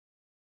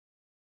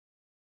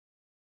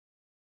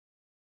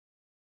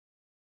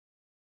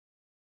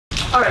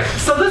All right,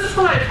 so this is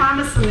what I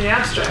promised in the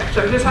abstract.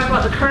 I'm going to talk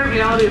about the current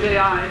reality of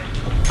AI,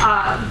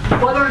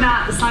 whether or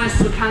not the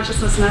sciences of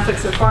consciousness and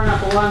ethics are far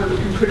enough along that we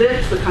can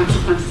predict the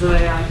consequences of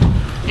AI,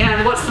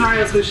 and what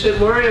scenarios we should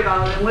worry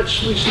about and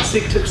which we should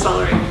seek to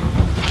accelerate,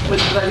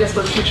 which is, I guess,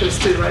 what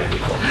futurists do, right,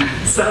 people?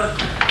 So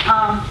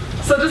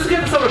just to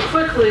get this over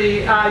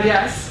quickly,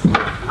 yes.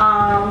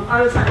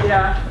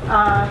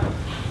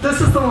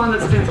 This is the one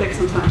that's going to take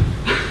some time.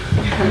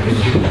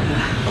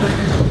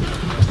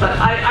 But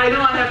I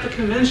know I have to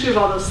convince you of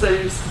all those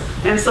things.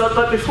 And so,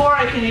 but before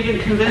I can even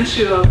convince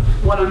you of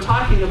what I'm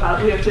talking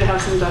about, we have to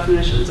have some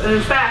definitions. And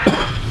in fact,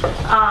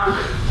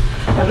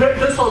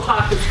 this whole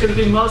talk is going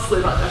to be mostly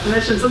about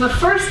definitions. And the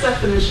first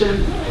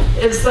definition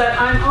is that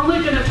I'm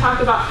only going to talk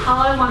about how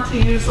I want to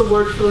use the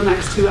word for the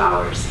next 2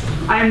 hours.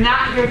 I am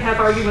not here to have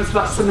arguments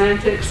about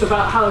semantics,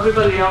 about how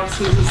everybody else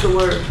uses the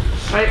word.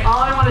 Right? All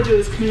I want to do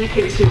is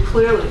communicate to you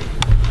clearly.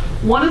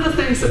 One of the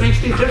things that makes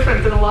me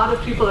different than a lot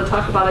of people that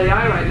talk about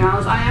AI right now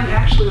is I am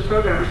actually a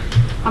programmer.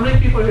 How many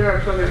people here are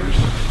programmers?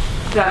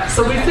 Yeah,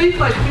 so we think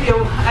like,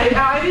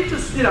 I need to,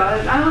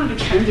 I don't want to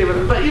be trendy with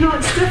them, but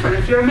it's different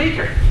if you're a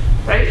maker,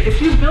 right?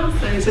 If you build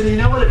things and you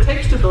know what it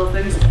takes to build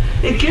things,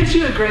 it gives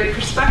you a great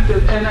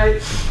perspective. And I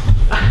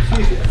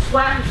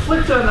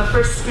flicked on the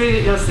first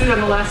screen, see it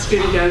on the last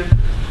screen again.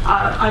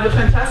 I have a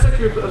fantastic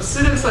group of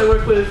students I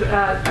work with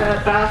at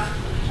Bath.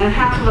 And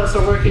half of us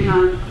are working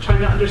on trying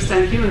to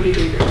understand human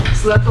behavior.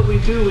 So that's what we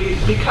do.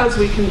 Because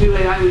we can do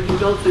AI, we can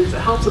build things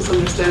that helps us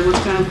understand what's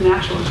kind of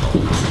natural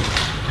intelligence.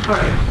 All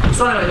right.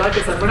 So anyway, like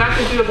I said, we're not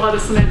going to do a lot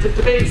of semantic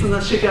debates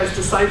unless you guys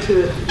decide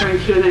to during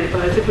Q&A,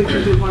 but I think we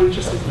can do more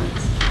interesting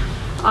things.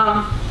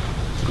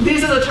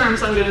 These are the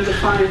terms I'm going to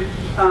define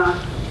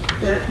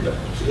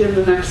in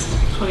the next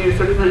 20 or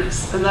 30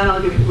 minutes, and then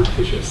I'll give you my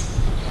futurist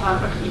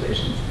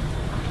recommendations.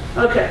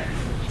 Okay.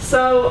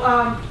 So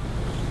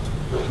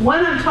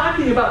when I'm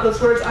talking about those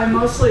words, I'm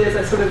mostly, as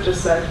I sort of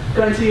just said,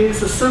 going to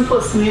use the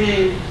simplest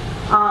meaning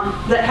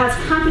that has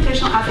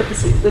computational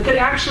efficacy, that could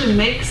actually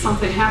make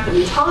something happen.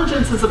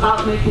 Intelligence is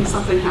about making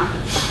something happen.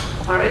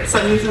 All right, so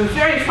I'm using a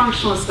very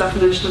functionalist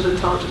definition of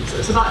intelligence.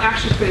 It's about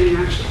actually creating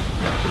action.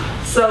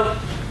 So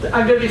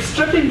I'm going to be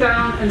stripping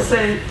down and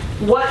saying,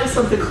 what is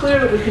something clear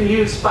that we can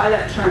use by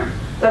that term?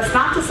 That's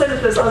not to say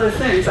that there's other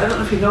things. I don't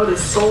know if you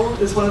noticed, soul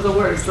is one of the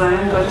words that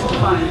I am going to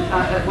define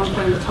at one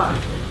point in the talk.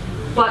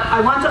 But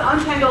I want to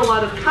untangle a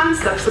lot of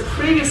concepts that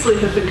previously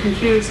have been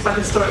confused by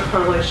historic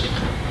correlation.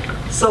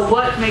 So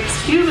what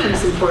makes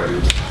humans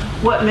important,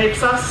 what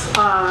makes us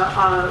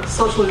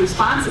socially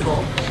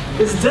responsible,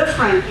 is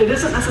different. It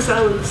isn't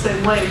necessarily the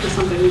same way for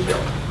something we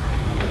build.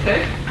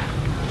 Okay?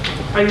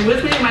 Are you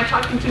with me? Am I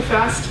talking too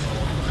fast?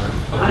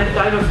 I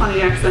have a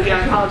funny accent.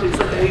 Yeah, apologies.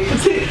 Okay, you can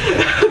see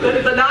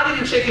the nodding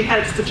and shaking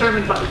heads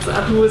determined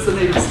who is the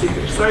native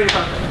speaker. Sorry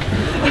about that.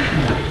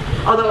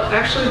 Although,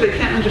 actually, they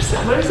can't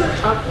understand. Where is it?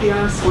 Up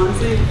beyond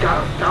Swansea?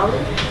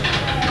 Galway?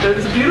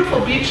 There's a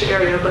beautiful beach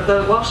area, but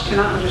the Welsh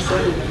cannot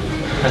understand it.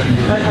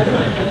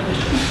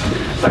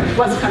 Sorry,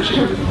 West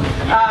Country.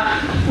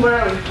 Where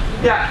are we?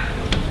 Yeah.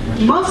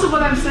 Most of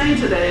what I'm saying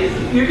today,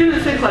 you're going to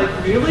think like,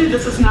 really?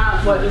 This is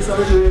not what is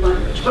ordinary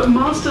language. But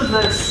most of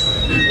this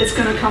is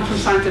going to come from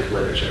scientific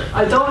literature.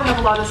 I don't have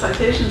a lot of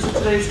citations in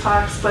today's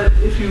talks, but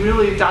if you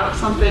really doubt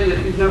something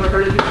that you've never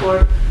heard it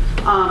before,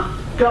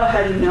 go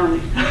ahead and mail me.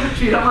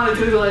 If you don't want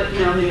to Google it,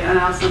 mail me, and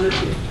I'll send it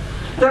to you.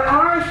 There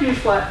are a few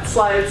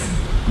slides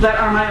that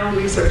are my own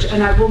research,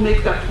 and I will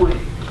make that point.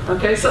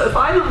 Okay, so if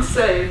I don't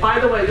say, by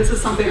the way, this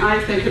is something I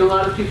think and a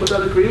lot of people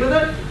don't agree with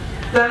it,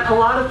 then a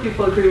lot of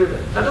people agree with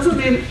it. That doesn't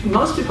mean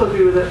most people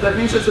agree with it. That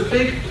means there's a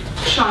big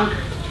chunk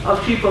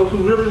of people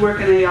who really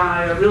work in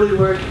AI or really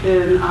work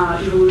in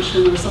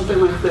evolution or something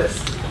like this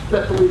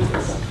that believe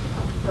this.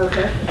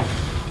 Okay?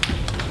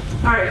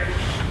 All right.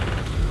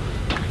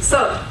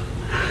 So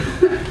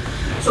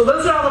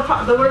those are all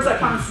the words I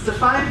promised to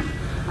define.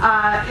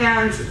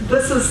 And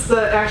this is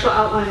the actual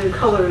outline in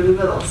color in the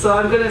middle. So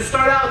I'm going to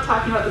start out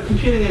talking about the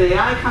computing and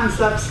AI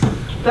concepts.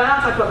 Then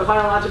I'll talk about the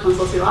biological and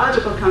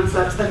sociological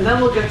concepts. And then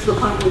we'll get to the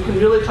point where we can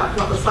really talk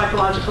about the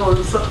psychological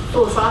and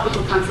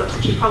philosophical concepts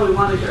that you probably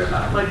want to hear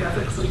about, like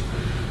ethics and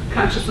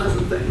consciousness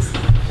and things.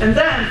 And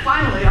then,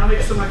 finally, I'll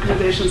make some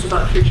recommendations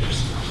about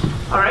futures.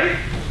 All right?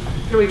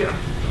 Here we go.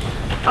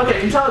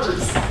 Okay,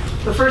 intelligence.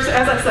 The first,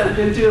 as I said, I'm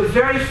going to do a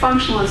very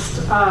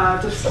functionalist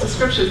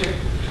description here.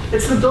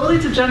 It's the ability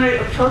to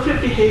generate appropriate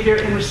behavior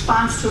in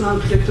response to an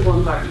unpredictable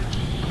environment.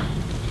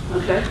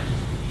 Okay?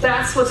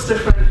 That's what's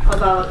different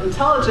about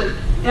intelligent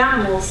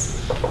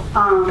animals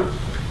from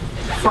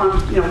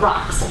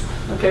rocks.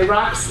 Okay,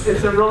 rocks,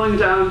 if they're rolling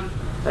down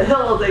a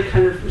hill, they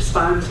kind of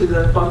respond to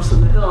the bumps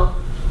in the hill,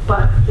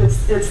 but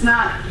that's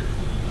not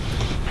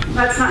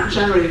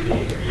generating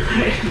behavior.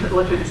 Right?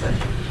 What can I say?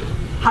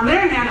 On the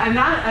other hand,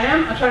 I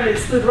am trying to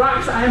exclude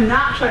rocks. I am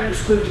not trying to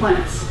exclude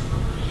plants.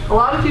 A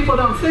lot of people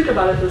don't think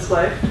about it this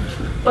way,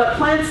 but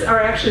plants are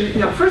actually,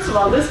 first of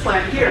all, this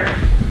plant here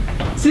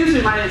seems to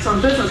be minding its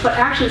own business, but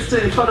actually it's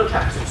doing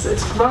phototaxis.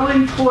 It's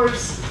growing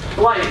towards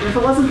light. And if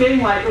it wasn't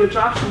getting light, it would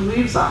drop some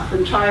leaves off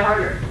and try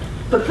harder.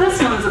 But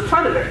this one is a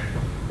predator,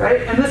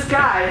 right? And this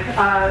guy,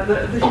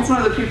 he's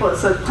one of the people that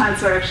said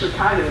plants are actually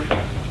cognitive.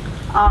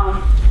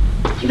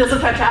 He does a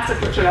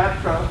fantastic Richard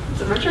Attenborough.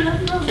 Is it Richard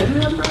Attenborough?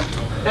 David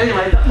Attenborough?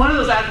 Anyway, one of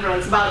those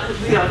Attenboroughs about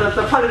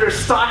the predator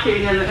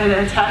stalking and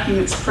attacking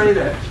its prey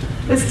there.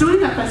 It's doing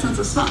that by sense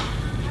of smell.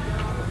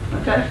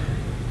 Okay?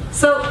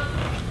 So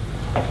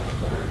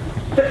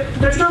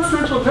there's no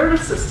central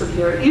nervous system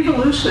here.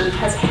 Evolution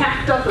has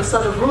hacked up a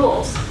set of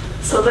rules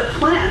so that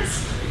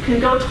plants can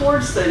go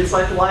towards things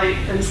like light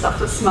and stuff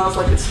that smells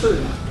like it's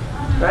food,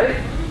 right?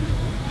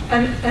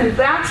 And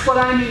that's what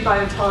I mean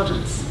by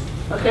intelligence.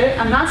 Okay?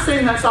 I'm not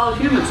saying that's all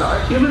humans are.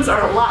 Humans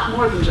are a lot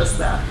more than just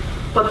that.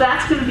 But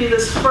that's going to be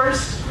this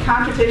first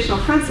computational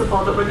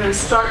principle that we're going to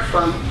start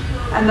from.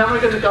 And then we're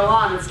going to go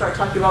on and start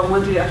talking about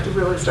when do you have to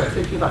really start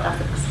thinking about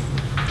ethics.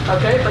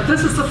 Okay? But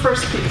this is the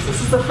first piece.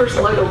 This is the first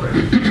Lego brick.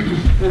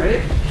 All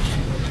right?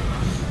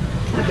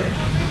 Okay.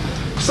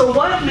 So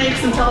what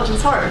makes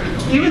intelligence hard?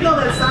 Even though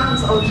that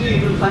sounds, oh gee,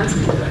 even plants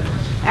can do that.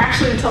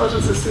 Actually,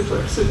 intelligence is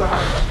super, super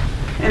hard.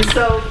 And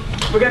so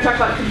we're going to talk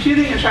about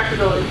computing and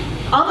tractability.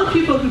 All the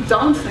people who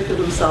don't think of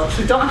themselves,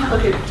 who don't have,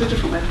 okay, do a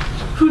different way,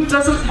 who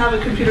doesn't have a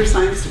computer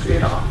science degree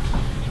at all?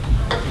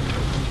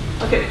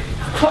 Okay,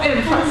 quite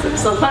impressive.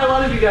 So quite a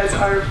lot of you guys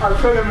are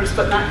programmers,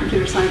 but not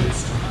computer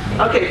scientists.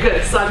 Okay,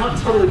 good. So I won't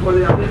totally bore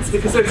the audience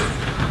because I'm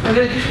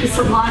going to give you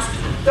some laws.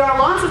 There are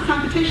laws of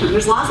computation.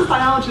 There's laws of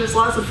biology, there's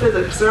laws of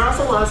physics. There are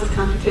also laws of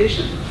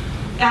computation.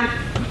 And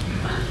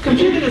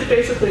computing is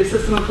basically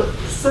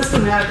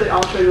systematically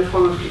altering the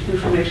form of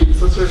information,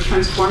 so sort of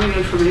transforming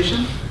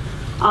information.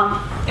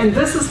 And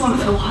this is one of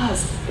the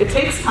laws. It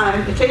takes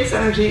time, it takes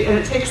energy, and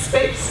it takes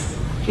space.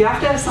 You have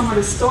to have somewhere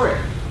to store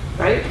it,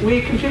 right?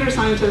 We computer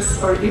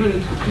scientists, or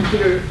even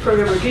computer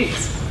programmer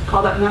geeks,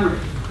 call that memory,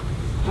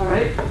 all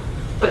right?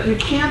 But you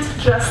can't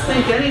just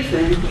think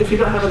anything if you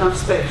don't have enough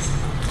space.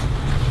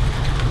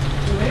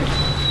 Right?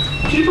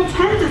 People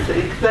tend to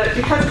think that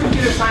because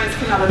computer science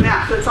came out of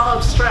math, that it's all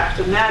abstract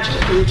and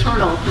magic and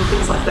eternal and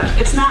things like that.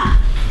 It's not.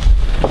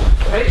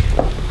 Right?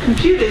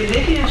 Computing,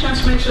 making a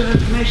transformation of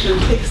information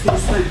takes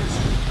these things.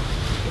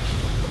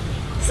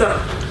 So,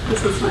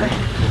 this is my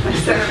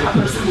standard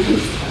proposition.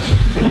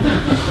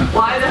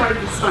 Why is it hard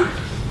to be smart?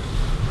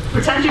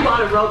 Pretend you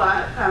bought a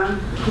robot,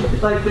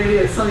 like maybe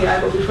a Sony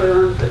Idol before you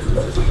went into business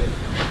or something.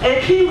 And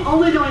it came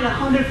only knowing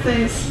 100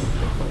 things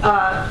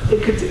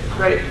it could do,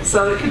 right?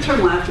 So it could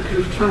turn left, it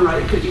could turn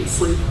right, it could eat,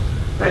 sleep,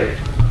 right?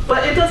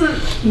 But it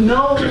doesn't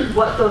know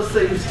what those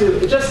things do.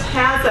 It just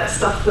has that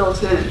stuff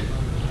built in.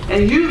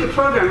 And you, the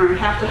programmer,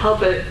 have to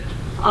help it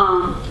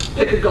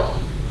pick a goal,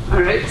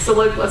 all right? So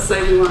like, let's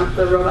say we want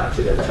the robot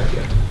to go to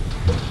Tokyo.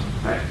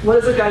 All right, what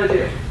does it got to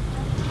do?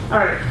 All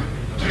right,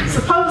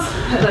 suppose,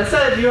 as I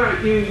said,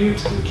 you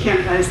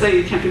can't, I say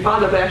you can't be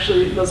bothered, but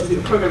actually, those of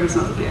you programmers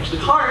know it would be actually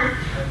hard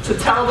to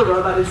tell the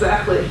robot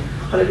exactly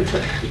how to get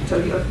to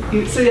Tokyo.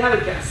 So you have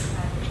a guess.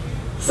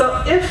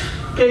 So if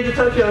getting to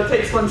Tokyo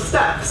takes one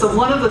step, so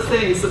one of the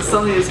things that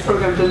Sony has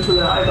programmed into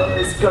the Idol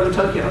is go to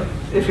Tokyo,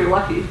 if you're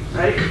lucky,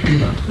 right?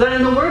 Then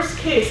in the worst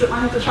case, it might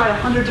have to try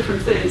 100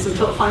 different things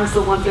until it finds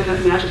the one thing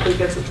that magically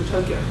gets it to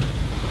Tokyo,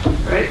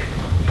 right?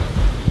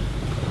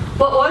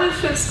 But what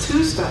if it's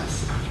 2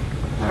 steps,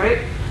 all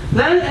right?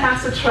 Then it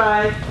has to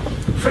try,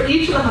 for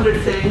each of the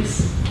 100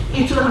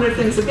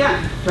 things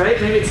again, right?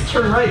 Maybe it's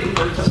turn right and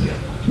go to Tokyo,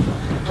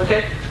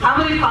 okay? How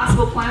many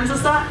possible plans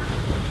is that?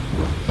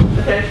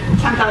 Okay,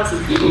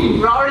 10,000.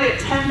 We're already at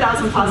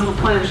 10,000 possible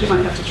plans you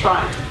might have to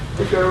try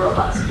if you're a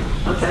robot,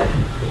 okay?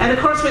 And of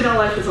course we know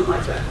life isn't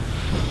like that.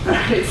 All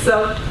right,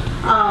 so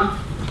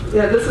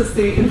yeah, this is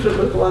the infinite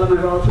loop a lot of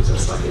my relatives are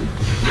stuck in.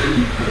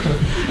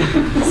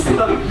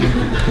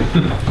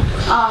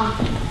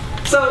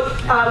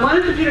 When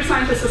a computer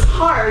scientist is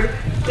hard,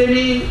 they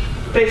mean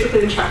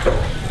basically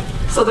intractable.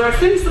 So there are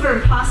things that are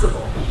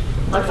impossible,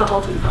 like the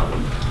halting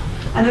problem.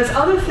 And there's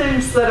other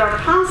things that are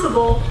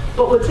possible,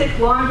 but would take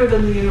longer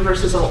than the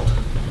universe is old.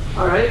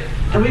 All right?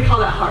 And we call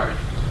that hard.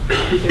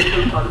 Okay, we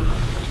don't call it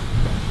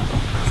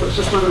hard. So it's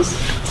just one of those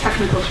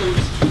technical terms.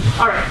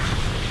 All right.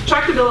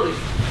 Tractability.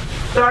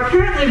 There are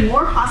apparently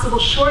more possible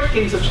short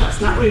games of chess,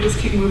 not where you just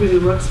keep moving the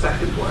rooks back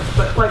and forth,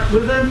 but like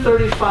within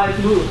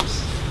 35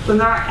 moves, than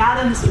there are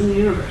atoms in the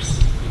universe.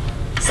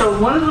 So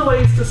one of the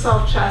ways to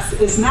solve chess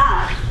is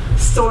not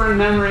store in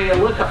memory a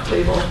lookup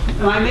table.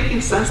 Am I making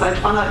sense? I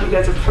found out you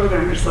guys are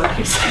programmers, so I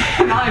keep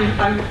saying, now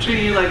I'm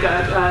treating you like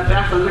a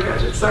background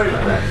undergraduate. Sorry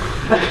about that.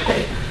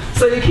 Okay.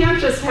 So you can't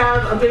just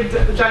have a big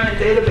giant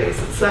database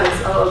that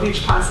says, oh, of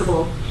each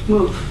possible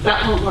move.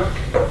 That won't work.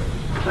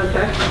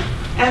 Okay?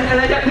 And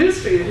I got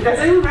news for you. Does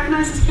anyone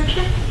recognize this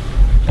picture?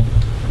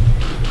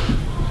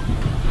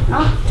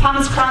 No?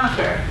 Thomas Crown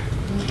Affair.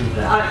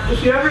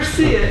 If you ever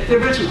see it, the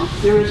original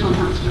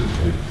Thomas Crown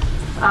Affair.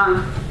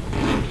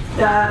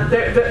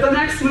 The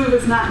next move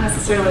is not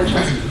necessarily a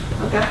chess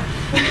move, okay?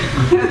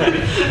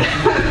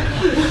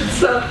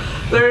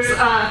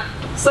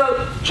 So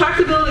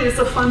tractability is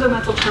a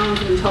fundamental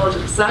challenge of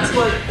intelligence. That's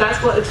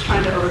what it's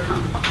trying to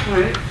overcome, all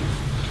right?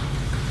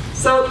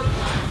 So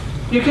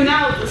You can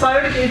now, so I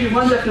already gave you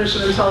one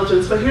definition of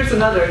intelligence, but here's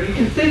another. You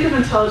can think of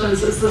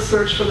intelligence as the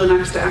search for the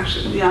next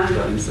action, the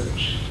ongoing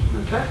search,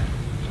 okay?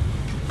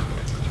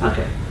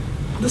 Okay,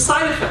 the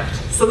side effect.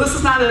 So this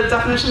is not a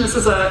definition, this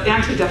is an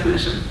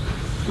anti-definition.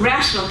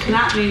 Rational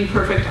cannot mean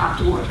perfect,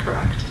 optimal, or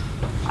correct.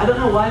 I don't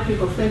know why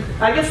people think,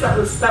 I guess that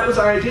was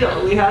our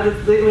ideal. We had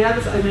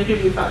this, maybe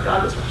we thought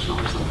God was rational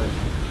or something.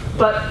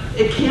 But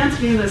it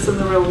can't mean this in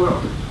the real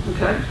world,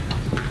 okay?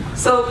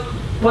 So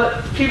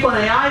what people in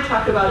AI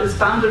talk about is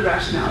bounded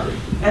rationality,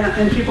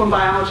 and people in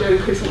biology are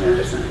increasingly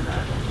understanding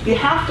that. You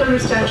have to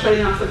understand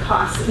trading off the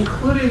costs,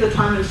 including the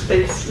time and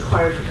space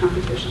required for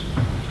computation,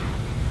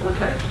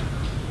 okay?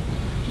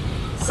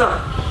 So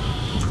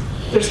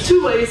there's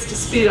two ways to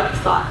speed up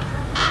thought,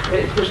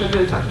 right, which I'm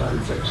going to talk about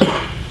in search.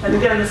 And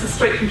again, this is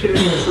straight computer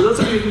science. So those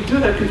of you who do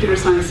have computer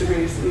science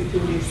degrees, you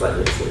can be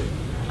slightly asleep.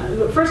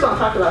 First I'll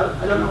talk about,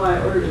 I don't know why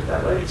I ordered it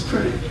that way, it's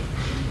pruning.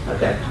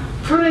 Okay,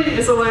 pruning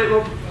is a way,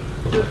 well,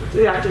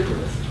 yeah, I did do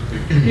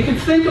this. You can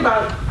think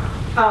about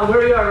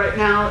where you are right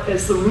now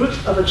as the root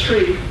of a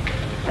tree,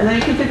 and then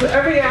you can think of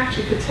every act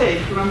you could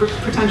take. Remember,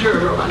 pretend you're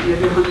a robot, you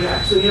have your 100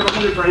 acts, and you have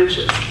 100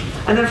 branches.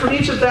 And then from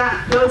each of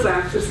those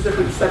acts, there's a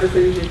different set of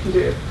things you can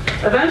do.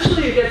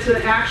 Eventually you get to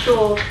an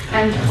actual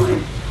end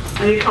point,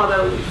 and you call that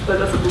a leaf, but it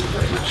doesn't move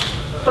very much.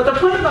 But the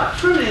point about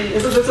pruning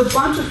is that there's a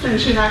bunch of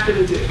things you're not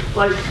going to do,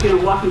 like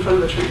walk in front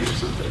of a train or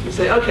something. You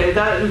say, okay,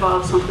 that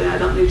involves something, I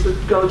don't need to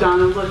go down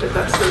and look at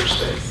that search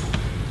space.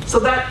 So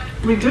that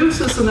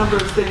reduces the number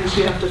of things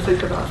you have to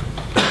think about.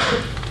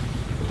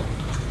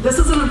 This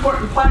is an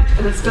important point,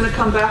 and it's going to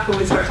come back when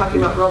we start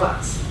talking about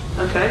robots,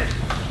 okay?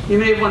 You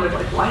may have wondered,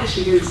 like, why is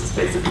she using this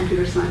space of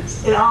computer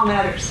science? It all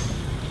matters.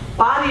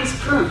 Bodies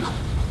prune,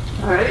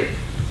 all right?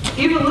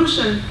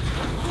 Evolution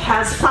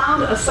has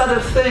found a set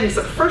of things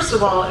that, first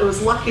of all, it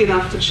was lucky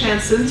enough to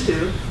chance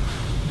into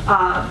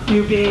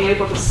you being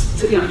able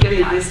to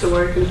getting eyes to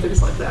work and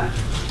things like that.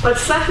 But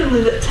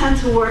secondly, that tend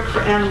to work for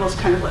animals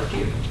kind of like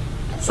you.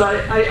 So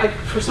I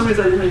for some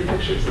reason, I didn't have any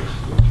pictures of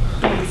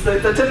bees.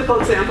 The typical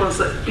example is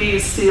that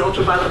bees see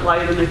ultraviolet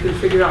light and they can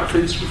figure out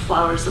things from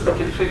flowers that they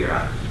can't figure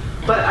out.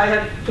 But I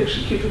had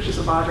cute pictures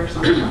of otters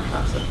on the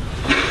laptop. So.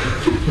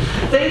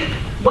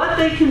 What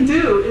they can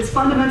do is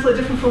fundamentally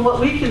different from what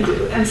we can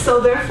do. And so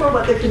therefore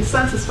what they can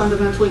sense is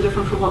fundamentally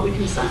different from what we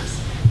can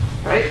sense.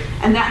 Right?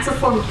 And that's a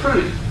form of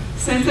pruning.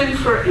 Same thing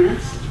for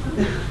ants.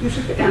 These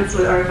are ants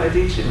with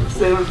RFID chips.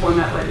 They weren't born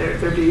that way.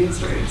 They're beings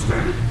for an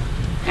experiment.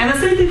 And the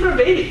same thing for a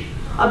baby.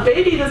 A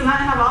baby does not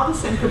have all the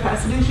same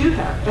capacities you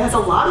have. It has a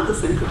lot of the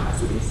same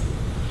capacities.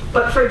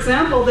 But for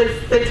example,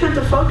 they tend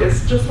to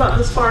focus just about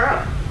this far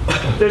out.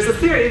 There's a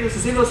theory, this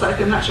is egopsych,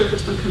 I'm not sure if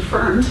it's been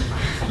confirmed,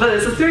 but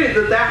it's a theory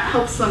that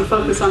helps them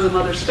focus on the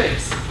mother's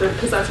face,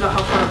 because that's about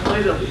how far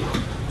away they'll be.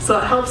 So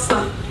it helps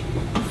them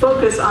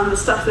focus on the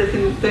stuff they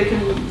can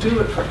do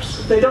at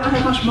first. They don't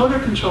have much motor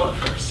control at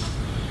first,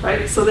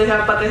 right? So they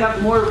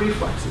have more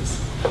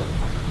reflexes.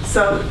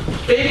 So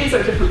babies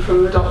are different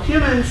from adult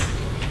humans.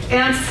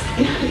 Ants,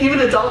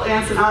 even adult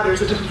ants and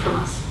otters are different from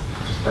us,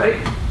 right?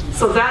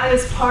 So that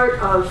is part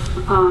of,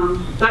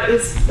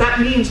 that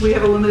means we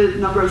have a limited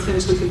number of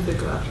things we can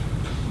think about.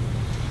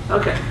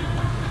 Okay,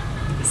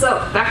 so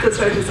back to the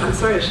strategies. I'm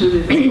sorry I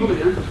shouldn't have made this old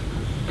again.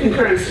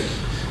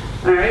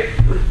 Concurrency, all right?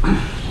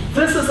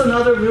 This is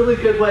another really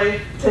good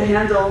way to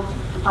handle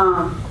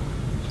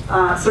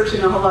searching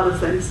a whole lot of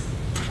things.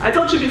 I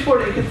told you before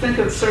that you could think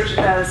of search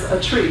as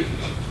a tree.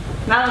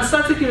 Now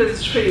instead of thinking of it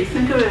as a tree,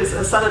 think of it as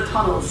a set of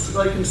tunnels,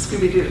 like in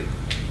Scooby-Doo.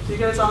 Do you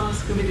guys all know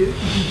Scooby-Doo?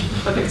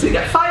 Okay, so you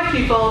got 5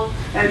 people,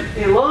 and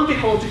lo and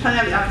behold,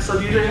 depending on the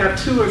episode, you either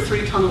have 2 or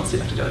 3 tunnels you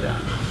have to go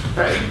down,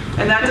 right?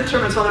 And that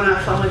determines whether or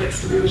not Thelma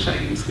gets to be the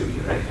Shaggy and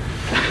Scooby-Doo, right?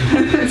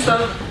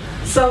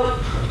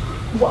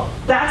 Well,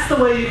 that's the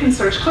way you can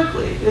search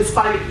quickly. It's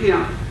by,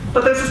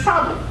 but there's this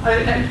problem,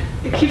 and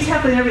it keeps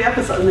happening every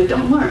episode, and they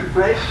don't learn,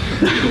 right?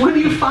 When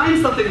you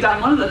find something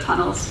down one of the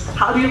tunnels,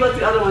 how do you let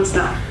the other ones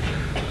know?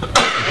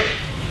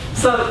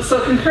 So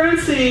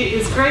concurrency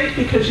is great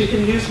because you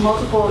can use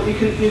multiple, you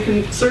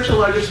can search a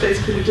larger space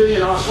because you're doing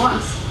it all at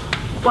once.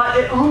 But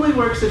it only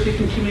works if you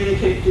can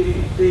communicate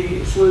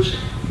the solution.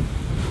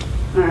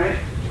 All right?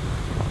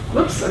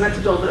 Whoops, I meant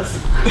to build this.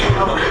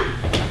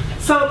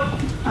 So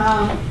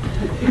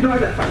ignore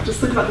that part,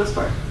 just think about this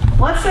part.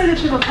 Let's say that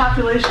you have a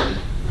population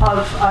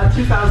of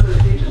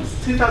 2,000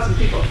 agents, 2,000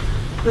 people.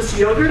 This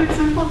yogurt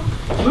example?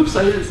 Oops,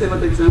 I didn't say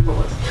what the example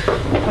was.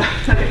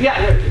 Okay,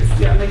 yeah, there it is.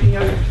 Yeah, making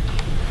yogurt.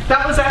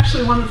 That was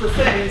actually one of the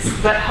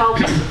things that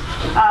helped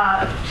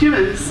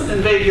humans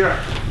invade Europe,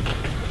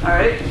 all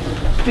right?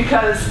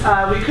 Because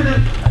we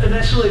couldn't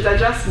initially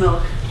digest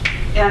milk,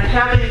 and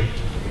having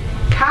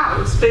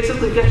cows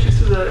basically get you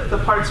through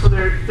the parts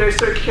where they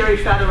sort of carry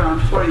fat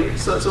around for you.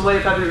 So it's a way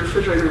of having a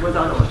refrigerator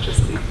without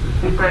electricity,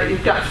 right?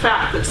 You've got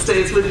fat that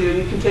stays with you, and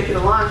you can take it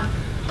along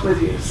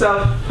with you.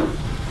 So,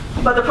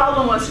 but the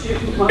problem was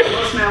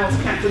most mammals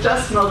can't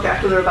digest milk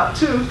after they're about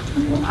 2.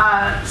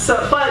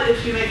 But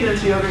if you make it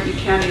into yogurt, you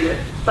can eat it.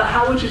 But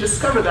how would you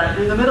discover that?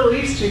 In the Middle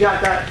East, you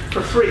got that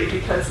for free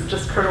because it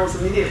just curdles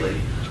immediately.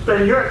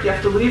 But in Europe, you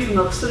have to leave the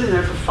milk sitting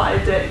there for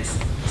 5 days.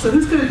 So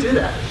who's going to do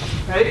that,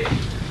 right?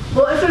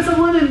 Well, if there's a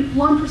 1 in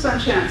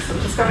 1% chance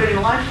of discovering in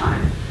a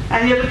lifetime,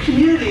 and you have a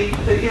community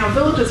that,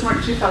 villages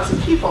weren't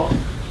 2,000 people,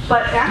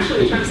 but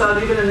actually it turns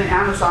out even in the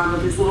Amazon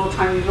with these little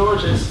tiny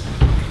villages,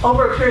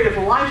 over a period of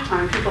a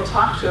lifetime, people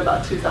talk to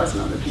about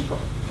 2,000 other people,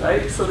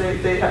 right? So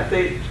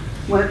they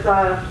went,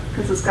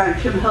 because this guy,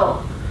 Kim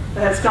Hill,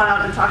 has gone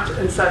out and talked to,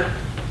 and said,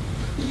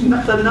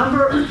 the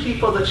number of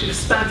people that you've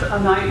spent a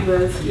night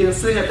with,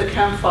 sitting at the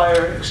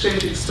campfire,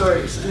 exchanging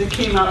stories, and it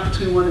came out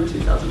between 1 and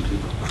 2,000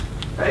 people,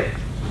 right?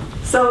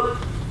 So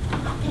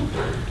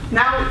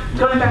now,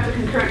 going back to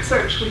concurrent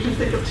search, we can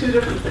think of 2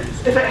 different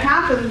things. If it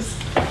happens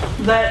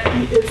that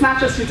it's not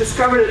just you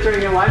discovered it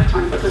during your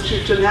lifetime, but that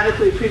you're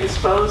genetically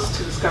predisposed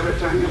to discover it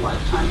during your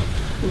lifetime,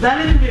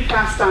 then it can be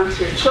passed on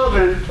to your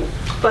children.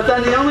 But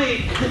then the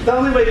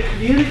only way to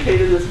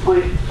communicate in this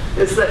point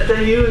is that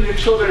then you and your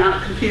children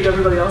outcompete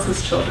everybody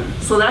else's children.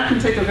 So that can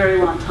take a very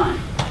long time.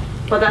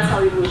 But that's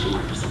how evolution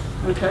works,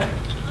 okay?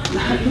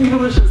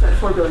 Evolution's at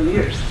 4 billion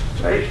years,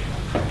 right?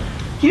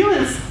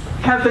 Humans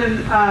have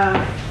been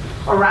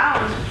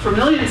around for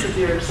millions of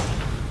years,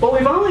 but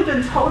we've only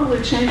been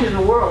totally changing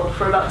the world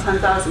for about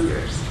 10,000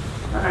 years,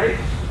 all right?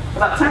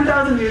 About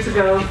 10,000 years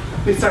ago,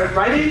 we started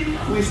writing,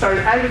 we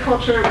started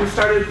agriculture, we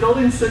started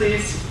building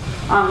cities,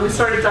 we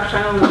started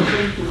doctrinal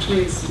religion, which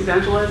means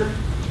evangelizing.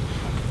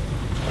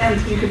 And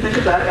you can think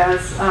of that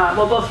as,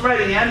 both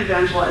writing and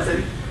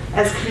evangelizing,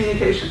 as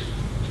communication,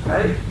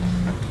 right?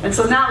 And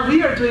so now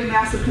we are doing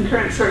massive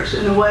concurrent search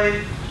in a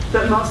way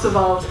that most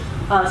evolved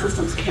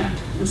systems can't.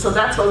 And so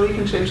that's why we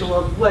can change the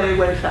world way,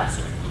 way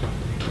faster,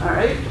 all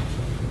right?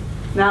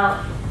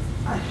 Now,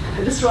 I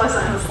just realized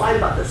I have a slide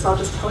about this, so I'll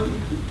just tell you.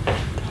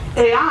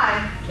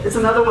 AI is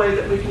another way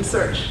that we can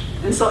search.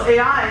 And so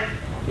AI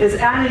is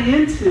adding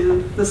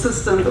into the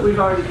system that we've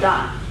already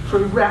got for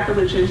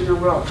rapidly changing the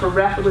world, for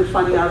rapidly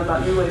finding out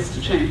about new ways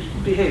to change,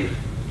 behave.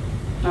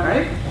 All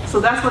right? So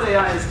that's what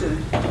AI is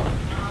doing.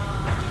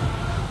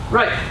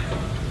 Right.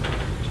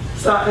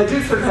 So I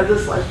do sort of have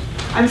this slide.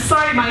 I'm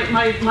sorry,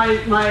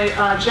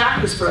 my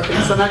jack is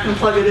broken, so I'm not going to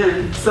plug it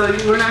in. So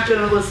we're not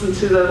going to listen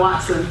to the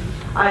Watson.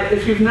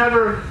 If you've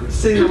never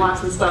seen the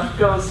Watson stuff,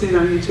 go and see it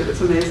on YouTube.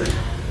 It's amazing.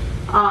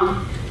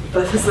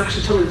 But this is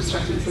actually totally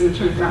distracting, so I'm going to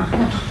turn it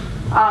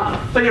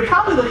down. But you're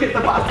probably looking at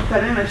the bottom,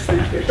 that image thing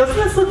up here. Doesn't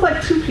this look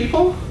like 2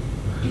 people?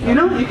 You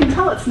know, you can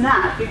tell it's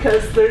not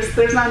because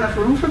there's not enough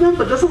room for them,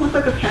 but it doesn't look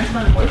like a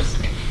pantomime horse.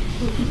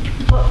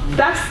 Well,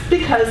 that's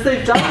because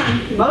they've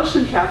done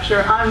motion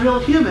capture on real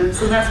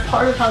humans, and that's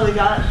part of how they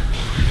got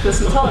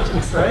this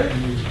intelligence, right?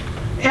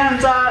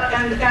 And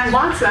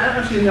Watson, I don't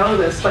know if you know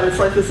this, but it's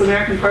like this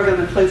American program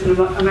that plays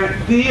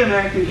the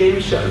American game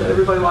show that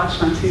everybody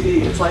watched on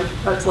TV. It's like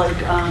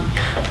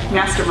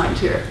Mastermind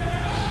here.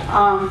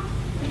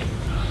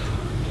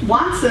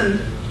 Watson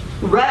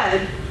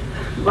read,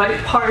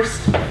 right,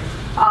 parsed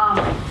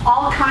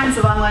all kinds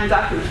of online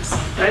documents,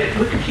 right?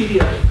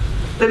 Wikipedia.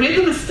 They made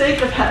the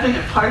mistake of having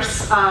it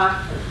parse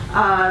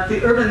the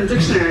Urban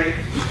Dictionary,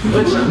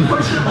 which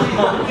unfortunately,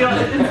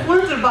 it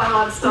informed it about a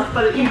lot of stuff,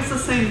 but it used the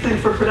same thing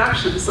for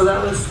production, so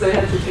they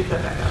had to take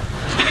that back out.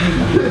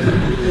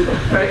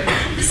 Right?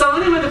 So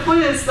anyway, the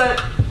point is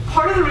that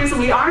part of the reason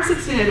we are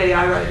succeeding at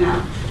AI right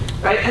now,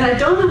 right? And I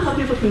don't know how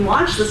people can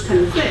watch this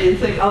kind of thing and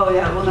think, oh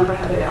yeah, we'll never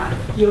have AI.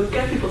 You'll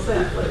get people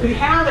saying, we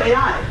have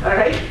AI, all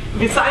right?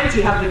 Besides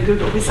you have it in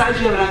Google, besides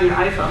you have it on your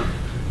iPhone,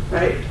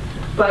 right?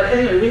 But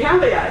anyway, we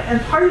have AI, and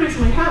part of the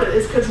reason we have it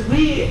is because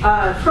we,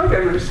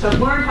 programmers, have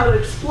learned how to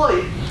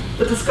exploit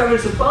the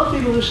discoveries of both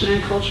evolution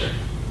and culture,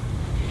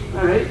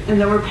 all right? And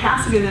then we're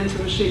passing it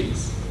into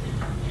machines,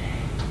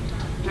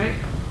 right?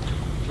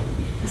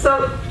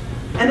 So,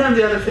 and then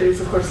the other thing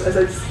is, of course, as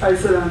I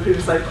said on the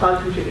previous slide,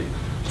 cloud computing.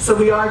 So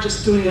we are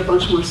just doing a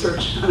bunch more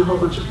search on a whole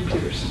bunch of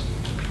computers,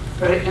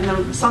 right? And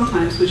then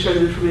sometimes we share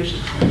the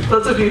information.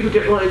 Those of you who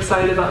get really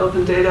excited about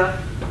open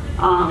data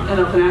and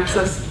open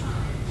access,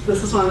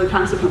 this is one of the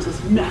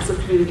consequences, massive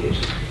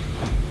communication,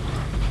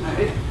 all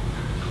right?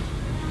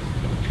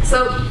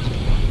 So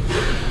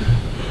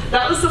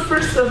that was the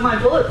first of my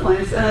bullet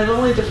points, and I've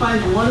only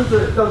defined one of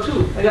the,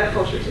 two, I got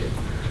culture too.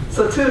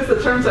 So 2 of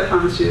the terms I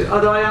promised you,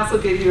 although I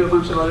also gave you a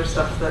bunch of other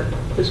stuff that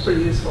is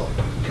pretty useful.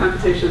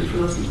 Computation, for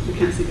those who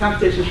can't see,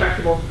 computation,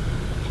 tractable,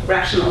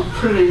 rational,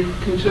 pruning,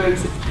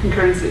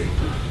 concurrency.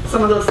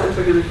 Some of those things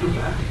are going to come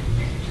back.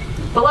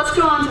 But let's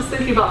go on to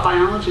thinking about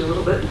biology a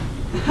little bit.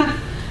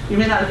 You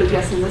may not have been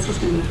guessing this was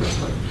going to be the first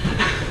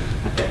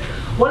one. Okay.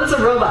 What is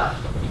a robot?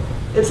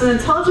 It's an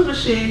intelligent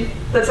machine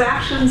that's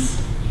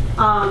actions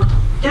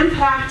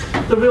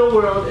impact the real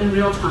world in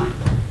real time.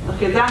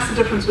 Okay, that's the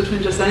difference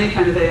between just any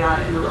kind of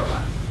AI and a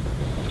robot.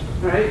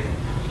 All right?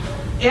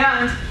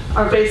 And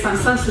are based on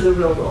sensing the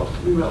real world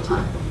in real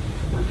time.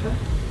 Okay?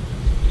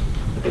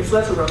 Okay, so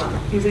that's a robot.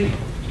 Easy.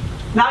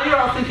 Now you're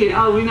all thinking,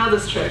 oh, we know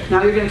this trick.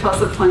 Now you're going to tell us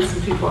that plants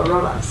and people are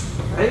robots,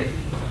 right?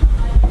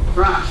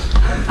 Wrong.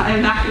 I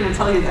am not going to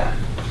tell you that.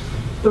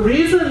 The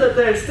reason that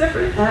there's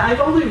different, and I've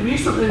only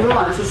recently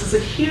realized this is a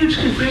huge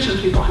confusion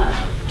people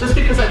have, just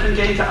because I've been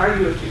getting to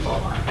argue with people a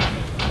lot.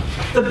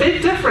 The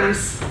big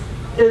difference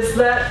is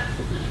that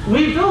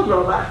we build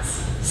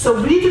robots,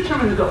 so we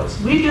determine the goals.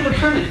 We do the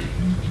pruning.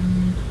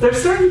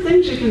 There's certain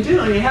things you can do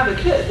when you have a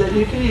kid that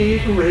you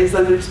can raise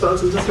them and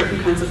expose them to certain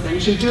kinds of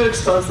things. You do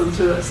expose them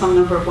to some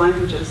number of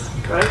languages,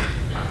 right?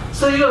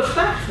 So you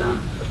affect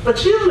them,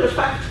 but you don't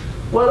affect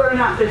whether or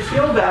not they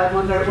feel bad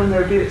when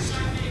they're abused,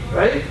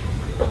 right?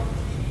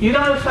 You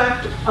don't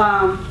affect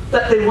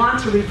that they want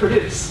to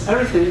reproduce.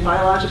 Everything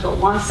biological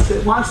wants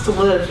to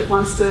live. It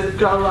wants to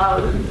go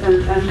out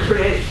and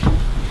create,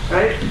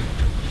 right?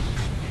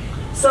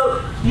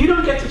 So you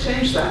don't get to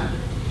change that.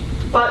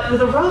 But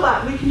with a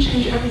robot, we can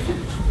change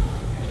everything.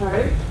 All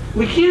right?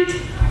 We can't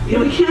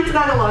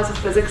deny the laws of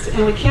physics,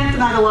 and we can't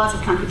deny the laws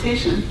of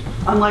computation.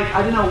 Unlike,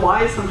 I don't know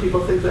why some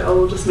people think that, oh,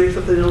 we'll just make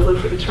something that'll live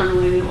for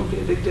eternally and it won't be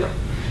a big deal.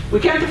 We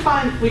can't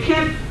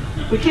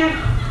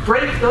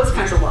break those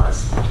kinds of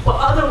laws. Well,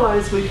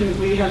 otherwise we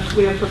have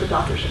perfect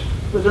authorship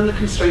within the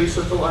constraints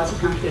of the laws of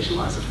computation,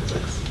 laws of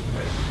physics.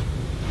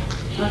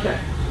 Right. Okay.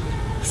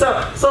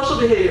 So social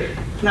behavior.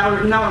 Now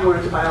we're more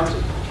into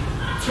biology.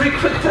 3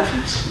 quick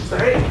definitions. All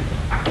right.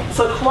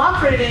 So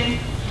cooperating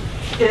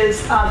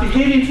is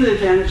behaving to the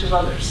advantage of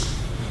others.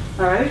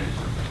 All right.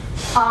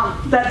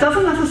 That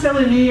doesn't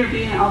necessarily mean you're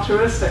being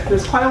altruistic.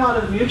 There's quite a lot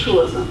of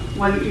mutualism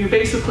when you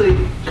basically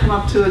come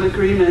up to an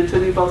agreement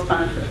and you both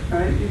benefit,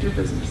 right? You do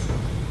business,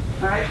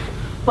 all right?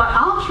 But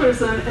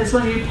altruism is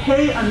when you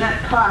pay a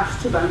net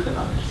cost to benefit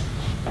others,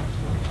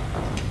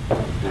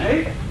 all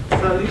right?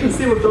 So you can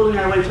see we're building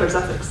our way towards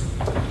ethics,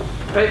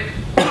 right?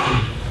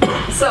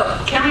 So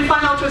can we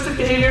find altruistic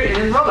behavior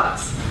in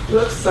robots?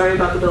 Whoops, sorry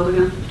about the build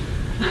again.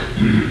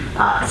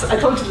 So I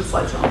told you the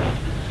slide's wrong.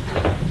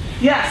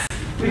 Yes.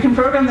 We can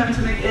program them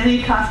to make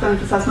any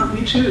cost-benefit assessment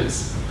we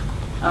choose.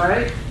 All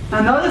right.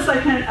 Now notice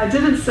I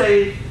didn't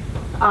say,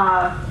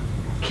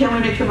 can we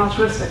make them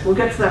altruistic? We'll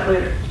get to that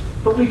later.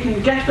 But we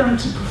can get them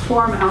to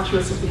perform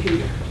altruistic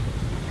behavior.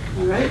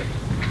 All right.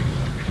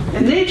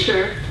 In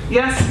nature,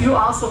 yes, you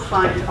also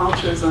find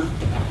altruism,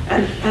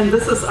 and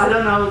this is, I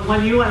don't know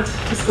when you went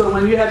to school,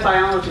 when you had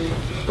biology,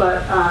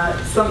 but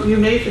you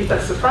may think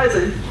that's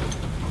surprising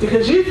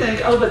because you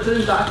think, oh, but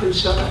didn't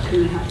Dawkins show that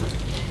couldn't happen,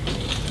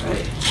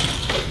 right?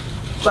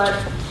 But,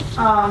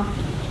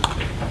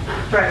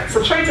 right,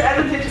 so traits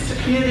advantageous to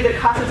community that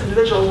cost its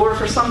individual were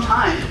for some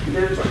time,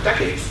 maybe like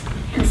decades,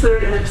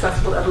 considered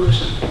inaccessible to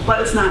evolution, but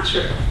it's not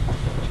true.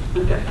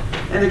 Okay,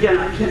 and again,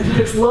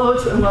 there's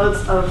loads and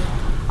loads of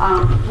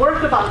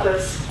work about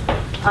this.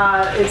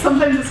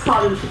 Sometimes it's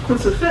called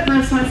inclusive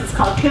fitness, sometimes it's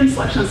called kin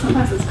selection,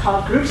 sometimes it's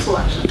called group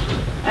selection.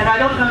 And I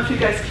don't know if you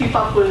guys keep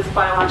up with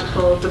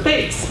biological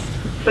debates,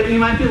 but you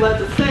might be led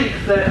to think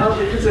that, oh,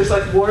 because there's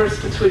like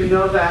wars between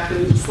Novak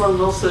and Sloan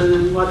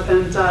Wilson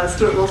and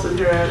Stuart Wilson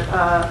here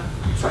at,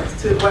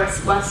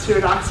 West here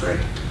at Oxford,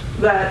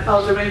 that,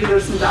 oh,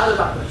 there's some doubt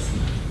about this.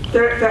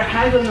 They're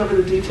haggling over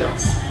the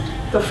details.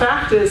 The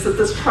fact is that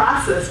this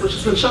process, which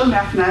has been shown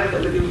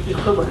mathematically to be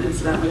equivalent,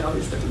 incidentally, all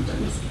these different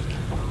things,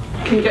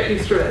 can get you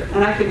through it.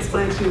 And I can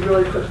explain to you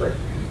really quickly.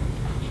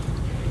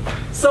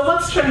 So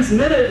what's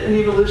transmitted in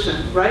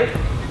evolution, right,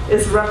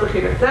 is a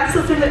replicator. That's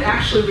the thing that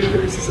actually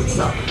reproduces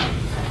itself,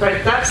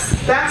 right? That's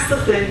the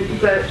thing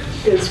that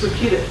is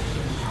repeated.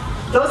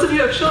 Those of you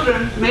who have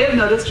children may have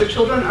noticed your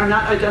children are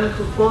not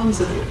identical clones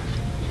of you,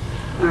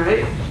 all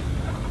right?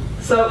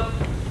 So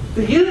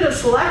the unit of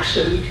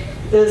selection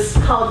is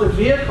called the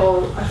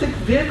vehicle. I think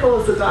vehicle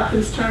is the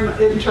Dawkins term,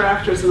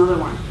 interactor is another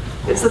one.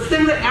 It's the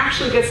thing that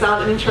actually gets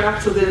out and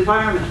interacts with the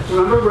environment.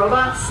 Remember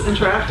robots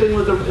interacting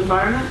with the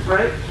environment,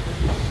 right?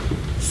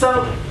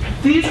 So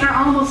these are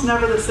almost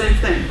never the same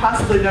thing,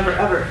 possibly never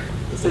ever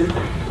the same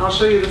thing. I'll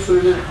show you this in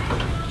a minute.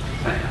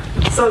 Right.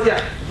 So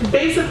yeah,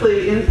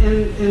 basically in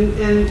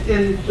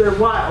the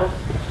wild,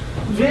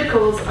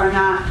 vehicles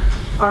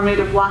are made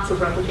of lots of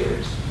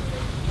replicators.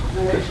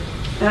 All right?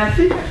 And I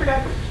think I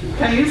forgot,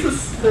 can I use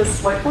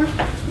this whiteboard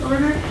over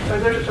here? Are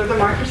there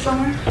markers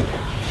somewhere?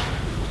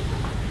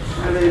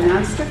 Are they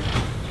non-stick?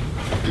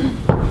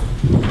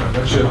 I'm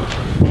not sure.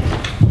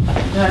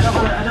 Yeah,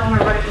 I don't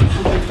want to write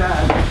something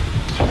bad.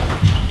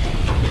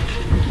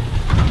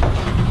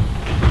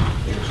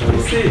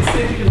 See if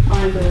you can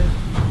find it.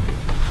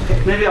 Okay,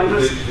 maybe I'll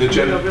risk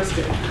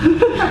it.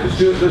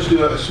 Let's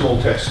do a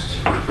small test.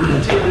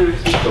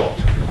 Stop.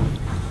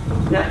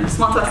 Yeah, the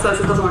small test says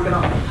it doesn't work at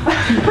all.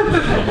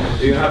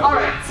 All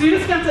right, so you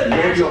just got to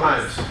wave your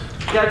hands.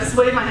 Yeah, just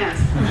wave my hands.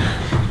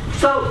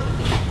 So,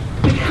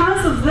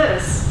 because of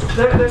this,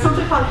 there's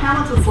something called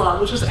Hamilton's Law,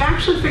 which was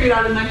actually figured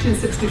out in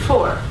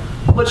 1964,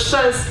 which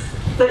says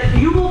that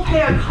you will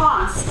pay a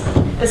cost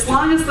as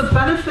long as the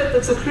benefit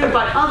that's accrued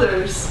by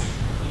others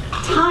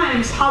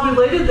times how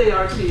related they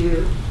are to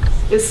you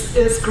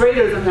is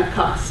greater than that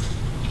cost.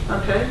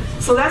 Okay?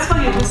 So that's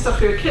why you do stuff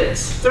for your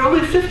kids. They're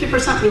only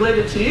 50%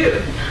 related to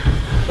you,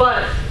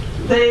 but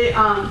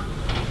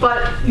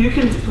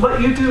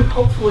what you do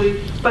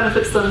hopefully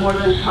benefits them more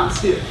than it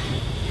costs you,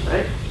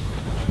 right?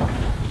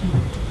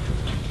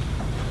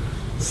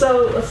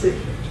 So let's see.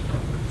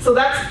 So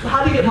that's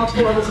how do you get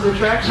multiple levels of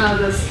interaction out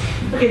of this?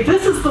 Okay,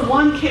 this is the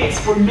one case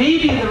where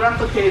maybe the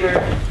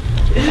replicator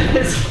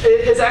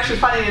is actually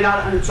finding it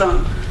out on its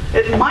own.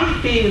 It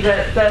might be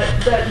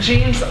that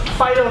genes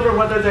fight over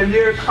whether they're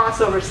near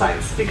crossover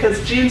sites,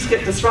 because genes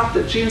get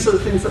disrupted. Genes are the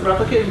things that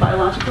replicate in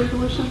biological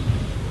evolution.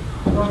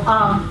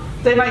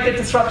 They might get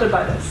disrupted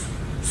by this.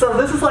 So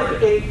this is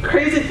like a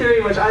crazy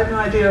theory, which I have no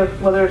idea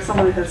whether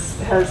someone has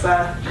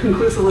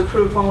conclusively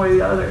proved one way or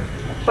the other.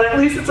 But at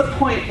least it's a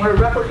point where a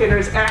replicator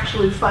is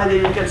actually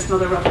fighting against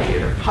another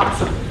replicator,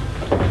 possibly,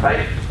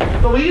 right?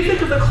 But when you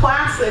think of the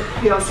classic,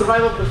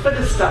 survival of the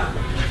fittest stuff,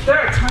 there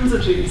are tons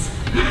of genes,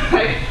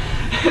 right?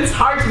 It's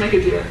hard to make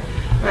a deer,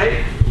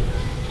 right?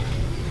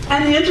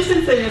 And the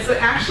interesting thing is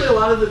that actually a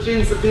lot of the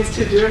genes that these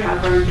two deer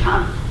have are in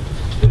common.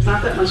 There's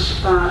not that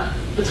much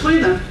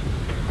between them.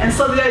 And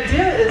so the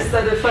idea is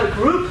that if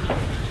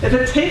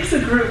it takes a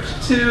group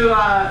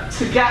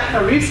to get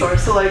a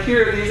resource, so like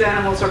here, these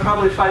animals are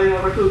probably fighting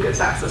over who gets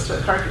access to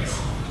a carcass,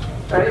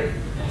 right?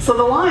 So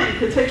the lion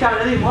could take out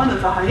any one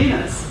of the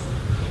hyenas,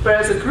 but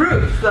as a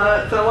group,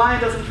 the lion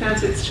doesn't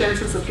fancy its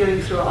chances of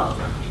getting through all of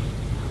them,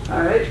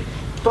 all right?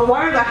 But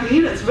why are the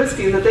hyenas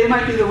risking that they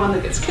might be the one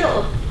that gets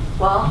killed?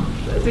 Well,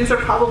 these are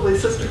probably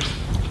sisters.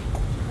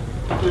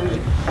 Right?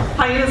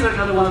 Hyenas are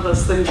another one of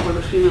those things where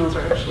the females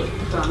are actually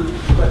dominant.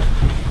 But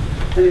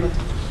anyway.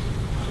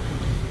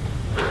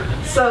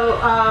 So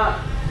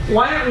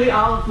why aren't we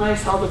all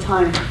nice all the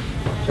time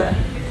then?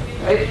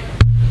 Right?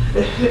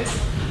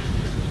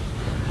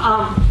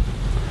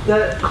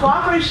 The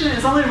cooperation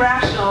is only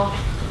rational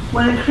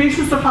when it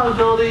increases the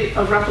probability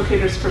of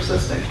replicators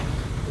persisting.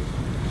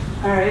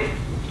 All right?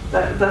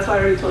 That's what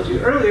I already told you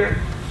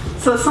earlier.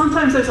 So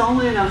sometimes there's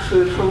only enough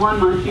food for one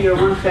monkey or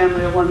one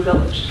family or one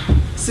village.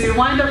 So you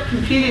wind up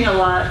competing a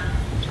lot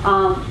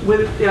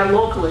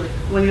locally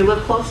when you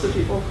live close to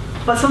people.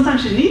 But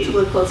sometimes you need to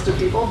live close to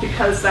people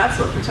because that's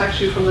what protects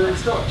you from the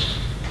next village,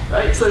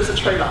 right? So there's a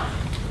trade-off,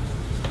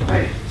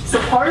 right? So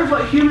part of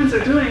what humans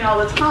are doing all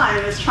the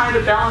time is trying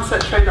to balance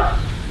that trade-off.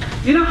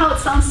 You know how it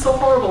sounds so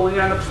horrible when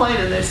you're on a plane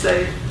and they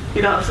say,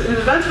 in the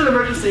event of an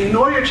emergency,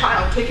 ignore your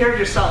child, take care of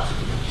yourself.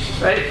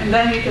 Right? And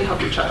then you can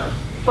help your child.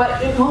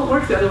 But it won't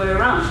work the other way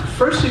around.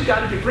 First, you've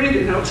got to be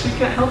breathing, or else you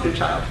can't help your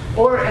child.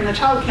 And the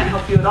child can't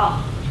help you at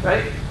all,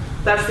 right?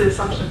 That's the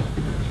assumption.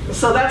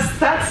 So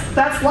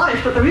that's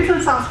life. But the reason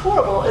it sounds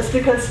horrible is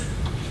because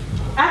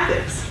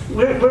ethics,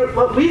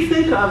 what we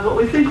think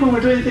when we're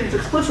doing things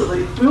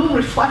explicitly, we will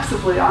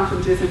reflexively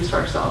often do things for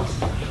ourselves.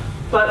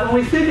 But when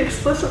we think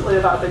explicitly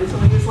about things,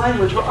 when we use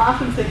language, we're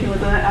often thinking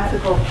within an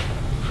ethical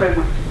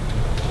framework.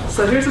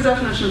 So here's a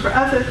definition for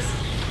ethics.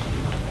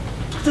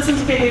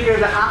 Systems of behavior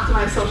that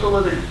optimize social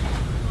living.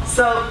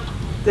 So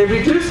they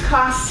reduce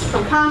costs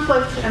from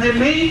conflict, and they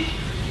may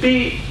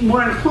be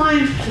more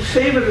inclined to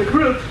favor the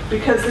group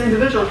because the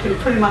individual can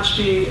pretty much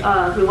be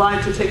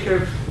relied to take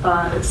care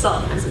of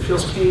itself because it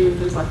feels pain and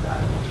things like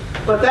that.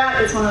 But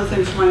that is one of the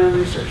things from my own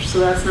research. So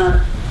that's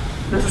not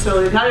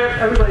necessarily, not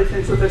everybody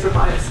thinks that there's a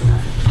bias in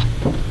that.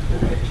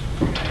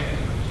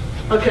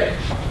 Okay,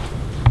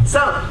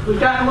 so we've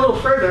gotten a little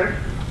further.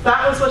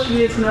 That was what you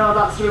needed to know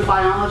about sort of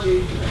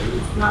biology.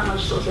 Not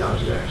much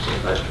sociology there,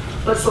 actually,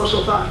 but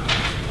social thought.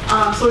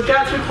 So we've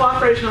got through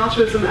cooperation,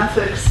 altruism,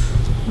 ethics,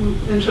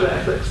 intro to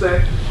ethics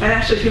there, and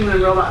actually human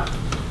and robot.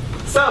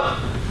 So,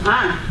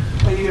 are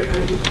you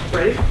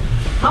ready?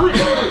 How much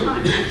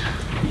time?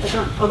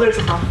 Oh, there's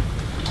a problem.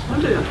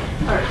 I'm doing that.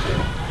 All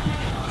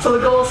right. So the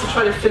goal is to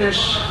try to finish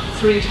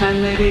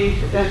 3:10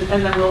 maybe,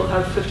 and then we'll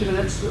have 50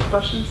 minutes of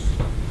questions.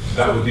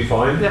 That would be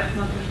fine. Yeah.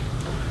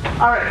 Okay.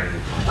 All right.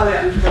 Oh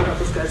yeah, I forgot about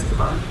those guys at the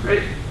bottom,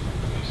 right?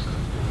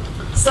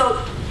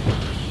 So,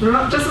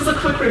 just as a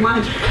quick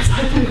reminder, because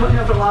I've been going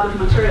over a lot of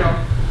material,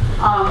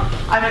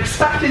 I'm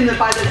expecting that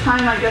by the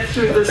time I get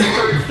through this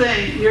third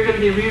thing, you're going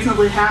to be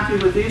reasonably happy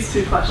with these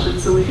two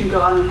questions, so we can go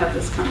on and have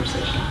this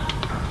conversation.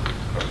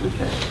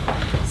 Okay.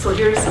 So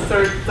here's the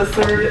third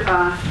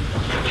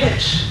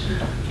pitch.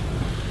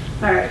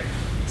 All right.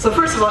 So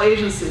first of all,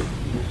 agency.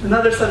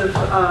 Another set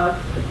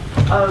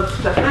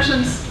of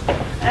definitions.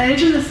 An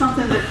agent is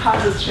something that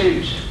causes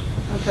change.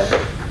 Okay.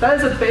 That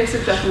is a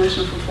basic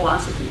definition from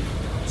philosophy.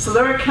 So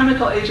there are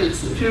chemical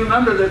agents. If you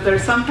remember that there are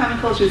some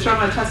chemicals you throw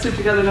them in a test tube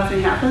together,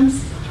 nothing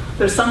happens.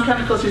 There's some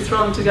chemicals you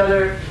throw them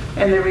together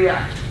and they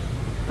react.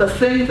 The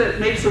thing that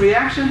makes a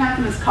reaction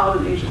happen is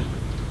called an agent.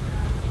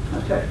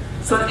 Okay.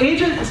 So an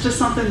agent is just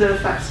something that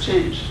affects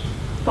change.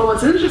 But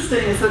what's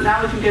interesting is that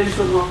now we can get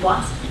into more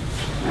philosophy.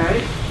 All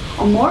right?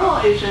 A moral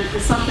agent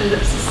is something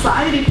that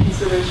society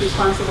considers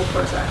responsible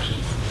for its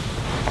actions.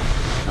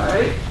 All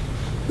right?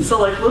 So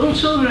like little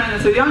children,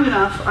 if they're young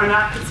enough, are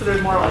not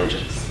considered moral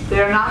agents. They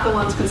are not the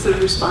ones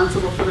considered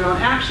responsible for their own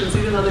actions,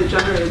 even though they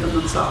generated them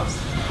themselves.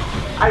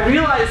 I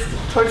realized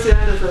towards the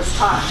end of this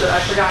talk that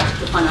I forgot to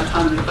define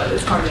autonomy, but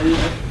it's hard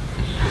anyway.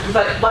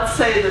 But let's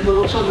say that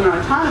little children are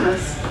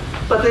autonomous,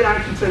 but they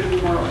aren't considered to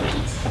be moral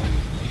agents.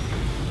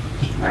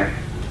 All right?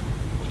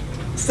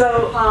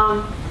 So,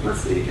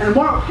 let's see. And a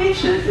moral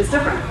patient is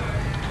different.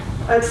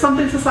 It's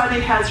something society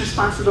has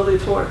responsibility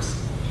towards.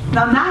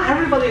 Now, not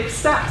everybody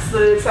accepts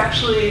that it's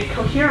actually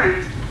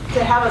coherent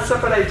they have a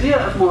separate idea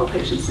of moral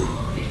patency.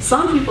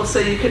 Some people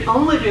say you can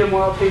only be a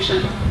moral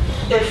patient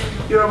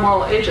if you're a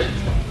moral agent.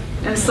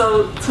 And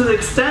so, to the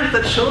extent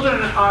that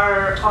children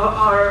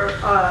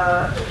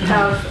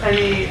have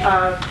any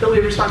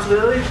ability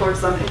responsibility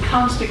towards them, it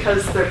comes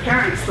because their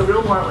parents, the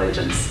real moral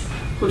agents,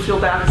 would feel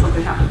bad if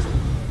something happened to them.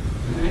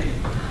 Right?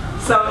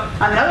 So,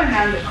 on the other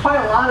hand, quite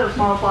a lot of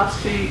moral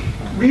philosophy,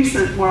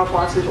 recent moral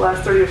philosophy, the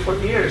last 30 or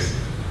 40 years,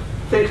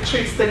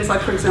 treats things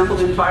like, for example,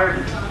 the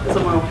environment as a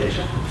moral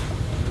patient.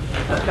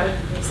 Okay,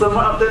 so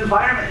the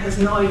environment has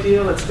no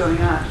idea what's going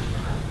on.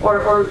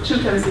 Or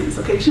chimpanzees.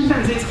 Okay,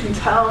 chimpanzees can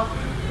tell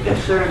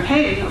if they're in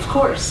pain, of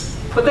course,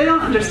 but they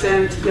don't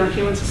understand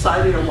human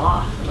society or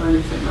law or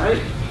anything,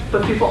 right?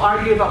 But people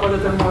argue about whether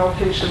they're moral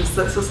patients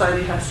that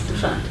society has to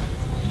defend.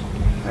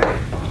 Right?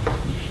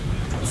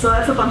 So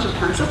that's a bunch of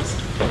concepts.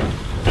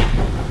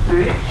 All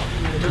right.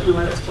 I don't know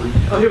why that's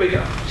pointing. Oh, here we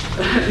go.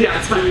 Yeah,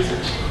 it's my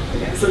research.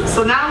 Okay,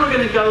 so now we're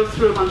going to go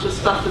through a bunch of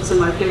stuff that's in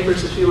my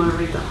papers if you want to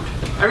read them.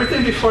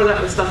 Everything before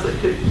that was stuff that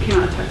came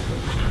out of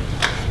textbooks.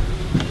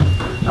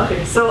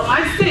 Okay, so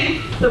I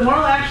think that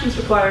moral actions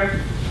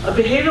require a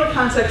behavioral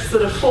context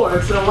that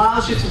affords, that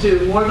allows you to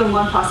do more than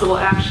one possible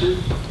action,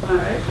 all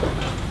right?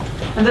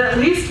 And that at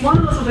least one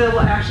of those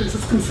available actions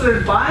is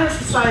considered by a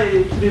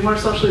society to be more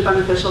socially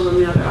beneficial than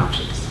the other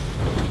options.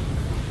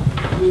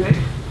 All right?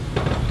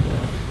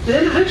 The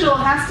individual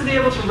has to be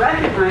able to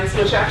recognize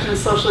which action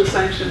is socially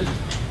sanctioned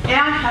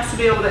and has to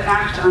be able to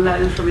act on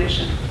that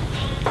information.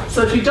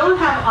 So if you don't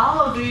have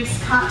all of these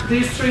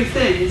three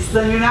things,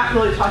 then you're not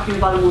really talking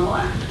about a moral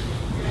act.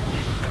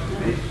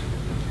 Right?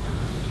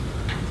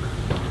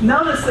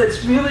 Notice that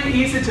it's really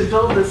easy to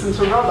build this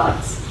into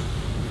robots.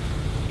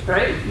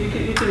 Right? You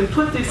can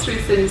put these three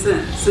things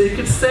in. So you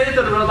could say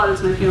that a robot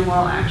is making a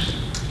moral action.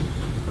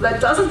 But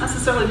that doesn't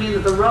necessarily mean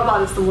that the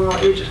robot is the moral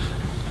agent.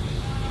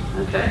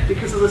 Okay?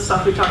 Because of the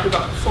stuff we talked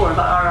about before,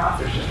 about our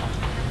authorship.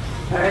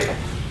 All right?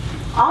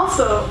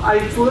 Also, I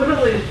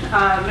literally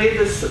made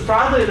this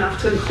broadly enough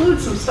to include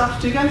some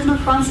stuff. Do you guys know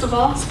Franz de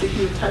Waal?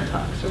 Speaking of TED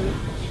Talks, right?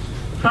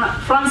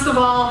 Franz de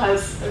Waal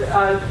has,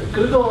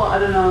 Google, I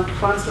don't know,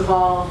 Franz de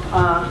Waal,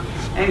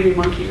 angry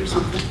monkey or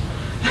something.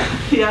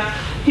 Yeah,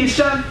 he's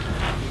shown,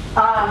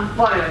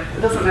 well anyway,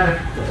 it doesn't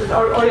matter.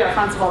 Oh yeah,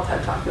 Franz de Waal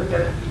TED Talk, you'll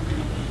get it.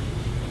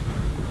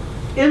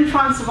 In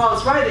Franz de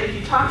Waal's writing,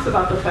 he talks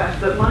about the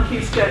fact that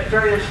monkeys get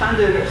very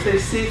offended if they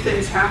see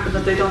things happen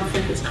that they don't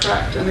think is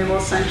correct, and they will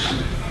sanction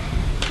it.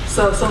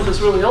 So some of his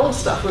really old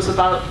stuff was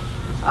about,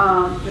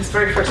 his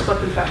very first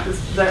book, in fact,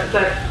 is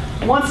that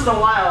once in a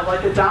while,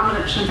 like a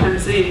dominant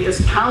chimpanzee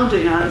is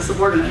pounding on a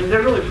subordinate. I mean,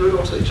 they're really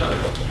brutal to each other.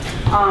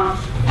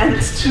 And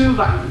it's too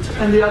violent,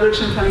 and the other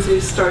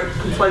chimpanzees start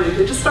complaining.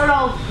 They just start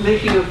all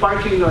making a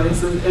barking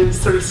noise and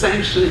sort of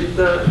sanctioning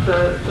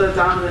the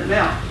dominant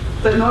male.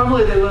 That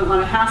normally they wouldn't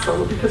want to hassle,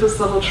 but because it's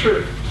the whole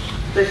truth,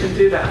 they can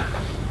do that.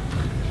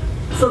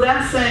 So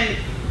that's saying,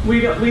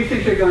 we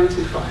think you're going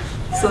too far.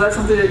 So that's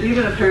something that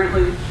even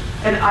apparently,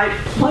 and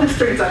one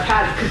experience I've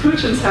had,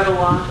 Capuchins have a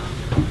law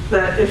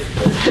that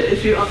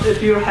if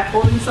you're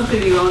holding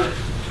something, you own it.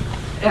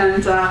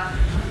 And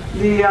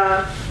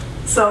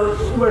so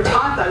we're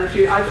taught that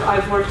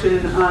I've worked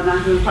in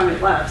non-human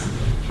primate labs,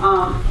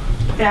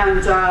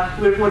 and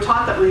we're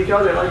taught that when you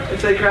go there, like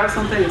if they grab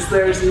something, it's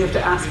theirs, and you have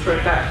to ask for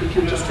it back. You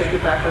can't just take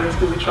it back, or there's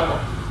going to be trouble.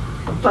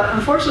 But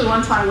unfortunately,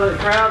 one time what it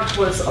grabbed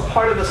was a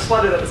part of the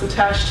sweater that was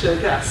attached to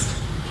a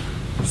guest.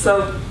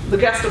 So the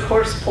guest, of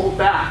course, pulled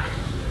back,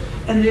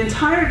 and the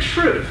entire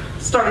troop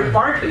started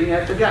barking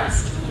at the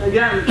guest.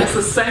 Again, this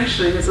is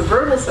sanctioning, it's a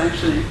verbal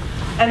sanctioning.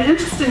 And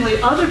interestingly,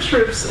 other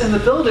troops in the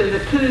building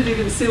that couldn't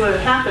even see what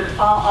had happened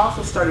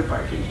also started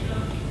barking.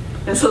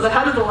 And so the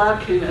head of the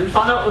lab came in,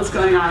 found out what was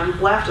going on,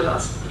 laughed at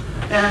us,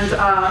 and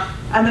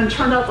then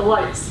turned out the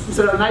lights. He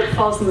said, night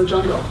falls in the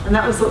jungle. And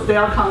that was, they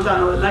all calmed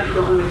down, at night you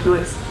don't want to make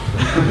noise.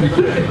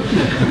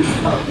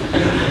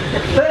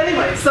 But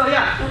anyway, so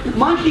yeah,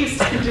 monkeys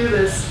can do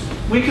this.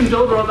 We can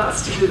build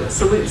robots to do this.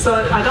 So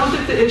I don't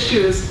think the issue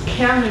is,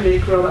 can we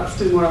make robots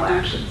do moral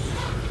actions?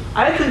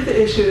 I think the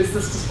issue is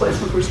this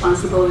displacement of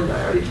responsibility that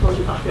I already told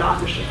you about, the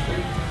authorship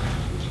thing.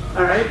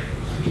 All right?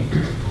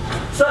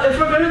 So if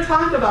we're going to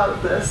talk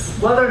about this,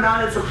 whether or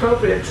not it's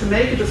appropriate to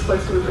make a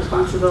displacement of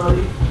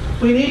responsibility,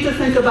 we need to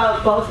think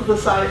about both of the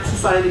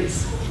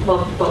societies,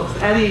 well,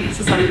 both, any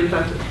society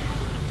invented.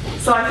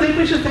 So I think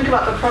we should think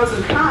about the pros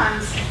and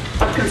cons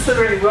of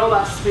considering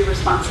robots to be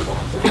responsible,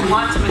 if we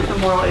want to make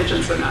them moral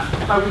agents or not.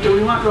 Or do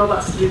we want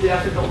robots to be the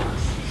ethical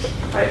ones?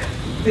 Right?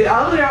 The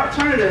other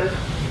alternative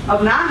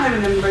of not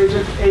having them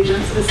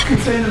agents is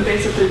considering them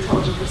basically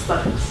intelligent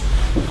prosthetics.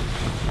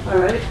 All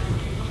right?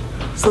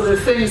 So they're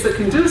things that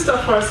can do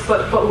stuff for us,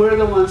 but we're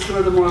the ones who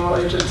are the moral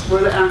agents.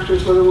 We're the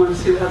actors. We're the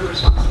ones who have the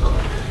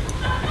responsibility.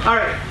 All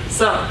right.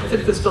 So I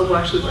think this bill will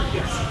actually work.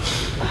 Yes.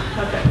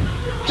 Okay.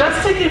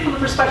 Just taking it from the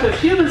perspective of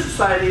human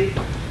society,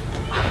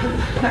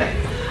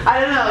 I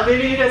don't know.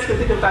 Maybe you guys could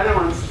think of better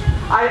ones.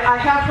 I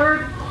have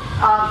heard.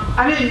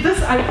 I mean,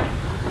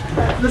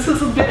 this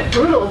is a bit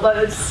brutal, but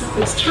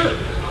it's true.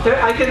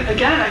 I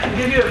can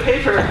give you a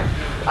paper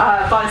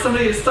by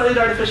somebody who studied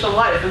artificial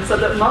life and said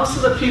that most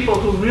of the people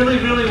who really,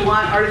 really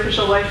want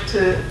artificial life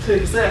to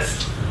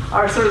exist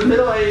are sort of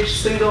middle-aged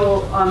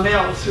single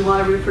males who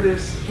want to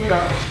reproduce. It's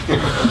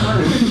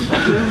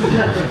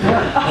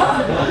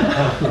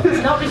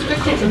not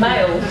restricted to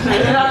males.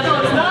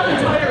 No, it's not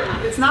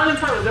entirely. It's not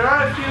entirely. There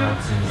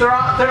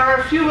are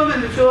a few women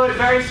who feel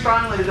very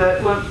strongly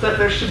that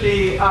there should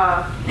be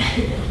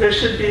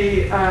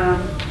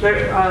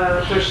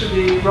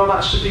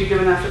robots should be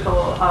given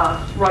ethical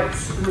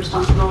rights and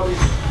responsibilities.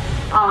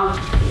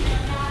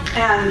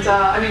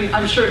 I mean,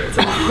 I'm sure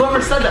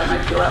whoever said that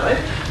might feel that way,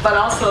 but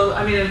also,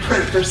 I mean, in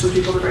print, there's some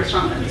people that are very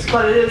strong on this.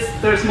 But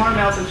there's more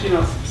males than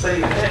females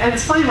saying it. And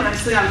it's funny when I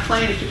see on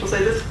planes, people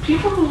say this.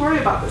 People who worry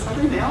about this, are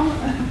they male?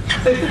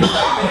 Anyway,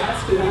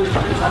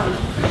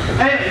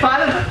 but I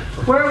don't know.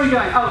 Where are we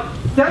going? Oh,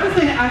 the other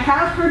thing I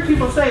have heard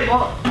people say,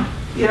 well,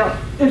 you know,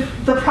 if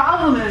the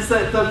problem is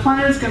that the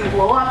planet is going to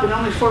blow up in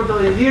only 4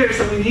 billion years,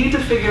 and we need to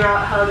figure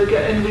out how to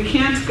get, and we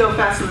can't go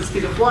faster than the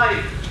speed of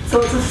light,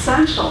 so it's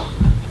essential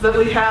that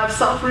we have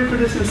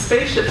self-reproducing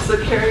spaceships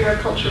that carry our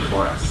culture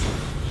for us.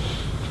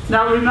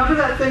 Now, remember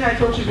that thing I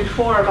told you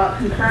before about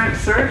concurrent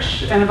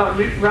search and about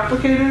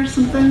replicators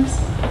and things?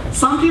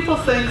 Some people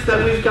think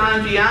that we've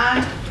gone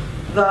beyond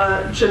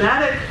the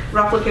genetic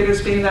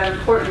replicators being that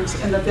important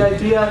and that the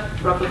idea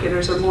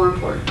replicators are more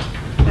important.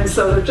 And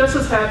so they're just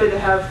as happy to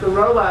have the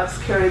robots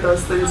carry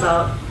those things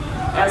out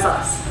as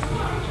us.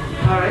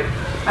 All right?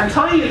 I'm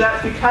telling you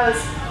that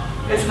because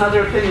it's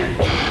another opinion.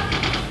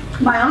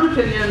 My own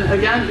opinion,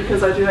 again,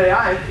 because I do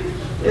AI,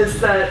 is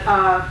that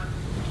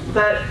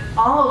that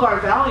all of our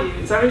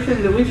values,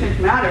 everything that we think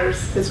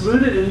matters, is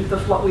rooted in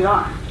what we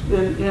are,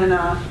 in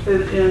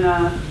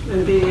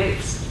being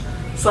apes.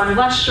 So I'm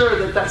less sure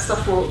that that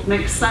stuff will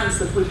make sense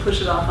if we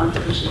push it off onto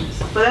machines.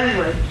 But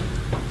anyway,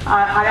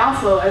 I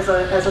also, as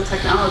a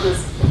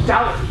technologist,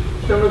 doubt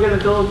that we're going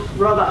to build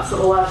robots that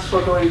will last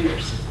 4 billion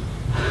years.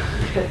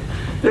 Okay.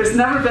 There's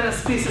never been a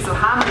species of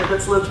hominid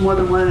that's lived more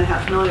than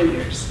 1.5 million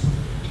years.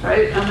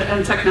 Right?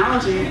 And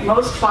technology,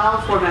 most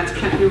file formats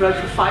can't be read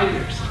for 5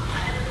 years.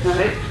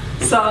 Right?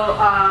 So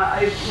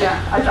I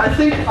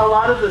think a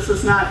lot of this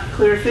is not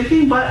clear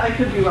thinking, but I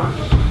could be wrong.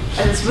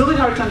 And it's really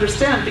hard to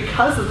understand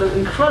because of the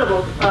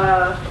incredible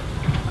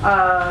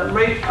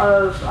rate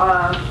of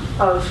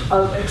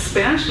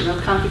expansion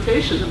of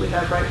computation that we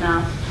have right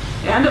now,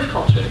 and of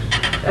culture.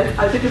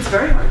 I think it's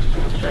very hard to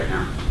predict right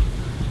now.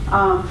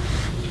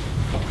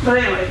 But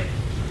anyway,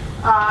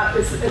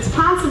 it's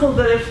possible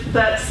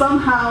that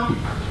somehow,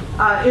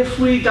 if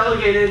we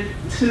delegated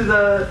to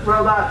the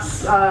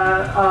robots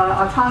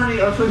autonomy,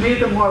 or if we made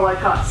them more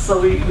like us,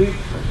 so we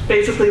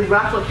basically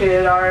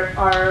replicated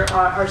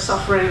our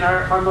suffering,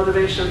 our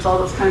motivations, all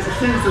those kinds of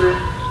things,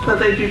 that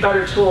they'd be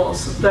better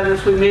tools than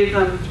if we made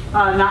them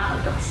not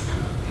like us.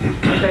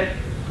 Okay.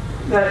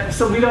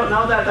 So we don't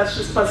know that. That's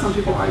just what some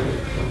people argue.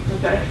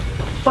 Okay.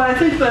 But I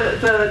think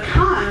the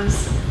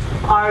cons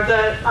are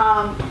that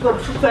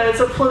it's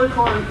a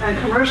political and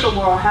commercial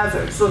moral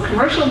hazard. So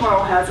commercial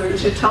moral hazard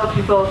is you tell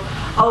people,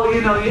 oh,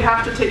 you know, you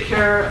have to take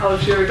care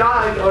of your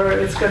dog or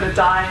it's going to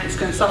die and it's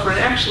going to suffer. And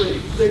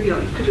actually, you know,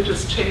 you could have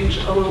just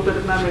changed a little bit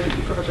of memory to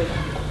be perfectly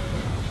happy.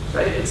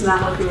 Right? It's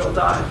not like a real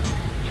dog.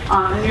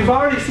 And you've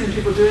already seen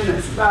people doing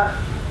this.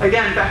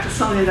 Again, back to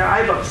Sony and their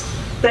iBooks.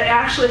 They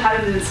actually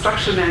had an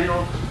instruction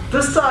manual.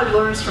 This dog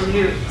learns from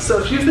you. So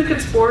if you think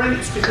it's boring,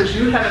 it's because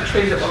you haven't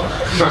trained it well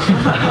enough.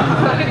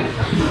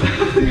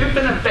 You've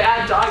been a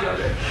bad dog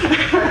owner.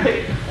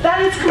 Right?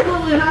 That is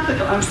completely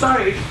unethical. I'm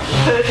sorry.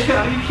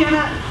 You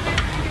cannot.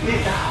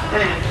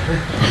 Anyway.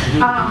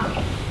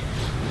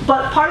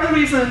 But part of the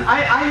reason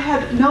I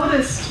had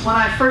noticed when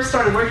I first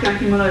started working on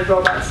humanoid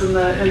robots in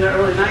the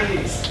early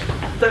 90s,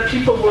 that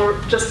people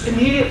were just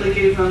immediately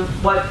gave them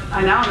what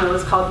I now know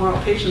is called moral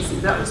patency.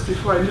 That was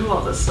before I knew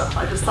all this stuff.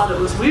 I just thought it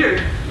was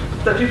weird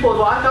that people would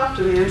walk up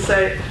to me and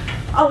say,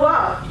 oh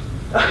wow,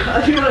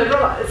 a humanoid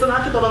robot, it's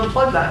unethical to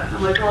unplug that.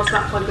 I'm like, well, it's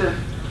not plugged in.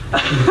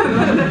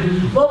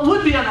 Well, it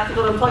would be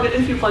unethical to unplug it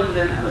if you plugged it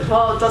in. I'm like,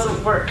 well, it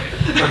doesn't work.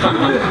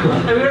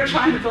 And we were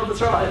trying to build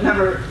this robot. It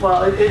never,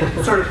 well,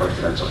 it sort of worked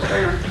eventually.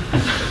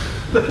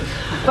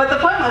 But the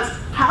point was,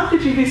 how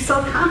could you be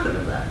so confident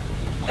of that?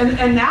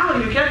 And now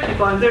you get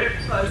people, and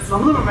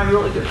some of them are my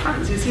really good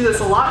friends. You see this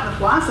a lot in the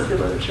philosophy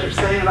literature,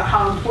 saying about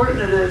how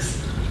important it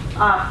is.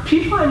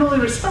 People I really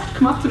respect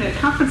come up to me at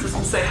conferences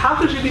and say, how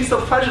could you be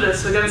so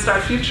prejudiced against our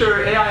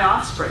future AI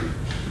offspring?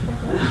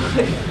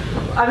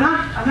 I'm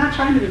not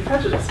trying to be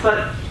prejudiced,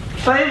 but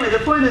anyway, the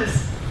point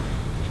is,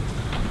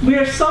 we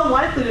are so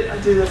likely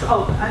to do this.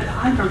 Oh,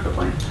 I remember the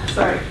point.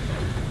 Sorry.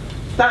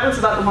 That was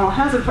about the moral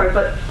hazard part,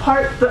 but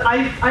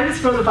I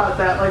just wrote about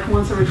that like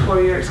once every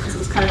 4 years because it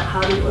was kind of a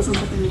hobby. It wasn't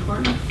something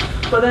important.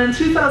 But then in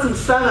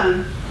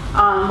 2007,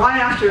 right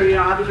after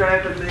Abu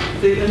Ghraib and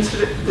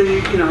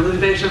the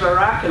invasion of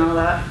Iraq and all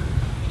that,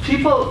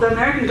 the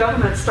American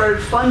government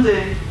started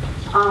funding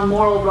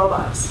moral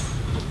robots.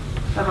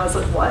 And I was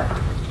like, what?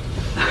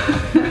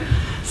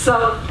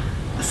 So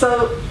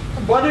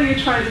what are you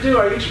trying to do?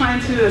 Are you trying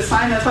to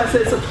assign? That's why I say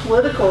it's a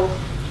political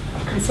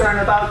concern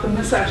about the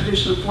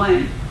misattribution of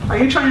blame. Are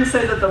you trying to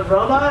say that the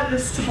robot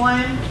is to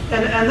blame?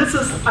 And this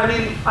is, I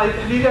mean,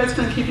 have you guys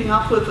been keeping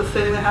up with the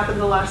thing that happened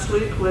the last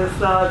week with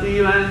the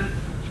UN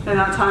and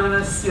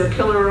autonomous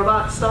killer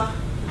robot stuff?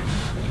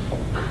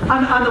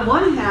 On the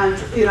one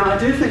hand, I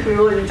do think we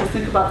really need to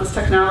think about this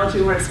technology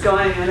and where it's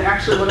going, and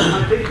actually one of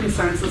my big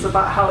concerns is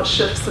about how it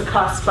shifts the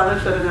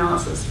cost-benefit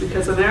analysis,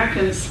 because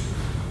Americans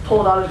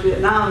pulled out of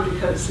Vietnam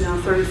because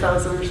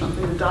 30,000 or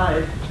something had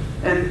died,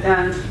 and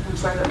I'm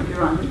sorry, that would be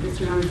wrong, maybe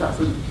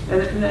 300,000,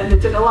 and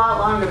it took a lot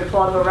longer to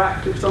pull out of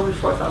Iraq because only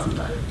 4,000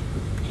 died,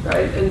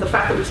 right? And the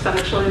fact that we spent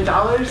 $1 trillion,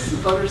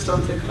 voters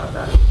don't think about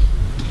that,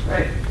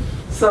 right?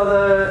 So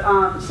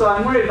so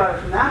I'm worried about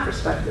it from that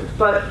perspective,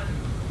 but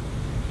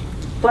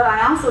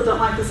I also don't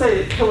like to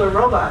say killer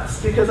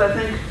robots, because I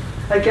think,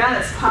 again,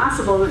 it's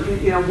possible that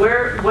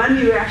when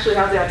you actually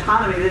have the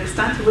autonomy, the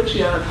extent to which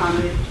you have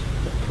autonomy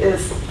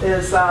is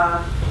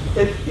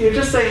you're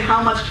just saying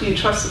how much can you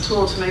trust the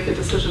tool to make a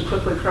decision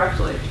quickly,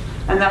 correctly,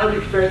 and that will be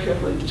very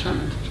carefully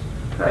determined,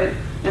 right?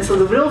 And so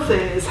the real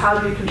thing is, how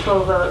do you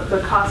control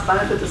the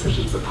cost-benefit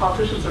decisions that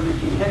politicians are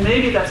making? And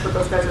maybe that's what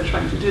those guys are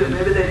trying to do.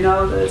 Maybe they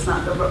know that it's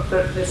not really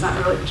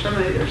the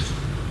Terminators,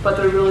 but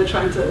they're really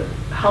trying to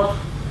help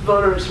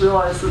voters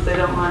realize that they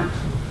don't want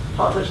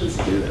politicians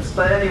to do this.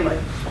 But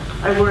anyway,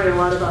 I worry a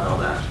lot about all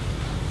that.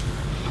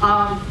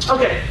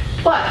 Okay,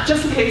 but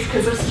just in case,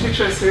 because there's a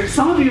future here,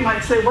 some of you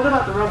might say, what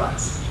about the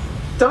robots?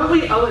 Don't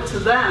we owe it to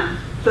them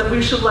that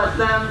we should let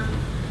them,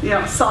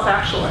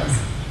 self-actualize?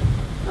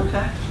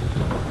 Okay.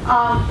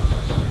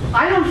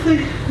 I don't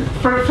think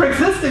for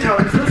existing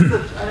robots.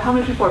 How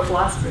many people are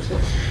philosophers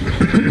here?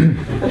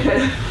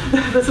 Okay,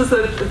 this is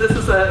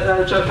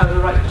a joke out of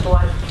the right to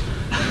life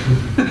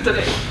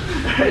today.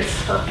 Right,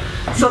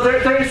 so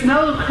there is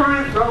no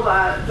current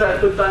robot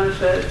that would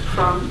benefit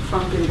from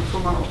being for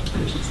moral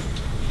efficiency,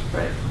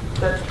 right?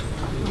 That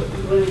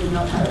we wouldn't even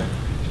know how to.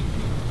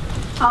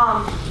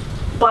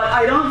 But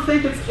I don't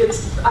think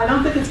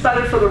it's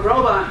better for the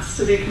robots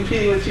to be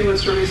competing with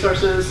humans for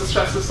resources, the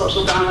stress of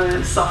social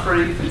dominance,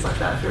 suffering, things like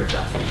that, fear of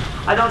death.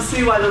 I don't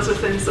see why those are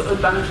things that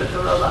would benefit the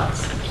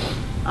robots.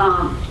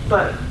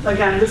 But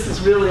again, this is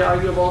really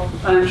arguable,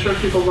 and I'm sure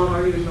people love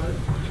arguing about it.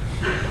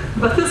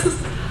 But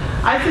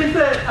I think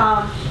that,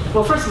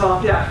 well, first of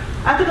all,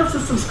 ethical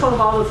systems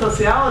co-evolve with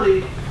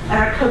sociality and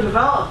are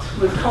co-developed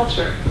with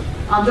culture.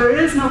 There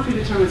is no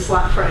predetermined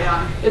slot for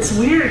AI. It's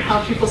weird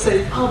how people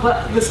say, oh,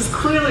 but this is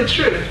clearly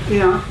true,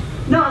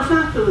 No, it's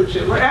not clearly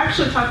true. We're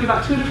actually talking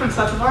about two different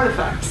sets of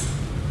artifacts.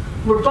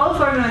 We're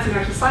both organizing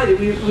our society.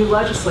 We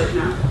legislate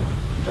now,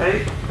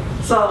 right?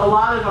 So a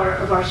lot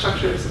of our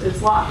structure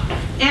is locked.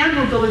 And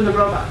we're building the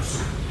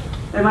robots.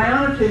 And my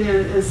own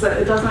opinion is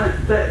that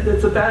that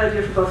it's a bad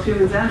idea for both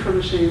humans and for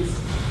machines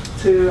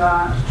to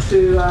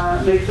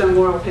make them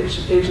moral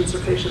agents or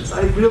patients.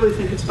 I really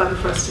think it's better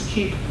for us to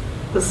keep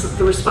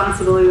the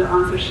responsibility that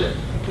authorship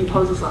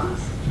imposes on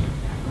us.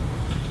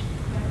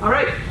 All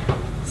right,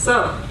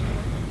 so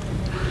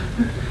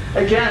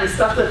again,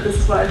 stuff that this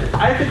is what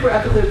I think we're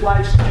ethically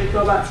obliged to make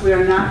robots. We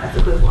are not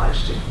ethically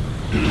obliged to. All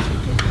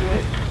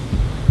right.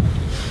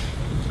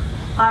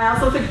 I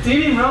also think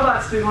deeming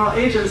robots to be moral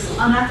agents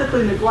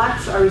unethically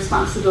neglects our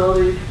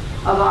responsibility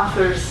of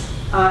authors,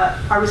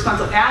 our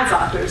responsibility as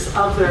authors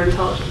of their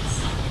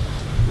intelligence.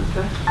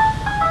 Okay?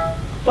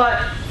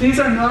 But these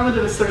are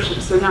normative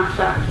assertions, they're not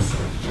facts.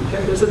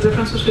 Okay? There's a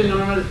difference between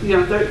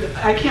normative,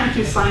 I can't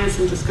do science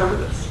and discover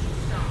this.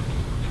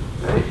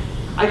 Right?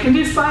 I can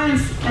do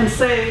science and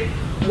say,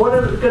 what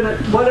are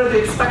the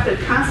expected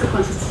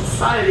consequences to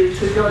society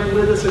to going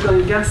with this or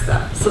going against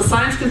that? So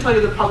science can tell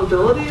you the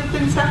probability of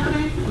things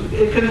happening.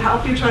 It can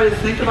help you try to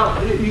think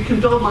about, you can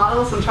build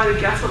models and try to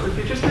guess what the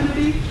future's going to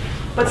be.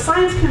 But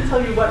science can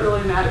tell you what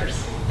really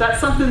matters. That's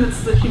something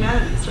that's the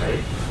humanities, right?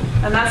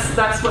 And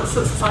that's what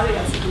society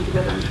has to come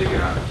together and figure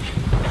out.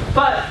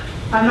 But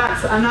I'm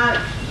not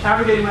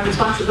abrogating my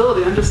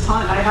responsibility. I'm just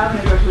telling, I have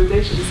made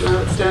recommendations and I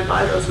would stand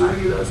by those and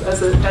argue those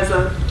as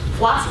a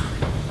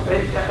philosopher,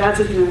 right? As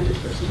a humanities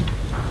person.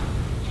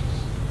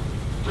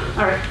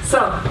 All right,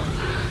 so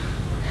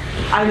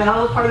I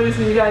know part of the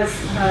reason you guys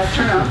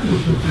turn up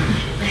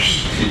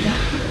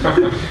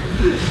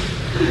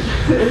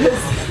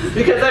is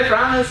because I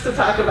promised to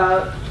talk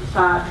about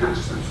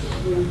consciousness.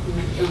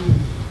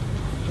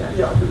 Yeah,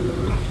 the elephant in the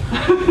room.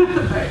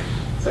 All right,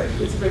 sorry,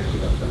 it's a very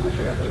cute elephant. I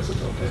forgot there was a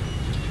filter.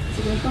 Is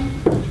it going to come?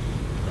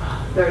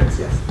 There it is,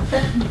 yes.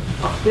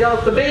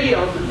 Oh, the baby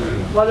elephant in the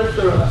room. What if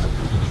the robot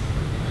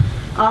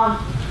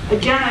comes?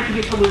 Again, I could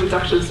be totally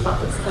reductionist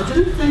about this. I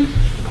didn't think,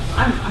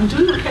 I'm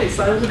doing okay,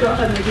 so I will go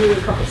ahead and give you a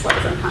couple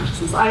slides on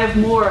consciousness. I have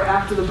more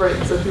after the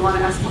break, so if you want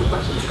to ask more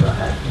questions, go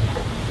ahead.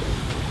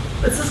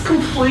 This is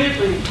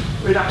completely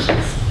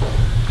reductionist.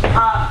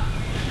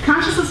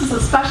 Consciousness is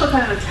a special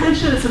kind of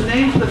attention. It's a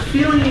name for the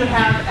feeling you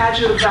have as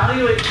you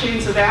evaluate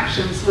chains of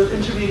actions with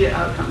intermediate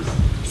outcomes.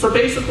 So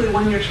basically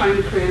when you're trying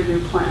to create a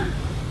new plan.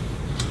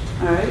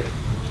 All right?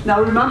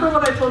 Now remember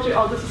what I told you,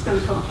 oh, this is going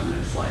to come up on the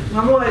next slide.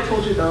 Remember what I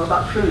told you though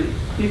about pruning.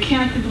 You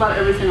can't think about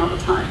everything all the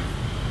time.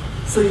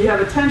 So you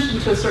have attention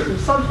to a certain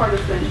subpart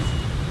of things,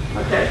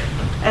 Okay?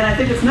 And I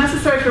think it's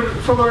necessary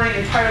for learning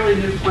entirely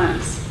new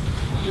plans.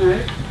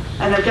 Right?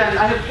 And again,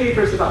 I have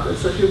papers about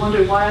this, so if you're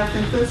wondering why I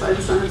think this, I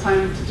just don't have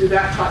time to do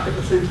that talk at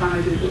the same time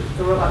I do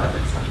the robot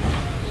ethics talk.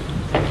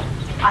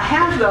 I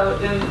have, though,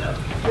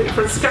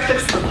 for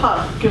skeptics in the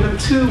pub, given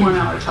 2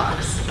 one-hour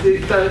talks.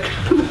 The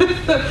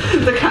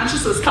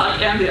consciousness talk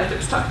and the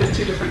ethics talk is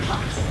 2 different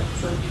talks.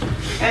 So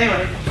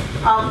anyway,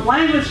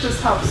 language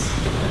just helps.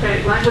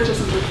 Okay, language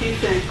isn't the key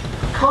thing.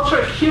 Culture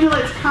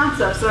accumulates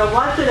concepts that are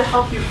likely to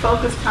help you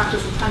focus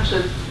conscious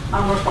attention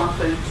on worthwhile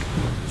things.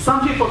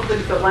 Some people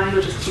think that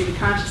language is key to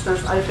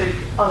consciousness. I think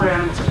other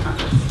animals are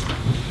conscious.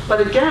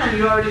 But again,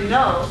 you already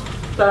know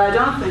that I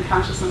don't think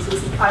consciousness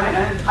is,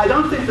 I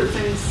don't think that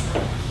things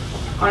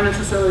are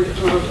necessarily,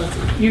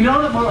 you know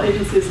that moral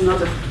agency is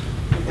another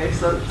thing. Okay,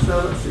 so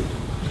let's see.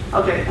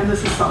 Okay, and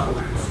this is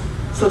self-awareness.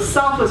 So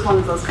self is one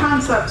of those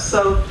concepts.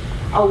 So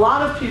a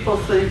lot of people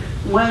think,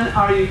 when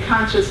are you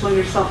conscious? When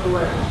you're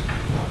self-aware.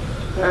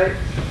 Right?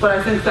 But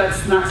I think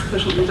that's not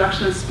sufficiently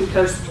reductionist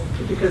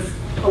because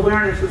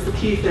awareness is the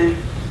key thing,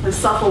 and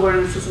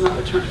self-awareness is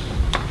another term.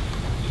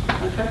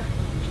 Okay?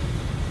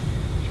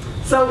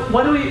 So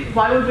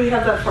why would we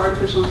have that for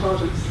artificial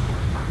intelligence?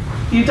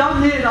 You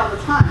don't need it all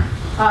the time.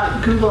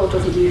 Google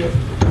doesn't need it.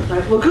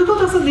 Right? Well, Google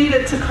doesn't need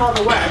it to crawl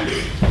the web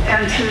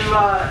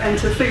and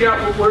to figure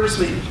out what words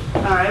mean.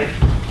 All right?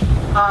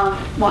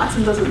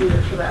 Watson doesn't need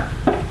it for that.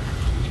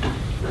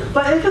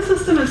 But if a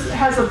system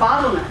has a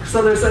bottleneck,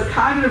 so there's a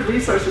cognitive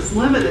resource that's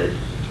limited,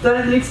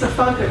 then it needs to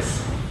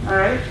focus. All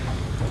right?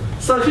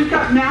 So if you've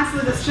got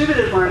massively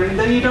distributed learning,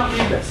 then you don't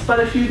need this. But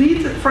if you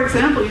need to, for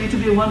example, you need to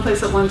be in one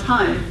place at one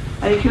time,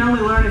 and you can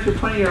only learn if you're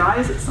pointing your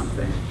eyes at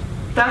something,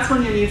 that's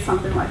when you need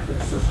something like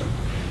this system.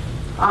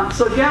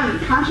 So again,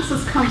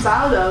 consciousness comes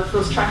out of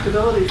those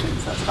tractability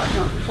things. That's what I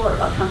talked before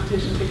about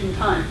computation taking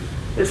time.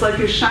 It's like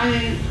you're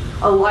shining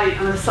a light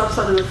on a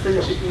subset of the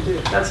things you can do.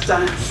 That's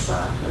Dennett's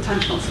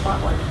attentional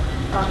spotlight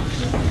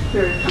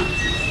theory of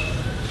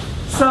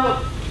consciousness.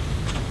 So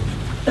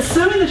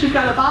assuming that you've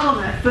got a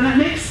bottleneck, then it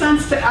makes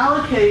sense to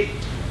allocate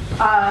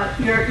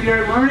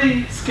your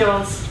learning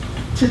skills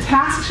to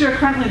tasks you're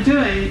currently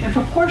doing in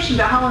proportion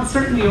to how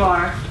uncertain you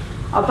are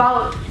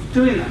about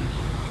doing them.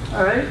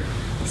 All right?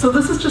 So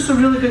this is just a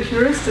really good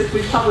heuristic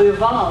we've probably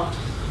evolved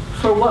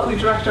for what we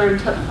direct our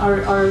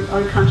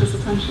conscious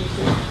attention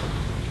to.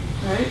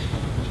 Right?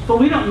 But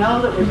we don't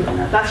know that we're doing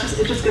that.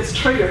 It just gets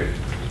triggered.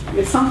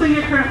 It's something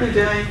you're currently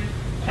doing,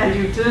 and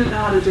you didn't know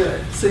how to do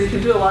it. So you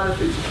can do a lot of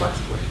things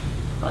flexibly.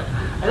 Like,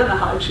 I don't know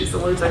how I choose the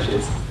words I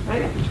choose,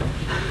 right?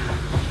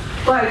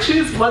 But I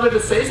choose whether to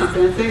say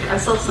something. I think I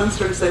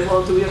self-censor to say,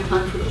 well, do we have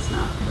time for this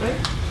now, right?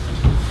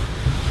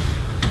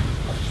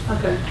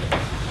 Okay.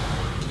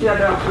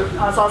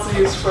 Yeah, it's also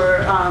used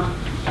for,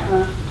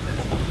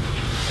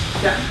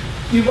 yeah.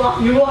 You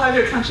will have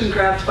your attention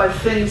grabbed by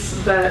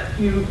things that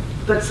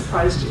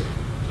surprised you.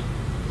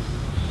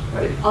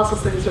 Right? Also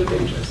things that are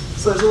dangerous.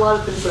 So there's a lot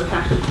of things that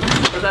happen.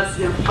 But that's,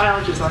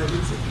 biology is already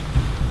easy.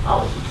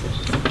 All of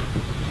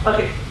them.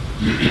 Okay,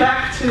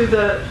 back to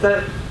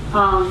the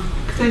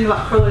thing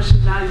about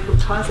correlation not equal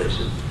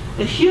causation.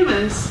 In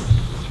humans,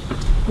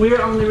 we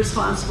are only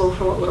responsible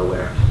for what we're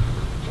aware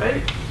of,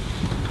 right?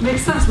 It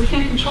makes sense. We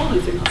can't control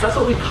anything else. That's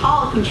what we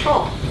call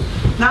control.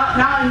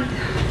 Now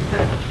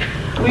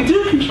we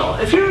do control.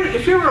 If you're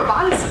a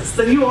roboticist,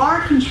 then you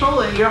are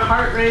controlling your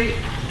heart rate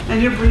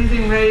and your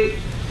breathing rate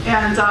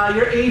and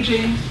your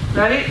aging,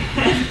 right?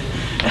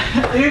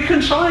 You're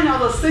controlling all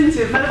those things.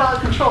 You have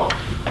metabolic control.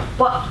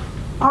 But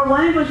our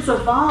language has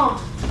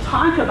evolved to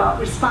talk about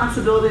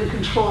responsibility and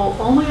control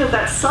only of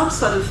that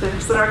subset of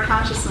things that our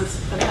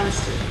consciousness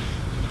attends to.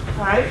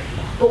 All right?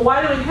 But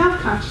why do we have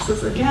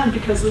consciousness? Again,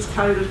 because of this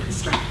cognitive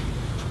constraint.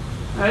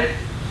 All right?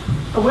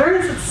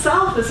 Awareness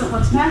itself isn't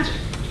what's magic.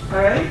 All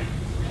right?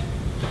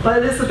 But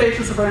it is the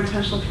basis of our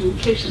intentional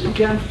communication.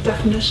 Again,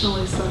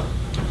 definitionally so.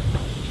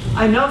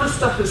 I know this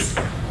stuff is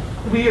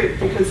weird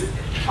because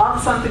all of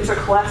a sudden things are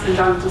collapsing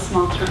down into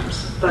small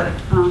terms. But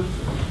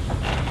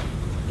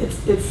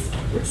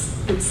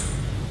it's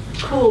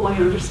cool when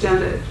you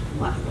understand it.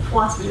 The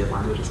philosophy of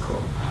language is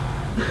cool.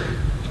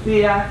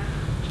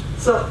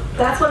 So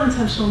that's what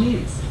intentional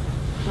means.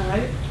 All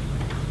right?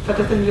 In fact,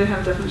 I think we didn't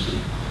have a definition.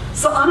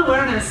 So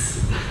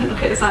unawareness,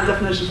 okay, it's not a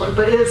definition for it,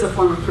 but it is a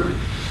form of pruning.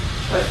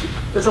 Right?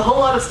 There's a whole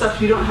lot of stuff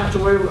you don't have to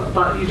worry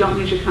about. You don't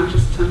need your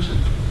conscious attention.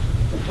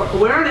 But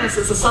awareness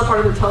is a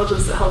subpart of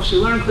intelligence that helps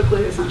you learn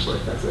quickly, essentially.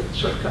 That's a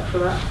shortcut for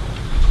that.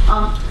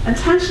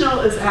 Intentional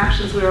is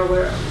actions we are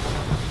aware of.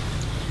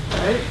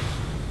 Right?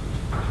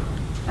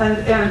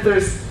 And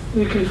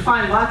you can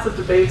find lots of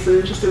debates and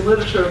interesting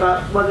literature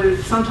about whether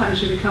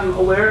sometimes you become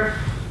aware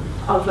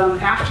of them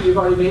after you've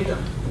already made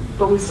them.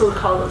 But we still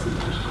call those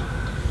intentional.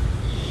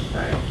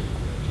 Right?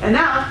 And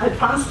now, I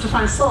promised to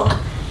define soul.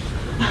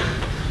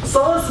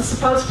 Soul is the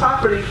supposed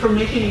property for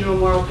making you a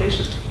moral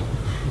patient.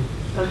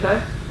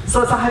 Okay?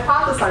 So it's a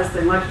hypothesized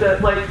thing. Like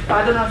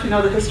I don't know if you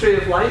know the history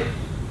of light.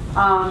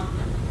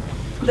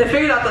 They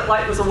figured out that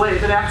light was a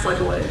wave. It acts like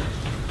a wave.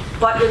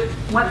 But it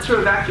went through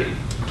a vacuum.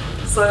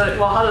 So,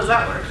 well, how does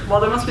that work? Well,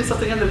 there must be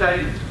something in the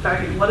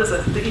vacuum. What is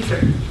it? The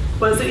ether.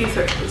 What is the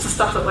ether? It's the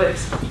stuff that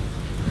waves.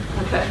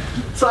 Okay.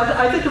 So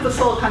I think of the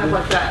soul kind of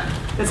like that.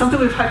 It's something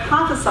we've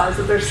hypothesized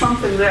that there's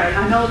something there. And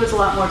I know there's a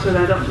lot more to it.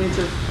 I don't need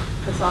to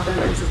piss off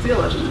anybody who's a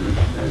theologian.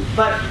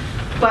 But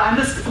I'm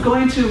just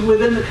going to,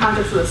 within the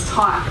context of this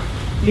talk,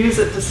 use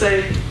it to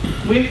say,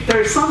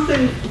 there's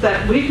something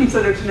that we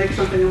consider to make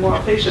something a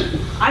moral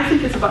patient. I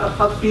think it's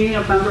about being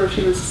a member of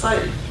human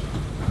society.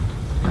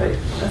 Right?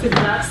 I think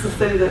that's the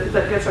thing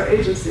that gets our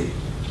agency.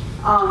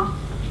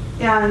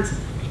 And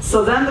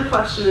so then the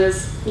question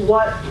is,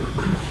 what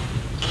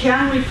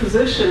can we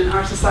position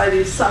our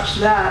society such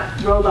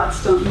that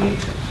robots don't need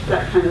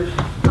that kind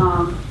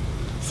of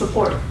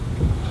support?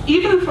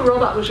 Even if a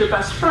robot was your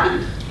best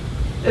friend,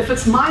 if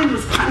its mind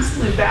was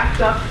constantly backed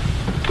up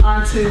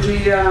onto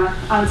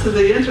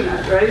the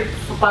internet, right,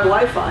 by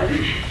Wi-Fi,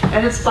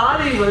 and its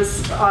body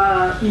was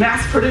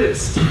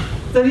mass-produced,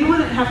 then you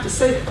wouldn't have to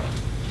save it,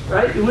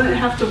 right? You wouldn't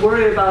have to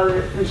worry about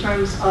it in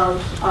terms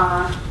of,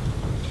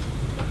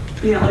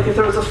 like if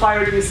there was a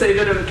fire, do you save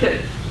it or the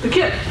kid? The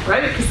kid,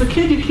 right? Because the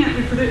kid you can't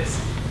reproduce,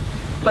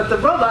 but the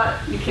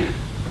robot you can,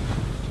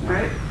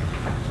 right?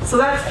 So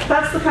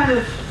that's the kind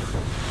of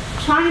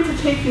trying to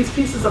take these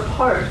pieces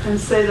apart and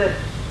say that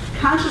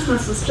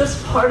consciousness is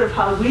just part of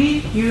how we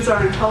use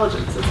our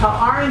intelligence. It's how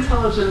our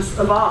intelligence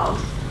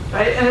evolved,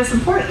 right? And it's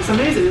important, it's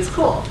amazing, it's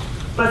cool,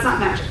 but it's not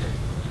magic.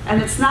 And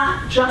it's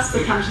not just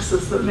the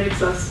consciousness that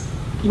makes us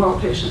moral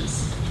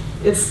patients.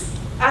 It's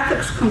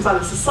ethics comes out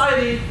of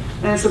society,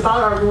 and it's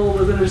about our role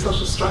within our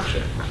social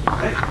structure,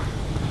 right?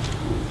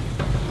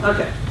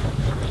 Okay.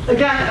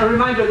 Again, a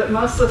reminder that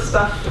most of the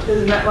stuff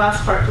in that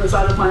last part was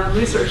out of my own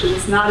research, and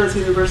it's not as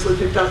universally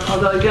picked up.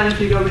 Although, again, if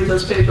you go read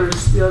those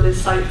papers, they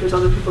cite there's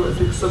other people that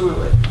think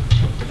similarly.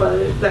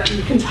 But that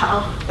you can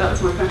tell that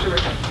was more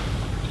controversial.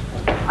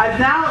 I've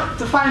now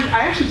defined.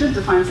 I actually did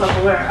define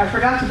self-aware. I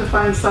forgot to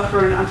define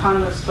suffer and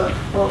autonomous, but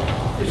well,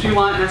 if you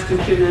want, ask in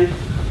Q&A.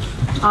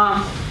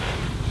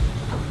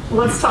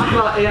 Let's talk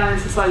about AI in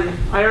society.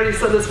 I already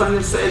said this, but I'm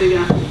going to say it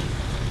again.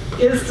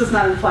 Is does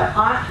not imply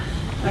ought.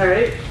 All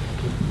right.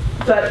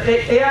 But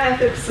AI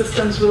ethics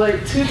systems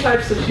relate two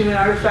types of human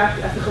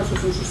artifact ethical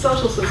systems to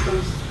social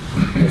systems.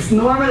 It's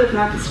normative,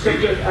 not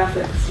descriptive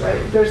ethics,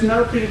 right? There's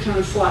no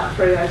predetermined slot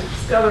for AI to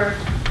discover.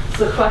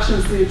 So the question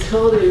is the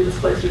utility and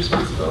displaced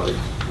responsibility,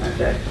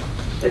 okay?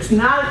 It's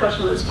not a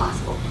question whether it's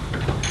possible.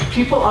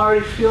 People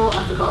already feel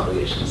ethical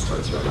obligations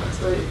towards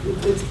robots, right?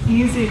 It's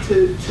easy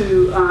to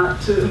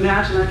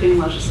imagine that getting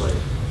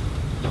legislated,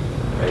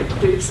 right?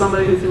 Be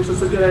somebody who thinks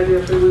it's a good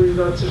idea for winning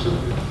votes or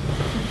something,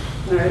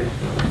 all right?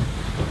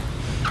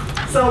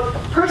 So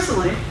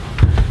personally,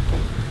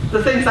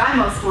 the things I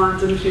most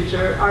want in the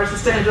future are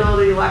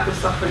sustainability, lack of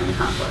suffering, and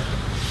conflict,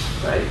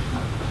 right?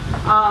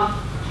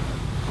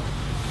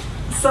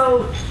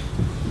 So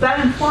that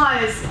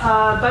implies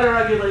better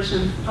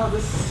regulation.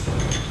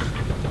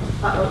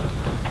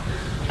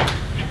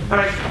 All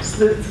right,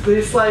 so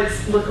these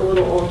slides look a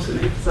little old to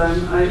me, so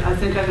I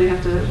think I may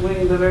have to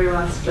wing the very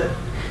last bit.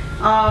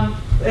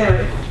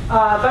 Anyway,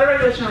 better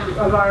regulation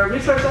of our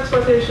resource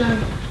exploitation,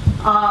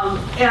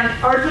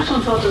 and artificial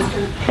intelligence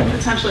can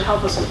potentially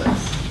help us with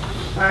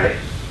this. All right.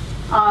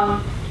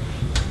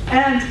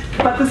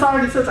 But this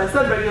already says, I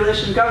said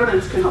regulation,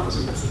 governance can help us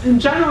with this. And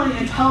generally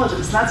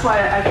intelligence, and that's why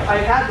I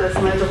had this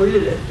and I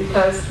deleted it,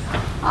 because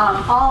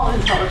all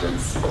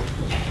intelligence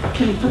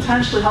can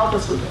potentially help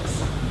us with this.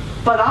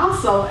 But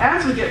also,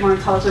 as we get more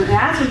intelligent, and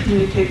as we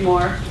communicate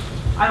more,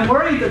 I'm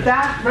worried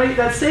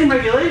that same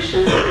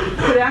regulation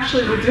could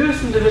actually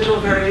reduce individual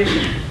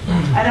variation.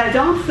 And I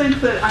don't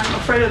think that I'm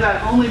afraid of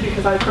that only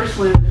because I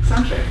personally am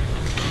eccentric.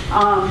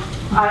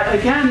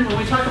 Again, when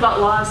we talk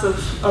about laws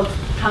of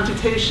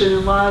computation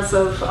and laws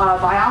of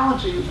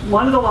biology,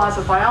 one of the laws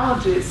of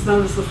biology is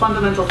known as the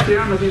fundamental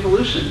theorem of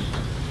evolution,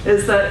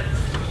 is that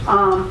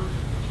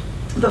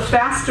the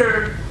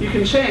faster you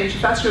can change, the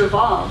faster you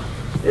evolve,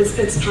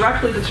 it's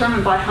directly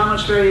determined by how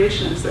much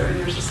variation is there in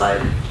your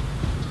society.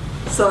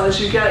 So if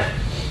you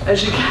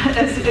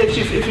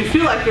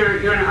feel like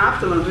you're in an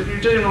optimum, if you're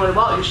doing really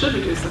well, you should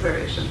reduce the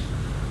variation.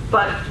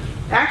 But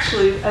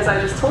actually, as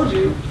I just told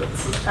you,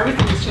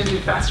 everything is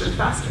changing faster and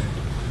faster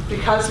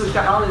because we've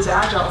got all these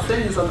agile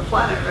things on the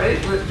planet,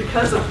 right?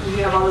 Because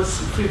we have all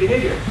this free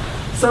behavior.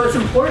 So it's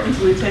important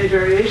to maintain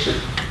variation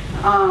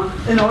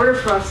in order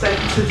for us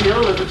to deal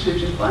with a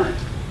changing planet.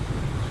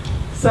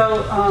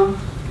 So,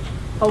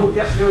 oh,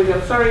 yep, here we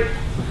go. Sorry.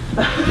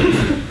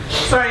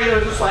 Sorry, there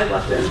was a slide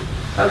left in.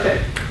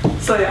 Okay,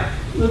 so yeah,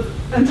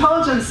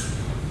 intelligence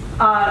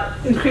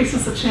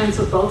increases the chance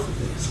of both of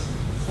these,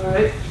 all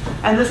right?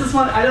 And this is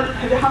one,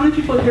 how many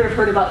people here have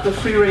heard about the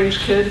free-range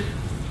kid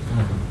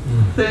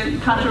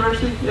thing,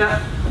 controversy? Yeah.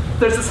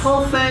 There's this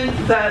whole thing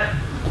that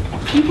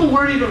people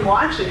weren't even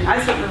watching. I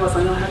certainly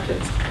wasn't, I don't have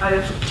kids. I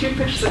have cute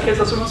pictures of kids,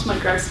 those are most of my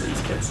grad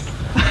students' kids.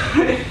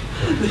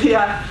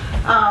 Yeah.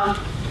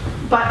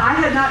 But I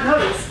had not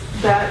noticed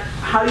that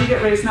how you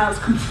get raised now is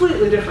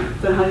completely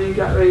different than how you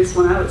got raised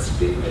when I was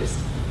being raised,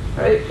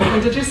 right?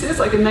 And did you see this?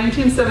 Like in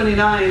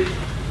 1979,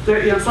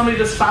 there, somebody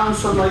just found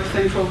some like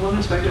thing from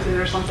Women's Magazine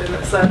or something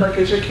that said like,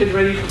 is your kid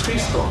ready for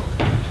preschool?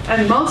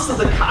 And most of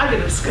the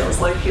cognitive skills,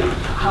 like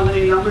how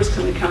many numbers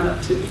can they count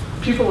up to,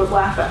 people would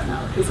laugh at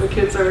now because the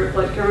kids are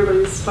like,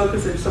 everybody's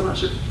focusing so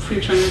much at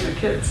pre-training their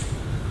kids.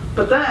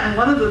 But then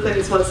one of the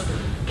things was,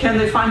 can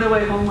they find their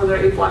way home when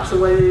they're 8 blocks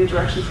away in any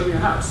direction from your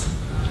house?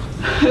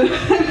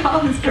 And all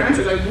these parents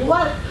are like,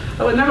 what?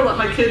 I would never let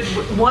my kid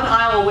 1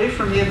 aisle away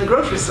from me in the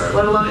grocery store,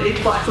 let alone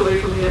 8 blocks away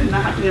from me.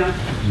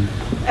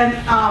 And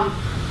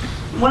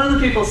one of the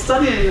people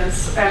studying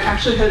this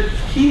actually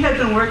he had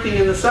been working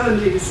in the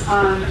 70s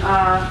on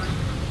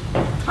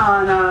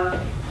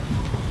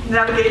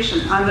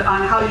navigation,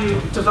 on how you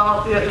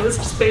develop, it was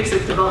just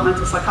basic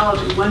developmental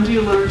psychology. When do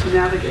you learn to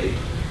navigate?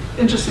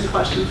 Interesting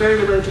question, very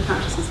related to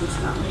consciousness,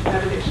 incidentally,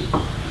 navigation.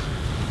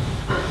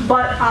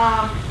 But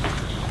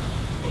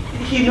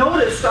he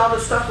noticed all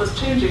this stuff was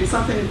changing,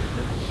 something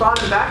brought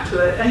him back to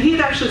it, and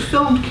he'd actually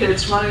filmed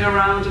kids running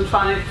around and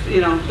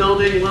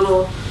building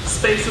little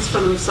spaces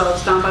for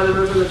themselves down by the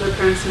river that their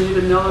parents didn't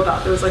even know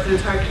about. There was like an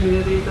entire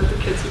community that the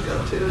kids would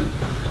go to, and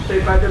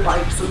they'd ride their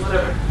bikes and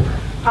whatever.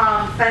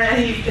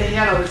 And he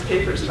had all these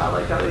papers about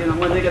like,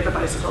 when they get the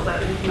bicycle,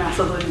 that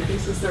massively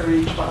increases their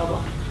range, blah,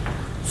 blah, blah.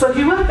 So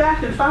he went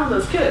back and found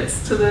those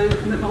kids. A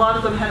lot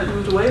of them hadn't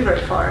moved away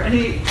very far, and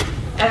they,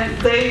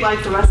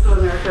 like the rest of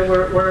America,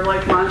 were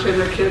like monitoring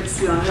their kids,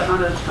 on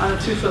a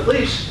 2-foot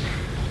leash.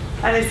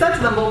 And he said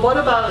to them, well, what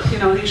about, he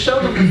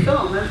showed them the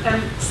film,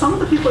 and some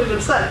of the people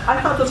even said, I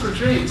thought those were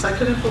dreams. I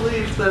couldn't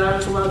believe that I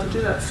was allowed to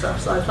do that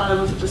stuff, so I thought I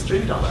must have just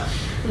dreamed all that.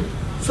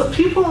 So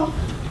people,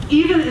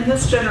 even in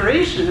this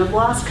generation, have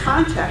lost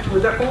contact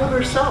with their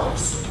older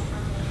selves,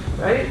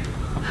 right?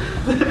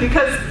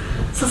 Because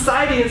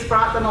society has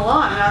brought them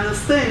along on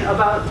this thing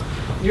about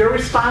you're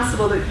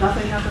responsible that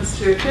nothing happens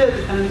to your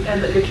kid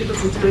and that your kid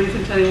doesn't do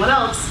anything to anyone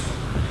else,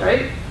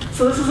 right?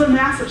 So this is a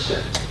massive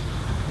shift.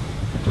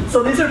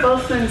 So these are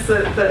both things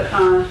that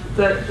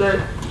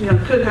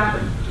could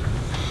happen.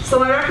 So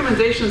my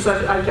recommendations,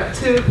 I've got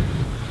 2.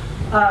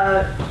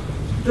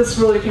 This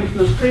really came from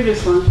the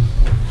previous one.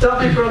 Don't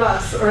make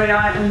robots or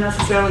AI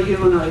unnecessarily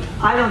humanoid.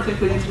 I don't think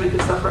we need to make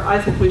it suffer.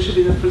 I think we should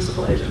be the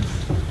principal agents.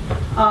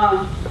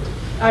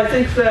 I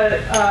think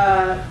that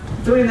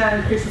doing that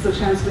increases the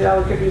chance we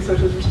allocate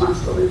researchers'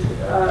 responsibilities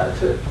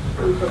to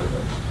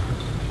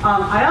improve.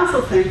 I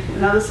also think,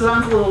 now this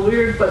sounds a little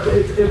weird, but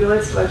it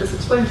relates to what I just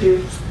explained to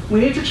you, we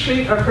need to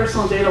treat our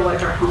personal data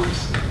like our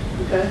homes,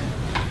 okay?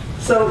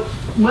 So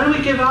when we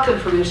give out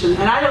information,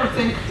 and I don't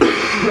think we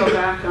can go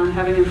back on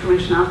having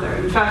information out there.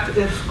 In fact,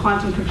 if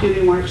quantum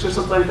computing works or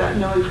something like that,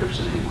 no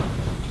encryption anymore,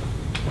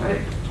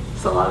 right?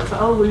 So a lot of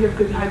time, we have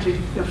good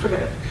hygiene,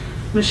 forget it.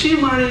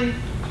 Machine learning,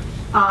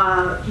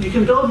 you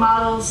can build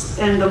models,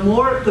 and the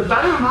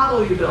better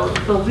model you build,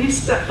 the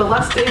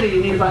less data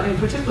you need about any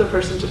particular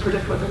person to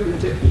predict what they're going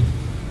to do.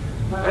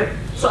 All right?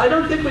 So I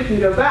don't think we can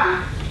go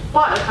back,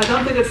 but I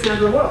don't think it's the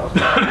end of the world.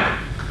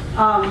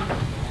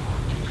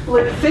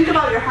 Think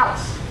about your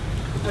house.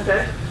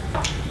 Okay?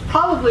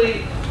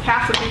 Probably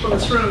half the people in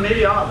this room,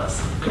 maybe all of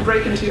us, could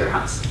break into your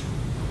house.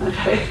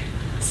 Okay?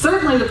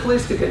 Certainly the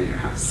police could get in your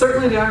house.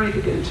 Certainly the army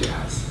could get into your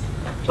house.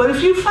 But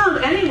if you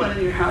found anyone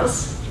in your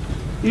house,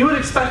 you would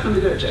expect them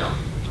to go to jail.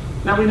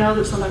 Now we know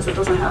that sometimes it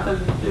doesn't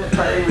happen,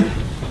 but anyway,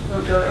 we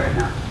won't go there right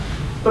now.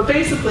 But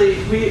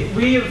basically,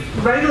 we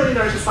regulate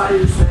our society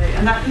to say,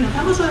 and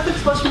that was what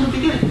ethics was from the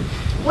beginning.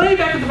 Way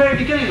back at the very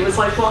beginning, it was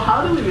like, well,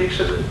 how do we make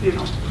sure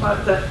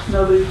that that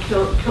nobody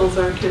kills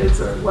our kids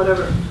or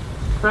whatever,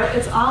 right?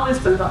 It's always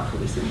been about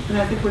policing, and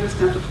I think we're just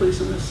going to have to police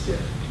in this too.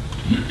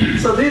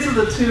 So these are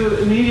the 2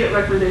 immediate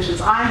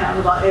recommendations I have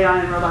about AI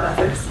and robot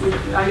ethics.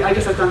 I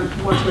guess I've done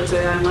more towards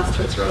AI and less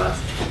towards robots.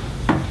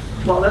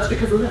 Well, that's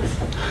because of this.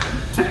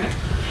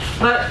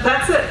 But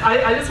that's it.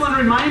 I just want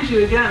to remind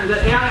you again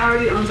that AI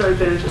already owns our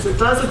advantages. It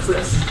does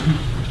exist.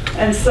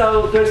 And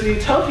so there's a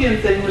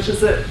utopian thing, which is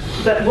that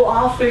we'll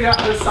all figure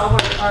out how to solve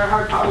our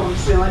hard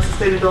problems, like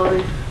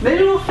sustainability.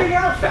 Maybe we'll figure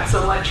out fast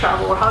light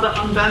travel or how to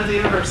unbend the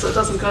universe so it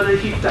doesn't go to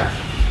heat death.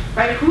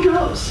 Right? Who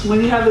knows?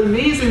 When you have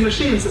amazing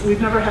machines that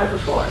we've never had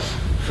before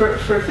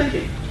for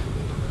thinking.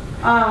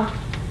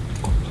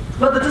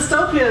 But the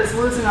dystopia is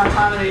losing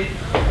autonomy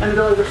and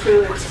ability to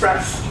freely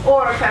express,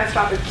 or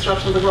catastrophic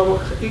disruption of the global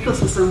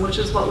ecosystem, which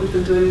is what we've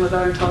been doing with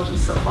our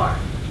intelligence so far.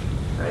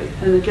 Right?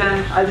 And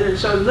again, I didn't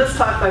show them this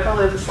talk, but I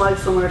probably have the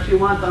slides somewhere if you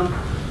want them,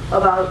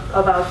 about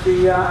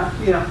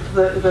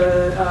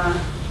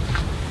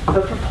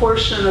the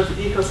proportion of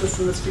the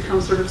ecosystem that's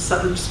become sort of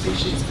 7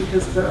 species,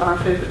 because they're our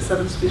favorite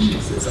 7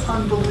 species. It's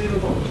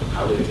unbelievable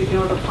how we've taken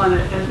over the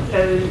planet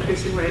at an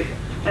increasing rate.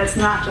 And it's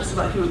not just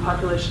about human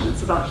population,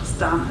 it's about just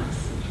dominance.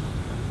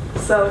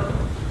 So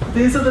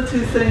these are the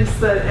 2 things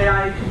that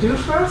AI can do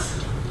for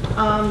us,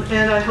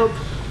 and I hope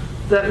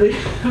that we,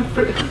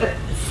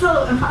 it's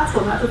so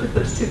impossible not to think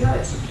there's 2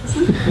 guys,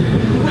 isn't it?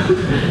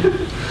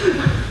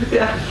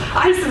 Yeah,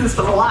 I see this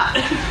stuff a lot,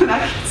 and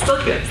I still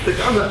can't think,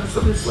 oh no,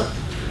 somebody's left.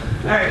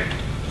 All right,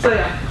 so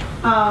yeah.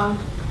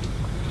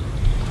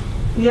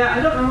 Yeah, I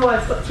don't remember why I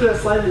threw that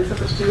slide in,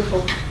 except it's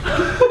beautiful.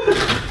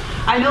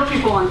 I know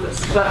people want this,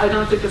 but I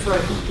don't think it's the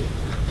right thing to do.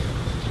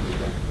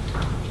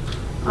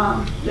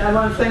 Yeah, I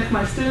want to thank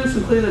my students,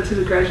 including the two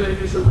that graduated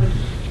recently,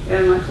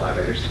 and my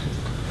collaborators.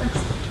 Thanks.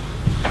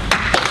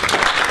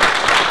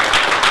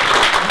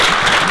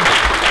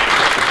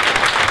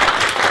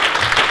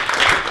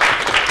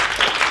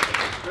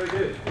 Very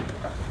good.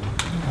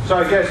 So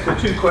I guess the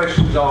two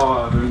questions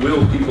are,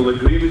 will people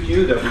agree with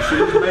you that we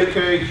should make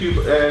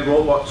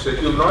robots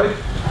humanoid?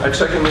 And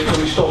secondly,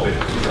 can we stop it?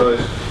 Because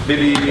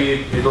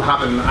maybe it'll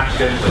happen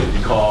accidentally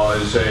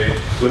because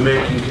we're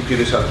making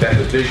computers have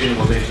better vision,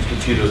 we're making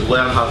computers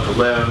learn how to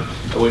learn,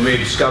 and we may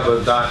discover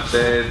that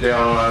they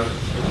are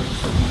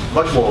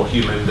much more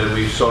human than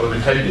we sort of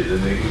intended,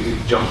 and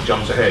it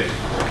jumps ahead.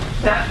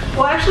 Yeah.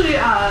 Well, actually,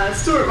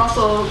 Stuart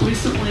Russell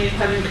recently,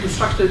 having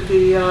constructed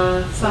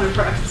the Center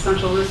for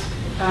Existential Risk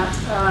at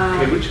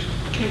Cambridge?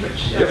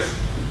 Cambridge, yes.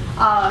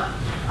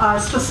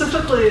 Yep.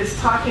 Specifically is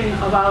talking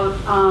about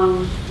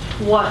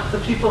what the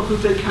people who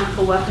did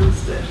chemical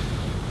weapons did.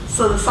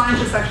 So the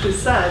scientists actually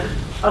said,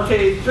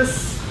 okay,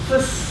 this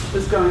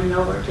is going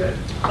nowhere good.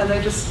 And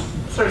they just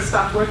sort of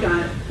stopped working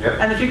on it. Yep.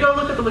 And if you go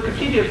look at the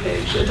Wikipedia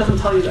page, it doesn't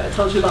tell you that. It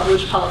tells you about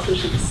which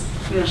politicians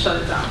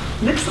shut it down.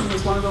 Nixon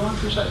was one of the ones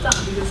who shut it down.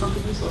 He did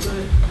something useful,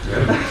 didn't he?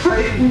 Yeah.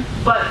 Right?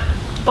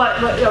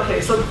 But okay,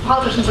 so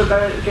politicians are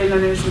better at getting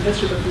their names in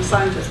history than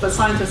scientists, but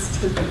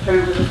scientists have been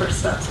apparently the first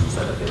steps and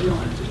said, okay, we don't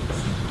want to do this.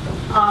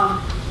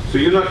 So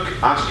you're not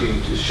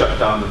asking to shut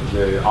down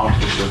the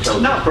artificial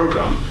intelligence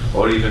program,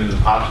 or even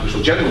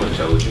artificial general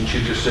intelligence,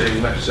 you're just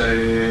saying, let's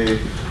say,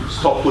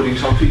 stop putting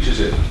some features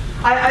in.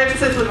 I have to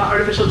say something about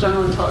artificial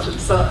general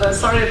intelligence, so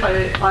sorry if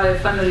I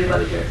offend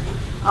anybody here.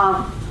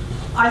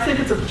 I think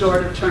it's a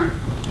pejorative term.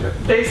 Yeah.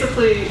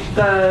 Basically,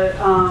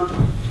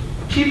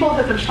 people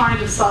have been trying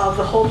to solve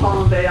the whole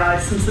problem of AI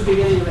since the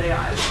beginning of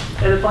AI.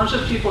 And a bunch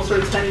of people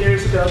sort of 10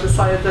 years ago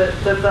decided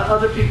that the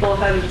other people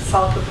hadn't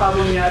solved the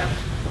problem yet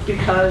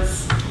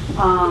because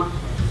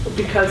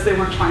they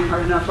weren't trying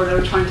hard enough, or they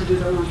were trying to do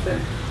their own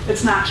thing.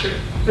 It's not true.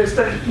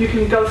 You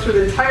can go through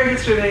the entire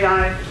history of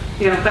AI,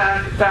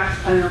 back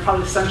I don't know,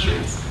 probably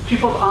centuries.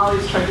 People have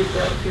always tried to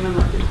build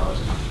human-like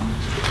intelligence.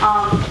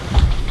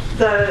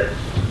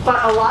 But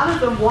a lot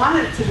of them want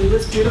it to be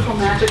this beautiful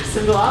magic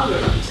single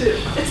algorithm too.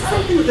 It's the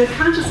same thing with the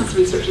consciousness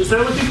researchers.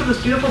 They're looking for this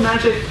beautiful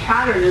magic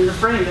pattern in the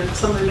brain that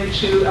suddenly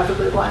makes you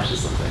ethically obliged to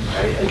something,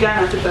 right?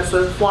 Again, I think that's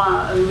a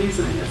flaw in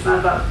reasoning. It's not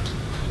about,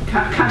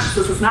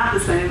 consciousness is not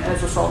the same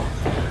as a soul.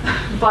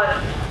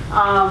 But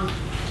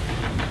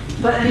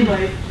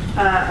anyway,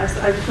 I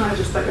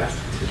just digressed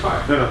too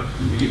far. No.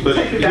 But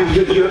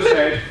you have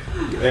said,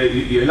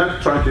 you're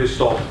not trying to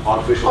stop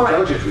artificial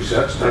intelligence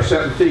research. There are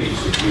certain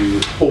things that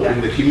you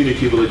hoping the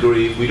community will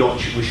agree we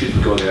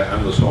shouldn't go there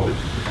and we'll stop it.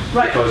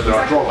 Right. Because there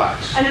are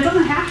drawbacks. And it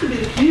doesn't have to be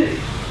the community.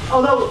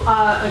 Although,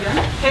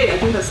 again, hey, I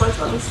think that's slides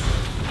about this.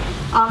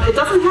 It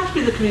doesn't have to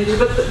be the community,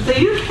 but the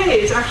UK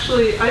is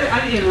actually,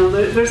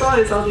 there's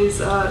always all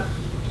these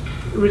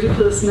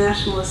ridiculous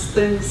nationalist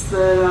things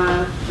that,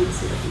 let me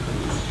see if I can find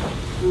this.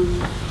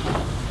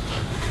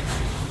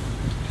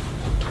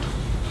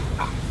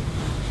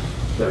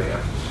 There we go.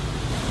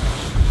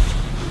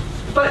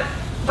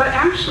 But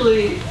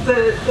actually,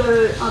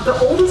 the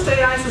oldest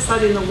AI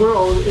society in the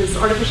world is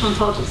Artificial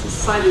Intelligence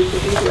Society of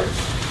Behavior,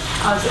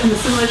 and the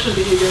simulation of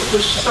behavior,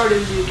 which started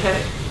in the UK.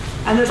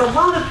 And there's a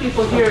lot of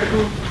people here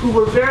who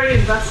were very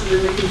invested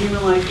in making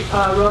human-like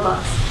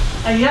robots.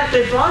 And yet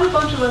they brought a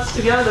bunch of us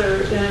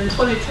together in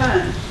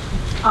 2010,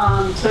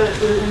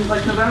 in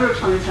like November of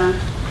 2010,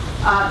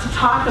 to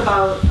talk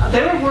about,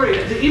 they were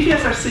worried. The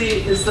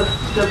EPSRC is the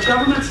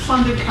government's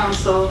funded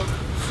council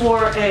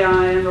for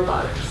AI and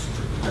robotics,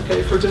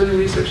 okay, for doing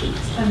research in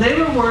this. And they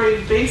were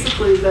worried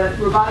basically that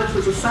robotics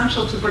was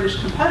essential to British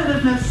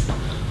competitiveness,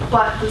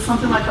 but that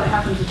something like what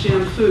happened to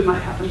GM food might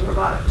happen to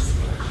robotics.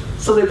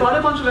 So they brought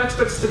a bunch of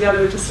experts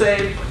together to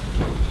say,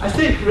 I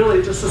think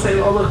really just to say,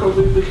 oh look,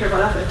 we care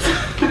about ethics.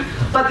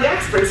 But the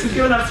experts who've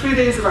given up 3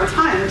 days of our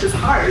time, which is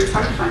hard, it's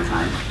hard to find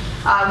time,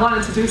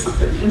 wanted to do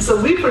something. And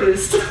so we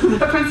produced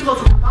the Principles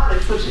of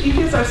Robotics, which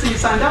EPSRC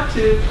signed up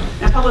to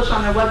and published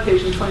on their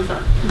webpage in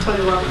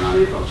 2011, on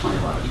April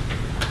 2011.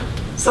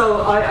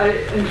 So I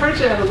encourage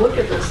you to have a look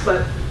at this,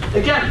 but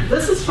again,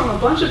 this is from a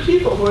bunch of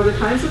people who are the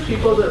kinds of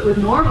people that would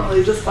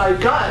normally, just by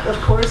gut, of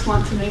course,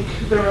 want to make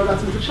their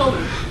robots into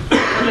children.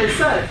 And they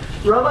said,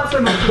 robots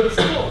are meant to be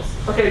tools.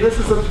 Okay, this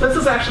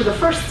is actually the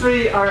first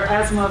three are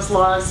Asimov's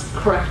laws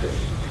corrected.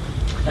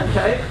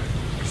 Okay?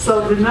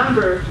 So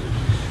remember,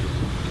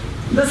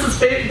 this is,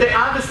 they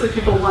obviously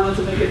people wanted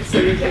to make it so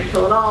you can't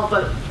kill it all,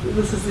 but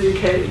this is the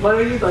UK. What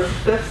are you, like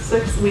fifth,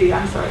 sixth?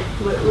 I'm sorry.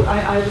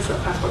 I have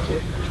a passport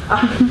too.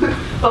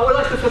 But we're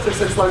like the fifth or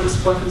sixth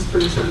largest weapons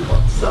producer in the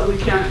world, so we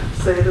can't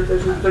say that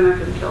they're not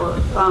going to kill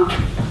it.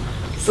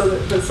 So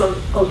that's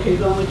okay,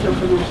 they only kill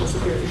for national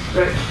security,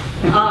 right?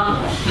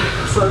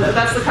 So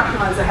that's the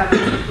compromise I have to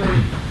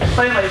make.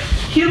 But anyway,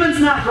 humans,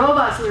 not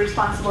robots, are the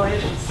responsible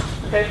agents.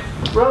 Okay?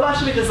 Robots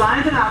should be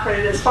designed and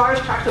operated as far as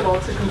practicable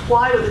to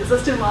comply with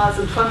existing laws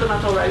and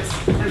fundamental rights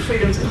and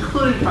freedoms,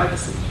 including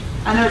privacy.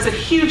 And there's a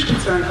huge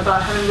concern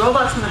about having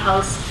robots in the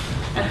house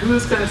and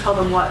who's going to tell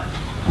them what.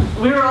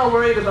 We were all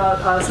worried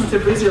about Cynthia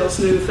Breezeal's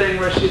new thing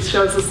where she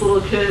shows this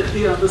little kid,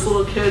 this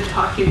little kid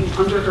talking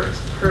under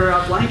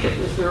her blanket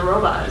with her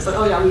robot. It's like,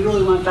 oh yeah, we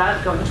really want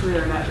that going to the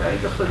internet, right?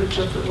 The footage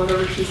of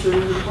whatever she's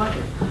doing in the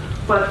blanket.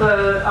 But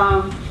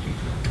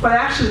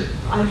actually,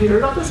 have you heard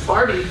about this?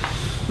 Barbie.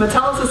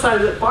 Mattel has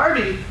decided that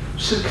Barbie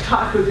should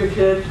talk with your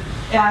kid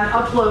and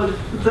upload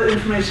the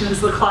information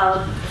into the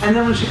cloud, and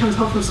then when she comes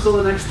home from school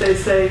the next day,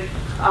 say,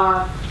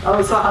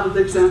 oh, so how did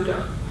the exam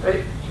go,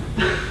 right?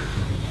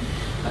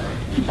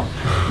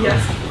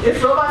 Yes,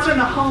 if robots are in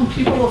the home,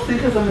 people will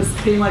think of them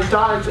as being like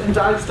dogs, and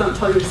dogs don't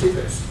tell your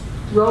secrets.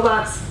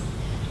 Robots,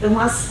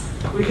 unless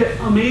we get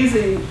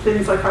amazing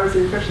things like privacy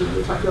encryption that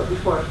we talked about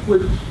before,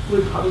 would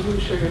probably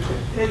share your secret.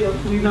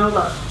 Hey, we know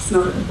about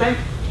Snowden. Thank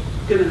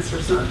goodness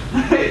for Snowden.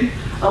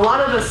 A lot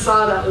of us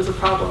saw that was a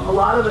problem. A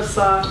lot of us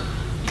saw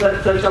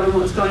that the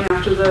government was going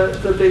after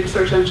the big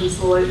search engines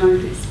in the late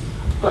 90s.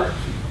 But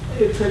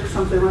it took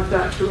something like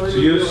that to really... So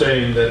you're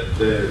saying that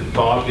the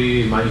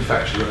Barbie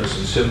manufacturers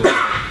and similar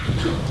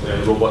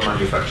robot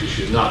manufacturers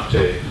should not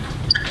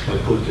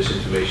put this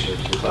information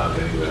into the cloud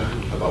anywhere?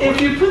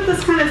 If you put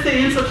this kind of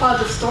thing into the cloud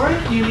to store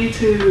it, you need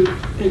to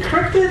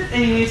encrypt it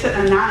and you need to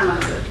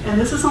anonymize it. And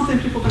this is something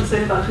people have been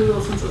saying about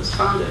Google since it was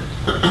founded.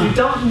 You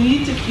don't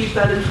need to keep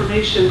that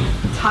information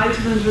tied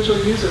to the individual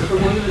user for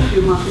more than a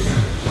few months,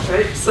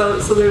 right? So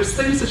there's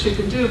things that you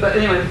can do, but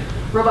anyway,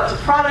 robots are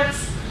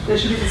products. They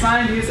should be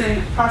designed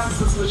using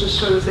processes which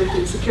assure the safety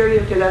and security.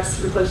 Okay, that's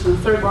replacing the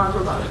third law of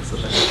robotics.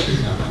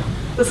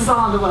 This is all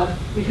on the web.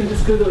 You can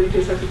just Google it, you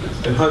can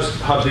get And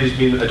have these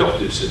been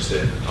adopted since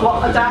then?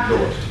 Well,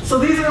 adapted. So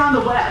these are on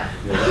the web.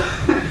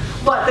 Yeah.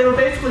 But they were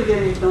basically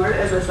getting ignored,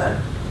 as I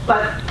said.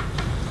 But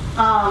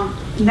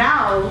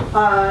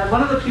now,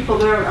 one of the people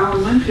there,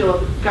 Alan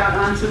Winfield, got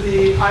onto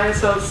the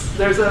ISO.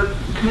 There's a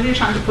committee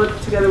trying to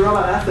put together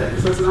robot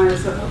ethics as an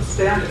ISO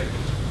standard.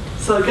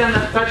 So again,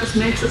 that just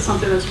makes it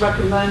something that's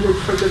recommended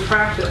for good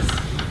practice.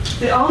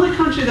 The only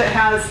country that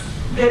has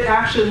it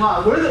actually in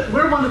law,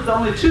 we're one of the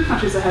only 2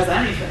 countries that has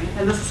anything,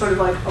 and this is sort of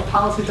like a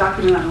policy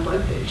document on a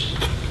web page.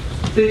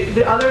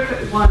 The other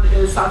one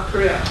is South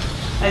Korea.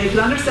 And you can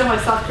understand why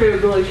South Korea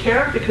would really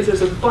care, because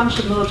there's a bunch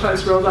of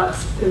militarized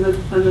robots in the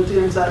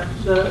DMZ,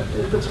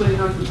 between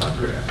North and South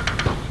Korea.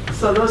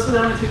 So those are the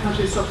only 2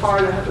 countries so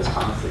far that have this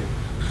policy.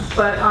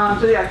 But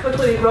yeah,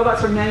 quickly,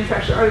 robots are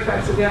manufactured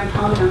artifacts, again,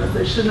 pounding on that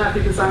they should not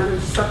be designed in a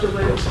deceptive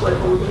way to exploit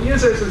vulnerable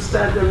users.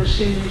 Instead, their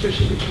machine nature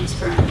should be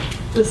transparent.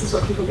 This is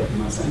what people get the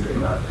most angry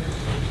about.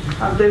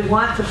 They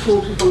want to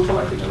fool people into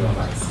liking the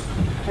robots.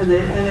 And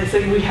they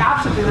say, we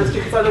have to do this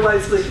because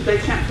otherwise they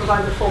can't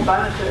provide the full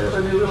benefit of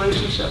a new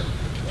relationship.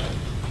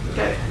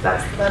 Okay,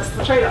 that's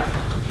the trade-off.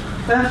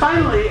 And then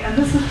finally, and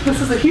this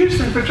is a huge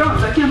thing for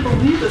drones. I can't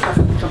believe this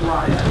hasn't become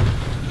law yet.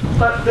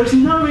 But there's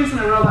no reason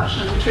a robot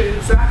shouldn't be treated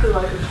exactly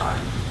like a car.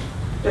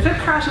 If it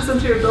crashes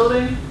into your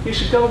building, you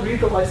should go read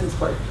the license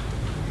plate.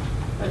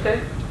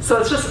 Okay? So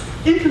it's just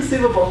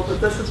inconceivable that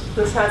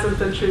this hasn't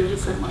been treated the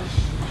same way.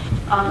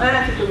 And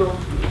I think it will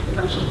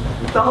eventually.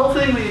 The whole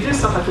thing when you do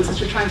stuff like this is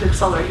you're trying to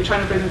accelerate. You're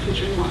trying to bring the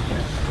future you want.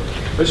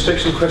 Let's take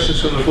some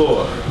questions from the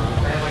floor.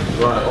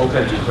 Right, all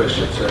kinds of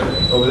questions.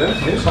 Over there,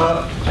 yes?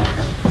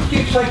 Can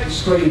you take the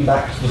screen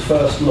back to the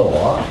first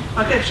law?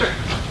 Okay, sure.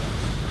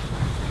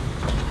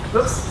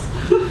 Whoops.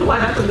 What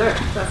happened there?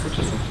 That's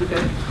interesting.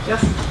 Okay.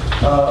 Yes?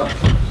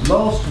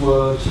 Last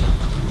word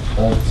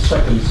of the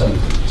second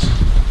sentence.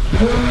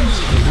 Whose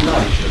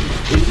nation?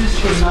 Is this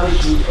the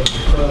nation of the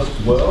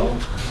first world?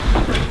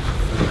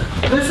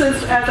 This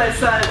is, as I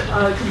said,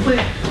 a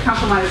complete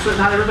compromise that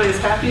not everybody's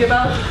happy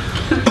about.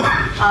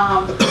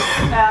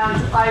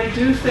 And I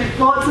do think,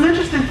 well, it's an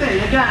interesting thing.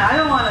 Again, I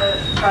don't want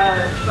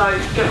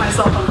to get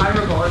myself on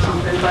hyperbole or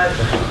something, but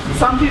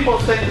some people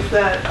think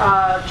that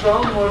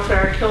drone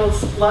warfare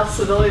kills less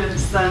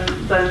civilians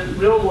than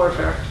real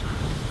warfare,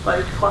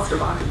 like cluster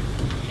bombing.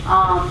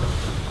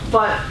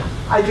 But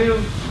I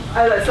do,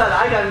 as I said,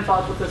 I got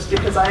involved with this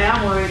because I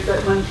am worried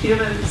that when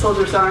human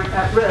soldiers aren't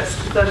at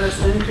risk, then there's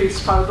an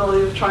increased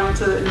probability of trying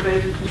to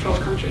invade and control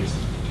countries.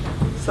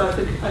 So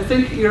I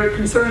think your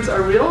concerns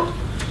are real,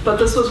 but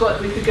this was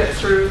what we could get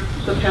through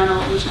the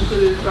panel, which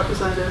included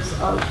representatives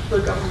of the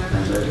government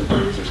and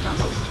the users'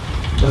 councils.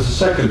 There's a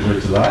secondary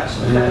to that,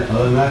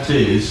 and that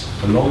is,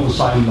 along the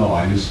same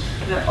lines,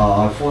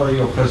 I follow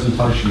your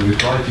presentation with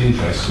great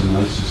interest, and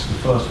this is the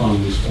first one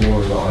of these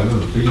 4 that I've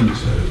ever been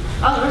to.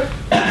 Oh,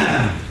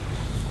 right.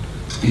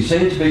 You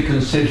seem to be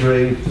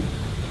considering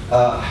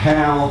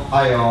how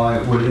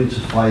AI will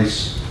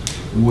interface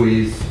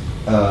with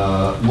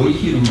we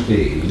human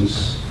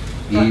beings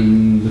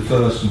in the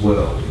first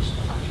world,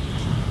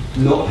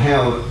 not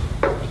how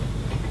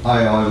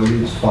AI will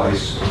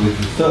interface with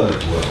the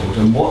third world,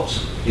 and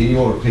what, in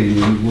your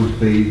opinion, would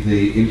be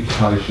the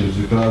implications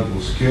of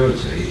global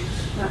security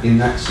in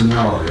that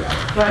scenario.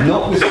 Right.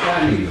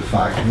 Notwithstanding the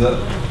fact that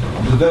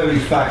the very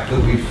fact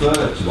that we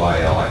refer to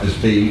AI as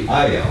being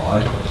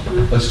AI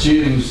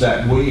assumes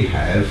that we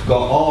have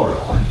got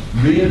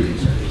RI, real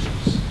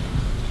intelligence.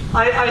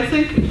 I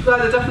think by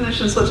the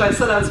definitions, which I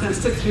said I was going to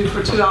stick to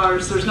for 2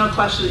 hours, there's no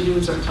question that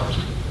humans are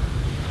intelligent.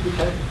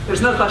 Okay?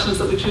 There's no questions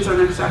that we choose our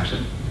next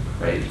action.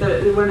 Right?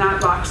 We're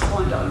not rocks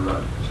falling down a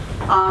road.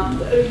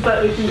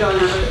 But we can go and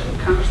have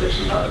a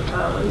conversation about,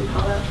 what do you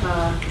call it,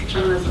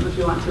 determinism if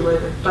you want to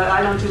later. But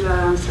I don't do that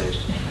on stage.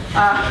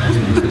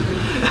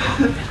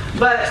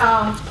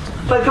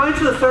 But going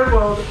to the third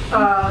world,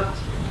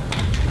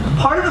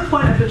 part of the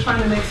point I've been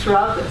trying to make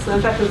throughout this, and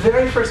in fact the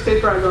very first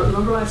paper I wrote,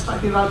 remember when I was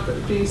talking about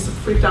being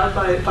freaked out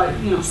by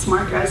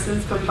smart guys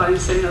coming by and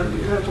saying, oh,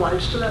 you're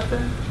obliged to that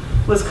thing,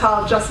 was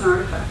called just an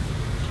artifact.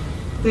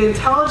 The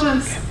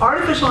intelligence,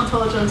 artificial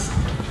intelligence,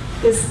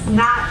 is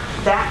not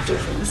that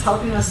different. It's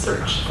helping us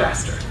search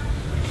faster.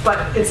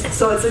 But it's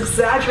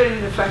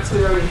exaggerating the effects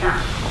we already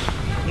have.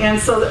 And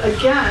so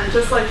again,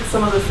 just like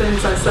some of the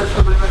things I said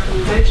for my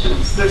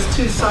recommendations, there's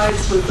two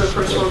sides with the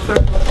first world,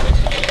 third world.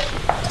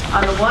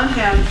 On the one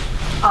hand,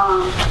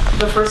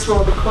 the first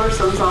world, of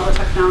course, owns all the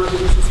technology.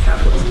 This is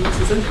capitalism.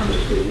 This is income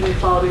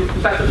inequality.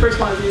 In fact, the first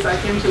one of these I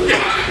came to was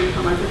basic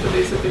income. I think the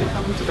basic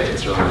income debate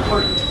is really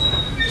important.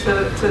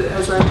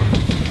 As I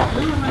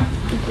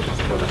think we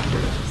just go back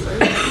here. Sorry.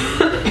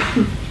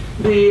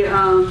 The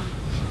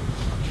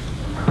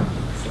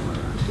somewhere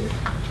around here.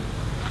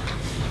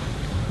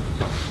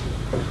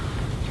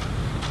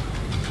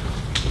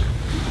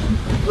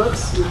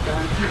 Whoops, not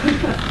that.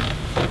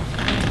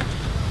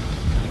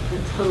 I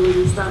totally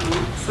used that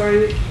one.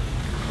 Sorry.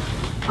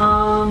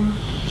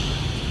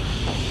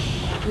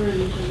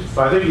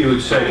 But I think you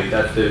would say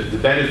that the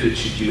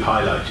benefits that you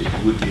highlighted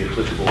would be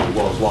applicable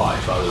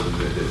worldwide rather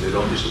than they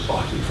don't just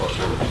apply to the first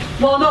world.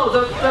 Well, no,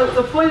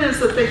 the point is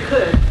that they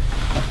could,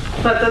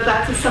 but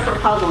that's a separate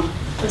problem.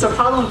 It's a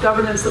problem of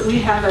governance that we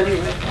have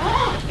anyway.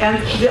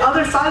 And the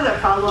other side of that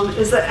problem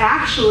is that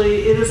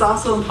actually it is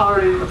also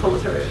empowering the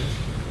proletariat,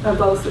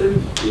 both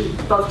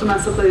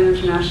domestically and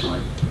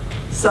internationally.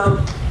 So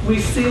we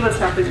see what's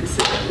happening in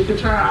Syria. We can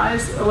turn our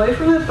eyes away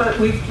from it, but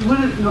we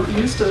wouldn't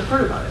used to have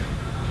heard about it.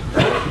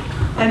 Right?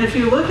 And if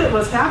you look at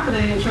what's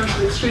happening in terms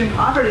of extreme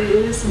poverty,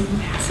 it is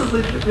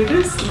massively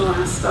reduced in the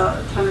last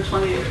 10 or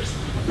 20 years.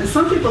 And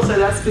some people say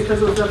that's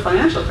because of the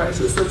financial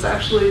crisis that's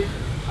actually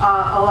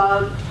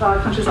allowed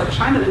countries like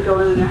China to go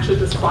in and actually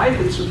just buy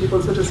things from people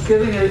instead of just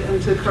giving it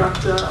into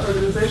corrupt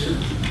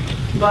organizations.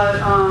 But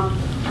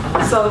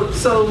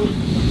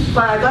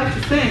but I'd like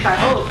to think, I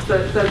hope,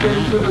 that the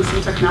improvements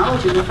in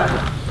technology, and the fact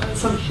that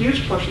some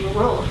huge portion of the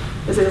world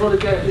is able to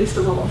get at least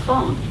a mobile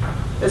phone,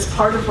 is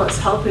part of what's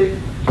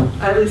helping,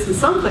 at least in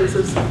some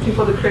places,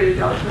 people to create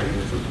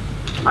egalitarianism.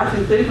 I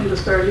think the income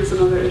disparity is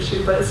another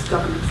issue, but it's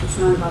governance. It's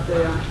not about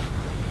the AI.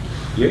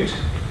 Yes?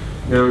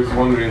 Yeah, I was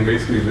wondering,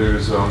 basically,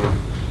 there's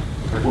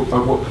at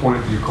what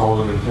point do you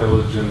call an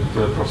intelligent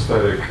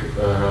prosthetic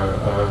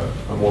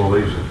a moral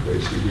agent,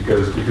 basically?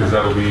 Because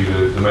that'll be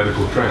the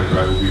medical trend,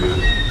 right? Will be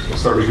to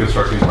start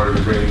reconstructing part of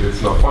the brain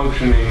that's not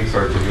functioning,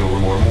 start taking over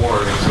more and more,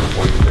 and at some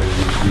point then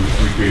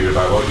you create a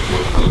biological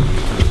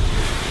intelligence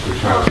which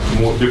has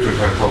more different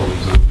kind of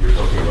problems than you're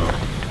talking about.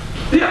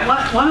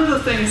 Yeah, one of the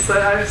things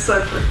that I've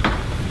said for a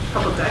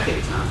couple of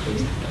decades now,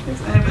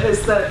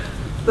 is that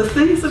the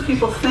things that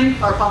people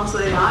think are problems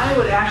with AI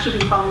would actually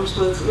be problems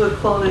with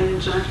cloning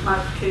and genetic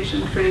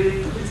modification,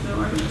 creating these new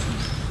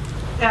organisms.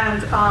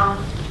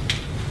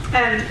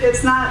 And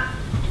it's not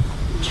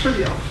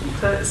trivial.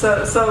 I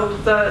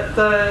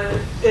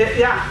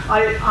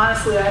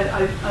honestly,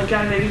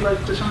 again, maybe like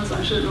determinism,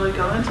 I shouldn't really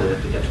go into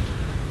it because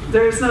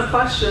there is no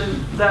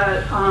question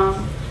that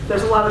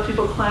there's a lot of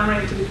people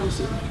clamoring to become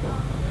super people.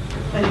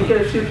 And you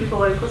get a few people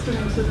like, what's her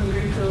name, Susan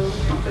Greenfield or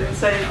something,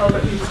 saying, oh,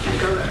 but you just can't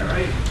go there,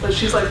 right? But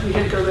she's like, we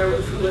can't go there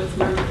with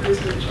men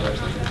producing each other or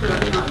something. I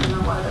don't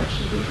know why that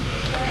should be.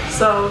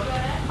 So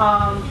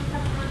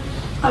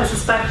I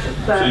suspect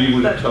that... So you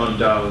wouldn't turn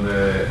down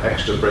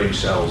extra brain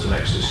cells and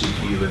extra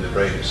CPU in the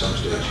brain at some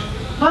stage?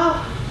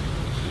 Well,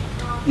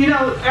 you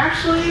know,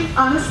 actually,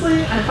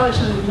 honestly, I probably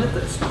shouldn't admit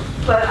this,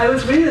 but I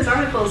was reading these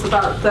articles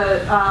about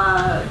that,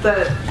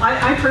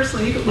 I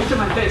personally, you can look at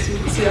my face, you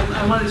can see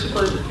I'm one of these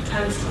people that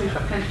tends to be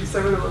kind of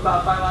conservative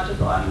about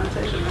biological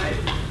augmentation, right?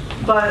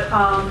 But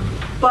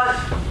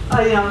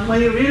you know,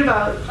 when you read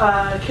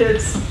about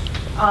kids,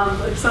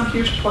 like some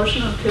huge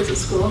portion of kids at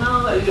school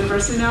now, at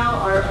university now,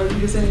 are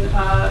using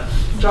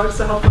drugs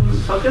to help them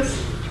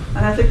focus.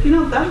 And I think, you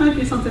know, that might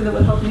be something that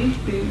would help me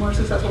be more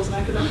successful as an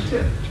academic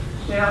too.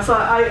 You know, so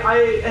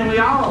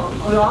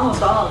we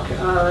almost all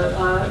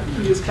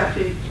use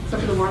caffeine,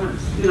 except for the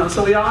Mormons. You know,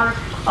 so we are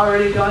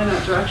already going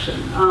that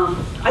direction.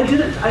 I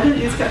didn't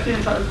use caffeine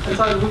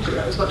until I moved here.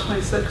 I was about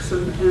 26,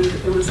 and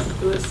it was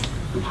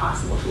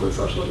impossible to live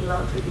socially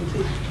without taking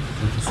tea.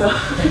 So,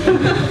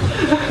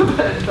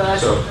 but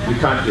so you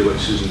can't do what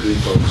Susan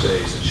Greenfield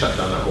says and shut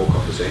down that whole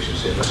conversation,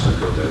 saying let's not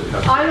go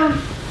there. I don't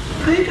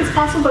think it's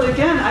possible, but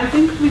again, I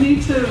think we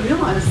need to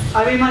realize.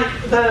 I mean, like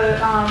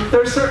there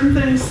are certain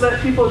things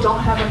that people don't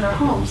have in their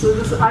homes. So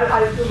this,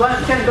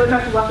 again, going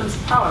back to weapons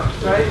of power,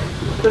 right?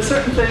 There's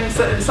certain things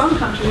that in some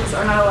countries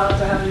are not allowed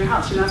to have in your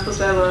house. You're not supposed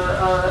to have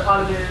an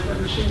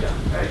automated machine gun,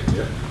 right?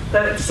 Yeah.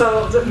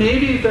 So that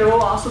maybe there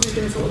will also be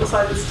things that will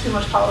decide it's too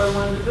much power in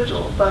one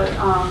individual. But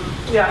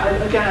yeah,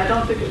 again, I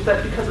don't think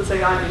that because it's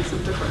AI makes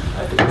it different.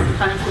 I think it's the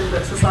kind of thing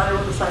that society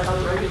will decide how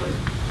to regulate.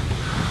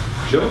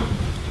 Sure.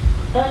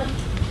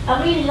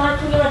 I really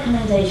like all your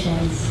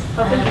recommendations.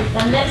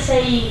 And let's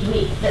say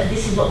that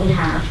this is what we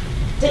have.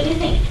 Do you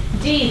think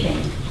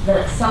that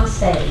at some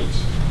stage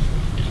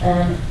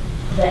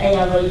the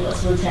AI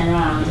robots will turn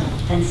around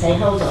and say,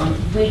 hold on,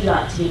 we'd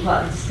like to be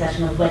part of the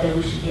discussion of whether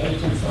we should be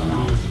agents or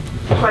not?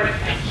 Right.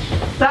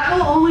 That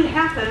will only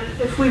happen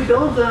if we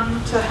build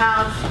them to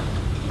have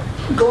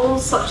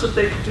goals such that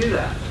they can do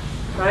that,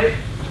 right?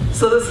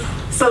 So you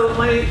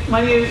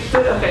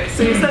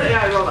said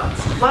AI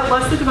robots.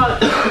 Let's think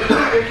about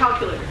your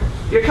calculator.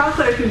 Your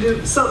calculator can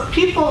do, so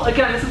people,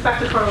 again, this is back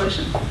to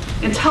correlation.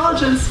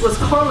 Intelligence was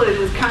correlated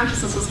with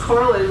consciousness, was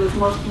correlated with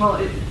moral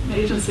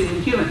agency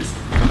in humans,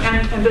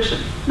 and ambition.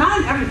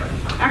 Not in everybody.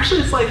 Actually,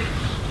 it's like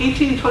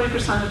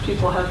 18–20% of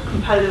people have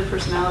competitive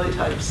personality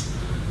types.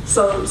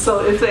 So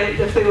if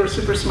they were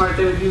super smart,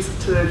 they would use it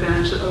to their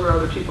advantage over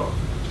other people,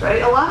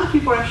 right? A lot of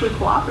people are actually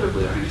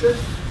cooperatively oriented,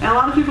 and a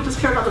lot of people just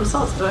care about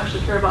themselves. They don't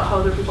actually care about how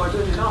other people are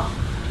doing at all.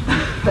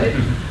 Right?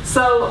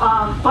 So,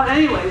 but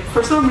anyway,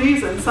 for some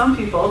reason, some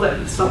people,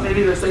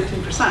 maybe there's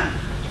 18%,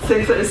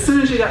 think that as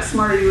soon as you got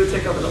smarter, you would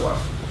take over the world.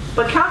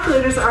 But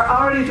calculators are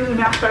already doing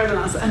math better than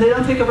us, and they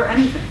don't take over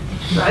anything,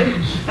 right?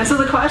 And so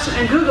the question,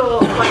 and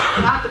Google, like,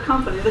 not the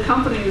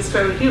company is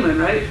fairly human,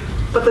 right?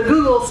 But the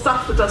Google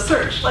stuff that does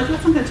search, like,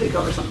 that's not going to take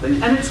over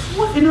something, and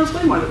it knows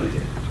way more than we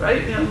do,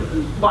 right? You know,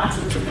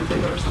 Watson isn't going to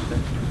take over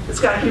something. It's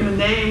got a human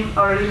name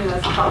already, and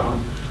that's a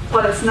problem.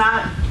 But it's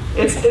not.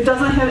 It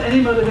doesn't have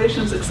any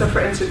motivations except for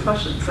answering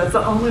questions. That's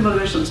the only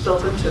motivation that's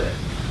built into it.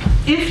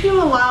 If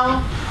you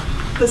allow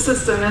the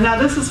system, and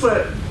now this is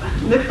what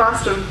Nick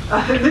Bostrom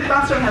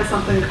has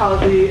something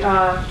called the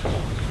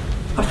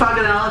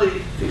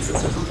orthogonality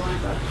thesis or something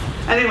like that.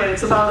 Anyway,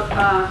 it's about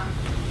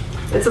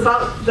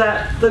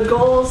that the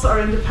goals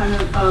are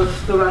independent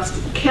of the rest,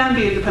 can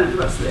be independent of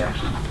the rest of the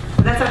action.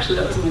 And that was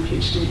in my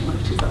PhD in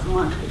like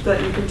 2001,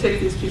 that you can take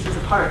these pieces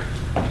apart.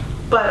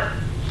 But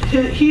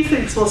he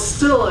thinks, well,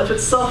 still, if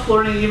it's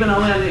self-learning, even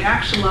only on the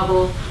action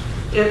level,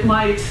 it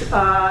might,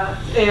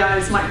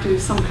 AIs might do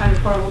some kind of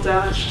horrible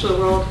damage to the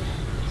world,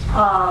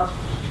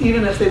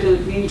 even if they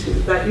didn't mean to,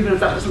 even if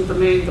that wasn't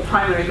the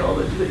primary goal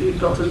that you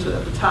built into it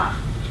at the top.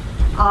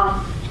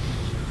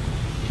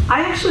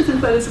 I actually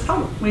think that is a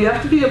problem. We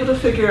have to be able to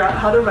figure out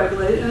how to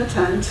regulate and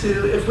attend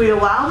to, if we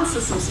allow the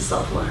systems to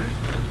self-learn,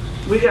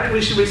 we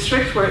should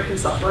restrict where it can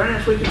self-learn, and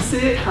if we can see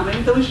it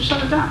coming, then we should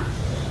shut it down,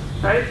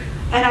 right?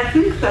 And I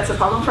think that's a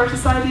problem for our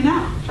society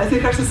now. I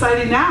think our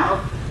society now,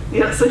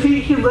 so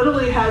he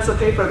literally has a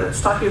paper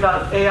that's talking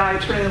about AI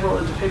turning the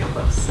world into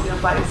paperclips,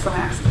 by some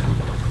accident,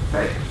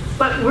 right?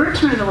 But we're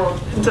turning the world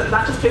into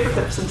not just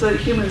paperclips, into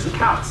humans and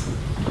cows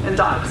and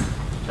dogs,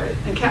 right?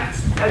 And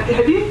cats.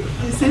 Have you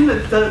seen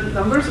the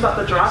numbers about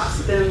the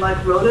drops in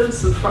like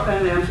rodents and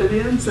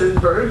amphibians and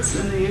birds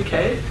in the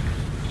UK?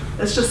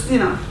 It's just,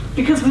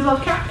 because we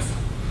love cats,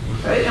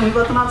 right? And we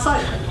let them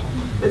outside.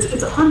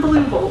 It's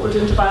unbelievable what we're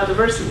doing to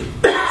biodiversity.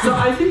 So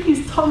I think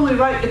he's totally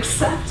right,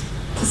 except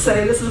to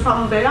say this is a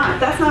problem of AI.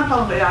 That's not a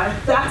problem of AI,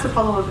 that's a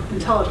problem of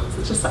intelligence.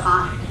 It's just the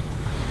I.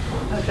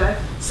 Okay?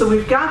 So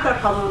we've got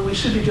that problem and we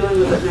should be dealing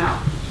with it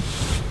now.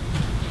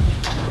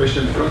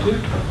 Question in front here?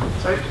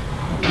 Sorry?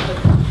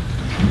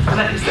 I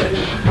thought you said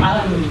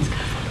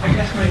I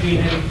guess maybe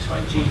in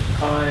 25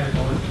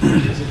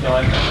 years ago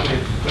I met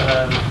with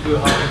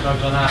Guhart and Doug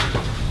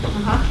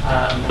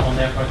on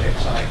their project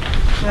site.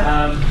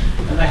 Yeah.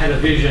 And they had a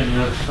vision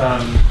of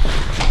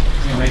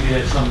maybe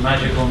there's some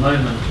magical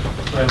moment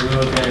where we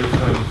will go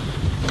from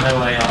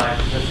no AI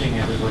to the thing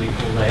everybody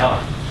calls AI.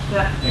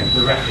 Yeah.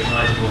 The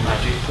recognizable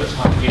magic that's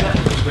kind of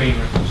on the screen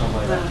or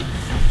somewhere there.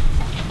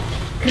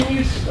 Can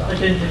you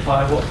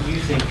identify what you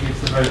think is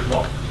the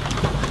roadblock?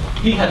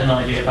 He had an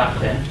idea back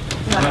then.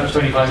 And that was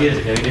 25 years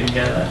ago, he didn't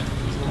get there.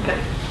 Okay.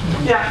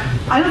 Yeah,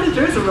 I don't think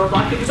there is a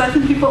roadblock because I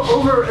think people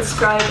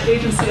over-ascribe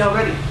agency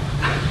already,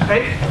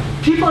 right?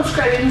 People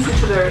ascribe agency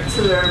to their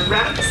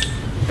rabbits,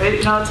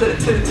 right?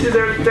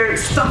 To their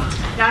stuffed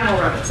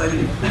animal rabbits, I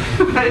mean,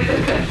 right?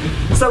 Okay.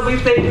 So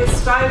they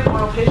ascribe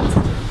moral patience to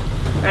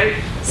them, right?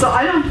 So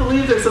I don't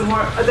believe there's a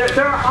more,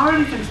 there are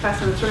already things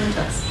passed in the Turing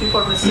test. People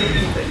are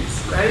mistaking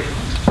things, right?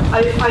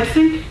 I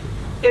think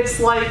it's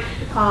like,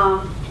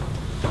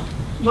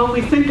 when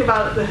we think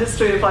about the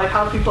history of like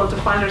how people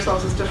define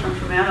ourselves as different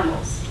from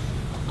animals,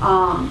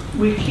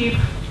 we keep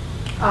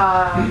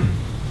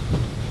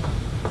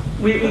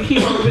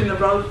moving the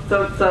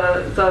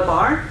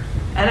bar.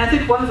 And I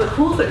think one of the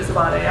cool things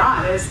about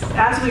AI is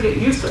as we get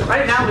used to it,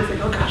 right now we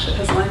think, oh gosh, it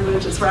has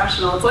language, it's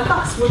rational. It's like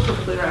us, we're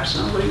perfectly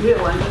rational. We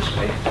have language,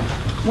 right?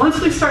 Once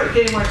we start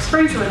getting more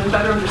experience of it and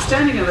better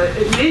understanding of it,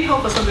 it may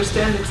help us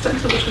understand the extent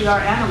to which we are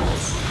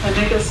animals and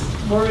make us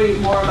worry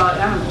more about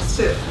animals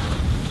too.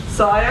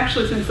 So I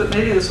actually think that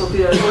maybe this will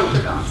be a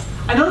counterbalance.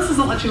 I know this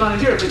isn't what you want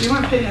to hear, but you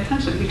weren't paying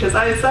attention because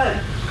I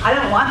said, I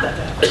don't want that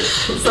to happen.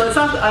 So it's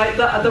not,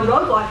 the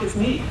roadblock is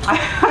me. I'm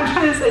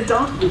trying to say,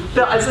 don't,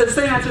 I said the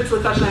same answer to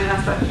the question I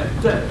asked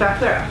back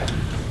there.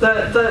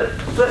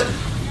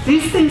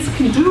 These things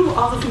can do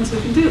all the things we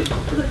can do.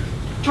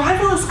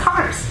 Driverless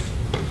cars,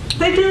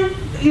 they do,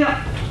 you know,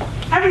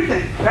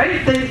 everything,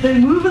 right? They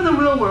move in the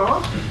real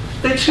world,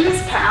 they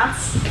choose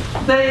paths,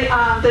 they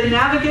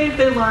navigate,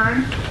 they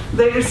learn,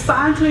 they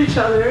respond to each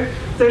other,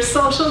 they're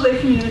social, they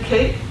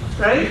communicate,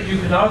 right? You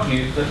could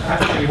argue that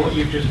actually what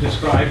you've just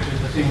described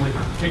is the thing with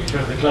the picture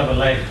of the clever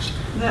legs.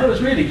 Yeah. It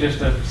was really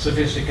just a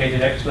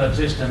sophisticated expert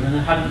system, and it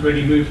hadn't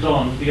really moved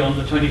on beyond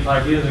the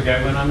 25 years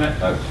ago when I met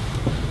Doug.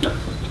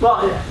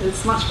 Well, yeah,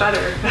 it's much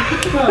better.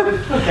 Well,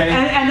 okay.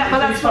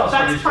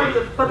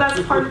 But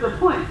that's part of the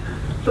point.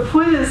 The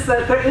point is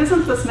that there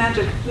isn't this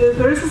magic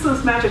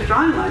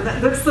drawing line.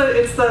 It's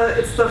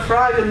the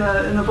frog in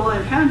the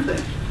bowling pan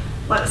thing.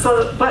 But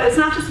it's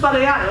not just about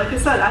AI. Like I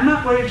said, I'm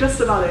not worried just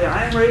about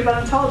AI. I'm worried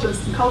about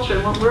intelligence and culture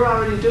and what we're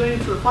already doing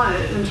to the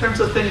planet in terms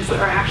of things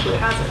that are actually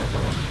hazard.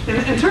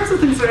 In terms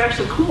of things that are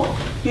actually cool.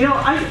 You know,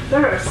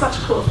 there are such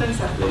cool things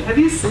happening. Have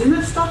you seen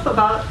this stuff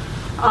about?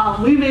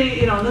 We may,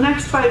 you know, in the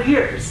next 5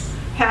 years,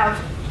 have,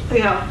 you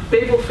know,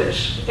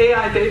 babelfish,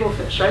 AI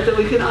babelfish, right? That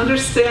we can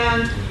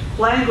understand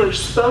language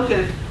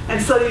spoken,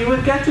 and so you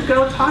would get to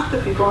go talk to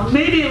people, and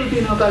maybe it would be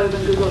no better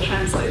than Google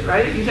Translate,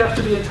 right? You'd have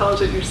to be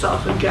intelligent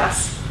yourself and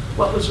guess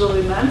what was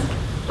really meant,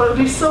 but it would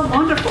be so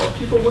wonderful if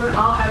people weren't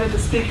all having to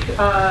speak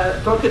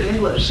broken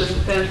English,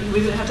 and we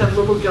didn't have to have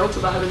little guilt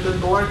about having been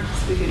born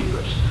speaking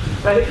English,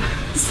 right?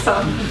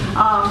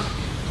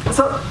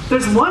 So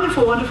there's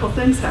wonderful, wonderful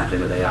things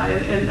happening with AI,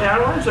 and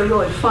our lives are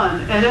really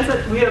fun. And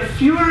we have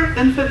fewer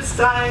infants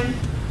dying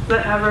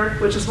than ever,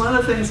 which is one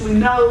of the things we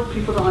know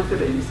people don't like their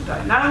babies to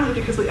die. Not only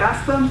because we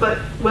ask them, but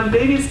when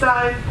babies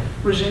die,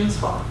 regimes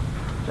fall.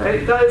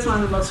 Right? That is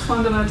one of the most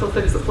fundamental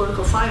things that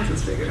political science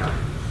has figured out.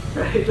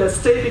 Right? The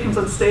state becomes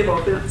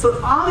unstable. So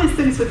all these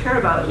things we care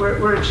about,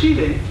 we're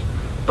achieving,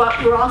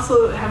 but we're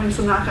also having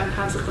some knock-on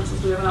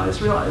consequences we haven't always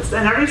realized.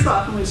 And every so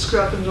often we screw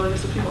up and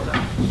millions of people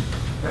die.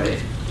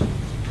 Right?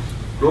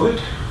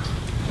 Rohit?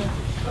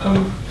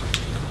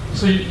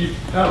 So you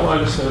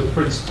outlined a set of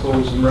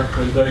principles and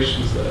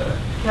recommendations there.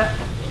 Yeah.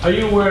 Are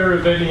you aware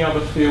of any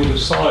other field of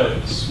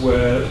science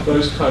where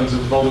those kinds of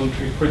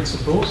voluntary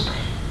principles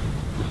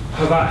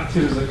have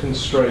acted as a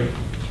constraint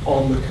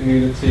on the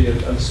community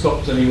and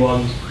stopped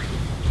anyone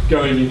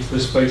going into the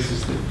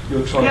spaces that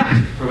you're trying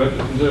to prevent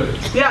them from doing?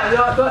 Yeah,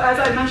 as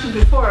I mentioned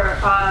before,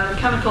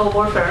 chemical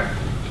warfare.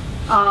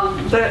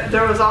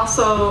 There was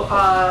also,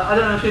 I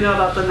don't know if you know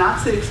about the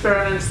Nazi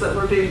experiments that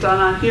were being done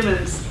on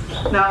humans.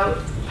 Now,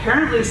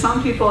 apparently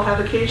some people have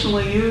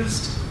occasionally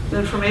used the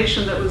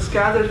information that was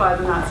gathered by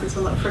the Nazis,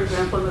 for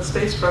example, in the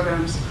space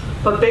programs.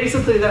 But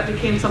basically that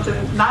became something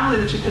not only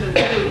that you couldn't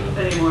do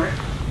anymore,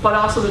 but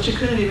also that you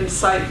couldn't even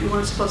cite. You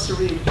weren't supposed to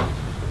read.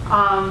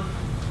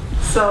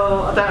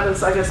 So that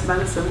was, I guess,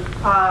 medicine.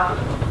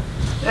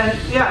 And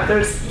yeah,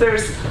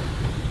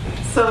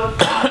 so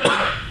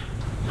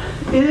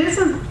it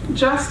isn't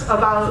just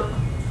about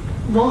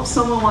won't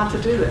someone want to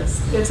do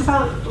this. It's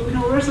about, you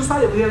know, we're a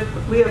society.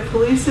 We have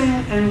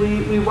policing, and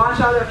we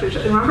watch out after each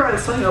other. Remember, I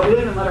was telling you, we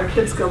didn't even let our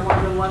kids go more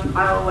than 1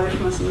 mile away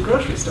from us in the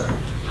grocery store.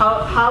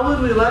 How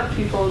would we let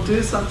people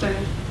do something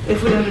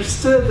if we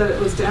understood that it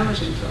was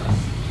damaging to us,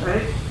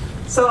 right?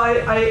 So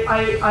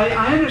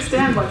I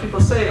understand why people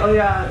say, oh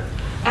yeah,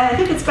 and I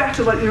think it's back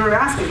to what you were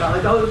asking about,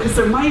 like, oh, because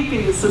there might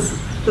be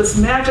this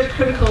magic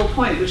critical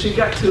point that you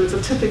get to. It's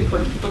a tipping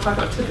point. People talk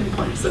about tipping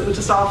points that would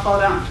just all fall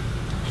down.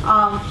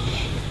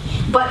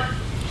 But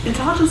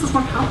intelligence is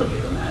more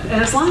complicated than that.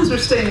 And as long as we're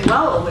staying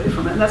well away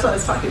from it, and that's what I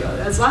was talking about,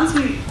 as long as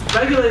we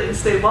regulate and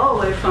stay well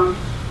away from,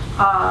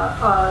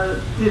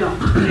 you know,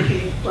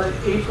 making like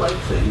ape-like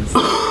things,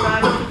 I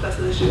don't think that's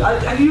an issue.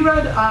 Have you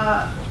read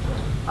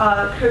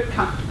Kurt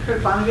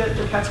Vonnegut,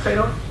 The Cat's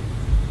Cradle?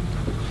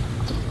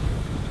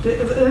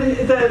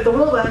 The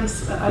world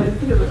ends, I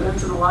think it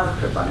ends in a lot of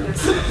Kurt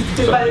Vonnegut's.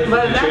 but in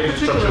that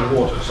particular,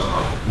 water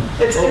somehow.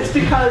 it's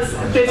because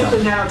basically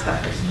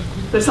nanotech.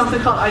 There's something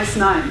called Ice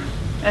 9,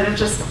 and it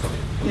just,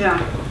 you know,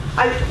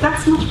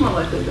 that's much more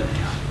likely than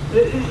AI.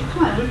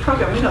 Come on, we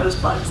program, we know there's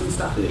bugs and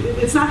stuff.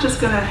 It's not just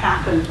going to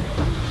happen,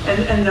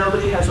 and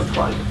nobody has a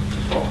plug to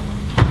pull.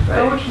 Right?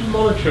 How would you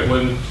monitor it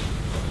when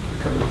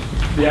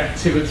the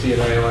activity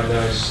in AI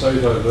now is so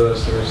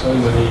diverse? There are so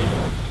many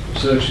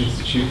research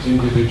institutes,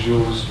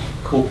 individuals,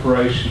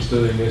 corporations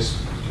doing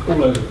this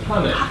all over the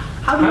planet.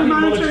 How do we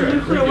monitor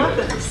nuclear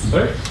weapons?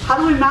 Sorry? How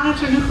do we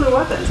monitor nuclear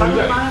weapons? How do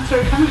we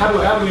monitor chemical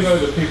weapons? How do we know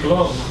that people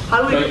aren't?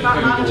 How do we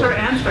monitor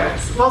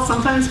anthrax? Well,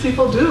 sometimes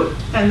people do,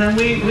 and then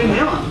we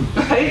nail them,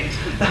 right?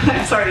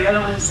 Sorry, I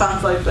don't know, it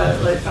sounds like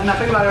that. Like, I'm not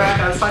talking about Iraq,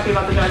 I was talking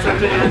about the guys that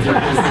did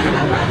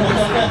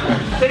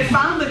anthrax. They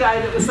found the guy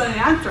that was sending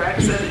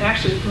anthrax and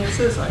actually committed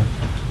suicide.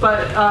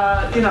 But,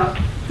 you know,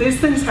 these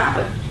things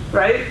happen.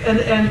 Right,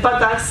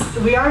 but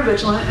we are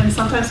vigilant, and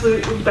sometimes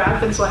bad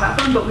things will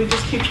happen, but we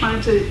just keep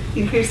trying to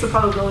increase the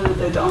probability that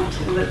they don't,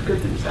 and that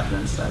good things happen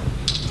instead.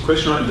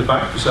 question right at the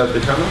back beside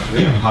the camera.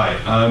 Yeah. Hi.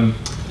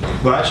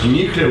 Well, actually,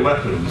 nuclear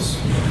weapons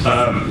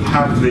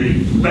have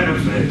the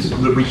benefit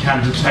that we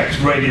can detect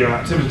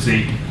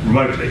radioactivity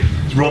remotely.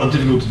 It's rather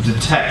difficult to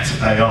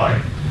detect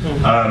AI.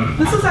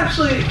 This is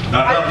actually...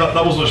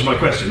 that wasn't actually my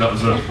question. That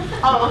was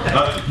oh, okay.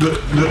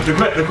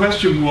 the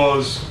question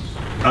was,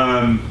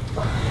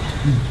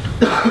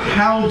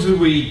 how do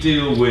we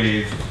deal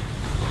with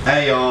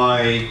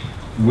AI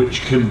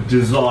which can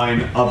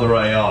design other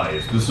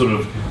AIs? The sort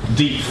of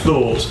deep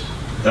thought,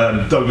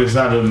 Douglas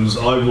Adams,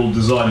 I will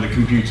design the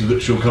computer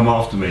that shall come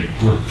after me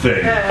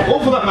thing. Or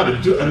for that matter,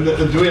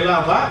 do we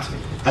allow that?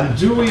 And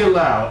do we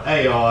allow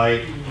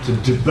AI to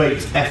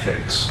debate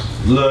ethics,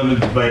 learn and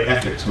debate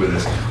ethics with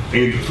us?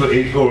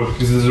 Or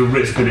because there's a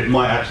risk that it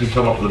might actually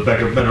come up with a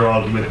better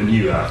argument than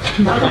you have.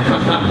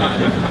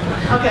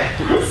 Okay,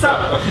 so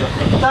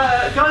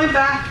going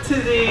back to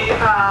the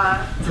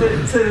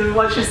to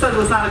what you said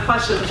was not a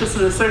question, it was just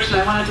an assertion.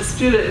 I want to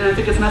dispute it, and I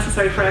think it's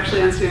necessary for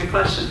actually answering your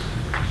question.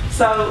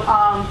 So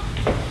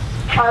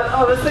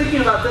I was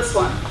thinking about this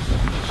one.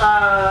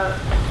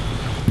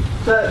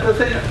 The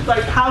thing,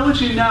 like, how would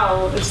you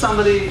know if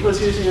somebody was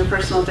using your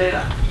personal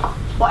data?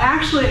 Well,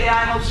 actually,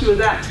 AI helps you with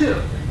that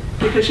too,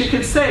 because you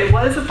could say,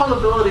 what is the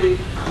probability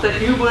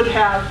that you would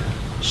have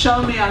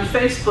shown me on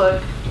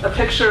Facebook a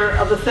picture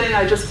of the thing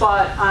I just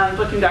bought on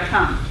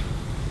Booking.com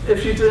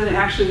if you didn't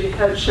actually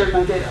have shared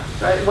my data,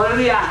 right? What are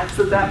the odds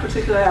that that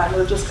particular ad would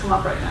have just come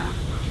up right now,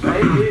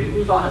 right?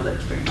 We've all had that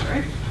experience,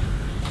 right?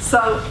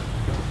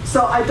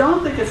 So I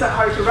don't think it's that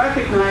hard to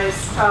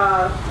recognize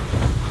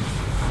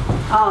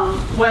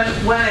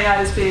when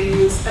AI is being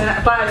used,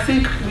 but I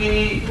think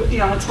we,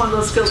 it's one of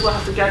those skills we'll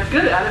have to get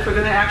good at if we're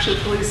going to actually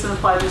police and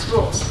apply these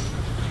rules.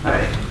 All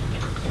right.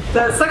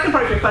 The second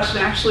part of your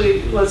question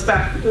actually was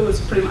back. It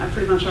was I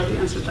pretty much already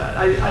answered that.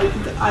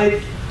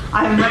 I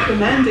am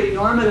recommending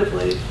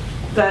normatively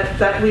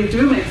that we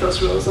do make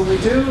those rules and we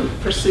do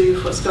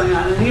perceive what's going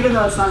on, and even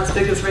though it's not as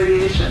big as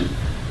radiation,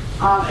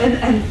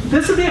 and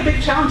this would be a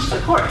big challenge to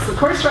the courts. The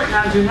courts right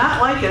now do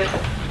not like it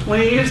when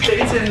you use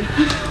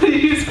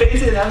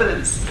Bayesian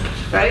evidence,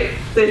 right?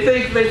 They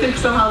think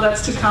somehow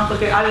that's too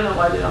complicated. I don't know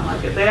why they don't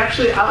like it. They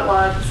actually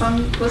outlawed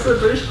was it the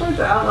British court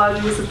that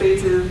outlawed the use of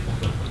Bayesian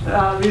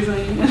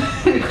reasoning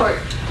in court.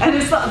 And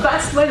it's the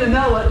best way to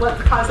know what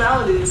the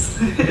causality is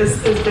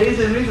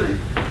Bayesian reasoning.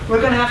 We're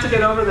going to have to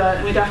get over that,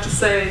 and we'd have to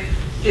say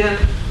in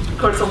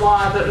courts of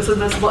law that it was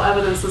admissible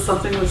evidence that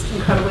something was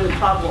incredibly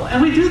improbable.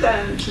 And we do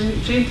that in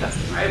gene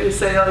testing, right? We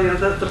say,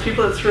 the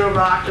people that threw a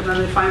rock and then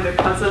they find their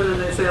cousin and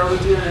they say, the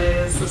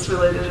DNA is this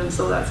related, and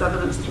so that's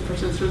evidence that the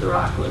person who threw the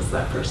rock was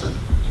that person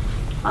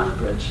on the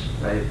bridge,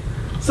 right?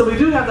 So we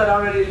do have that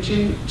already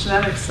in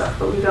genetic stuff,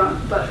 but we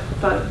don't. But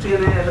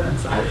DNA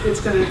evidence,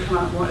 it's going to come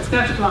out more. It's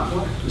going to have to come out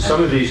more.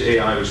 Some of these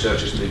AI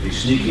researchers may be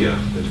sneakier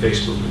than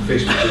Facebook.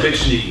 Facebook's a bit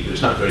sneaky, but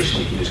it's not very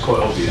sneaky. It's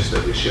quite obvious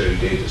that they're sharing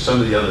data. Some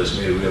of the others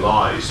may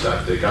realise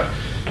that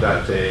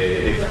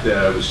if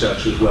their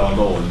research was well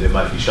known, they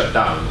might be shut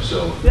down.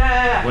 So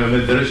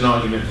when there is an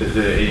argument that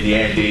in the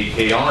end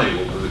AI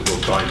will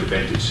try and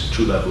prevent its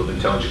true level of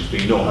intelligence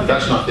being known. But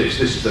that's not this.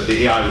 This is that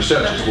the AI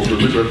researchers will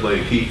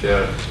deliberately keep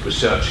their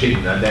research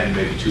hidden, and then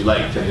maybe too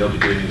late, and they'll be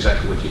doing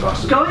exactly what you've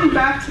asked them. Going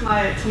back to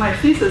my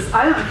thesis,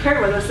 I don't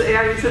care whether it's the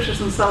AI researchers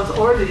themselves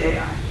or the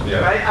AI.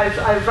 Right?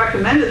 I've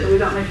recommended that we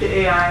don't make the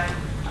AI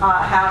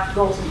have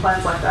goals and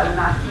plans like that, and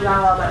not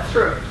allow that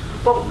through.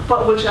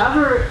 But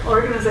whichever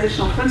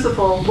organizational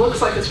principle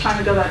looks like it's trying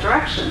to go that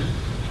direction,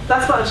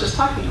 that's what I was just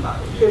talking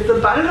about. If the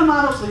better the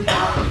models we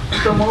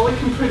have, the more we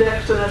can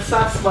predict and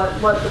assess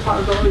what the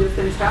probability of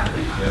things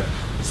happening are. Yeah.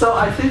 So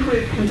I think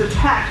we can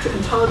detect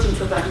intelligence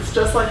events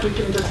just like we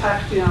can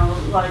detect,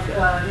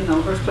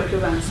 earthquake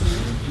events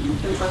and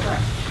things like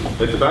that.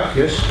 At the back,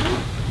 yes.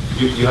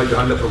 You had your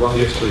hand up for a while.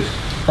 Yes, please.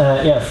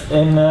 Yes.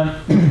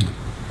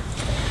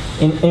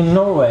 In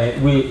Norway,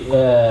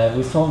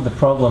 we solved the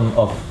problem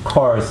of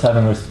cars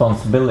having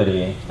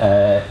responsibility.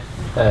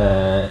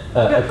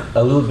 A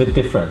little bit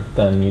different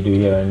than you do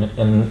here,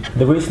 and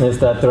the reason is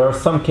that there are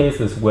some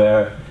cases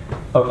where,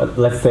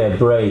 let's say, a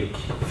brake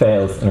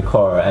fails in a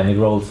car and it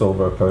rolls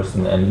over a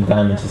person and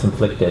damage is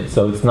inflicted.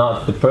 So it's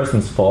not the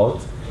person's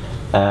fault,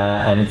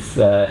 and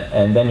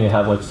then you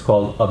have what's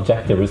called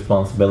objective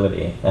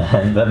responsibility,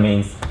 and that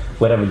means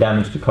whatever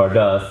damage the car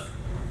does,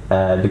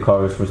 the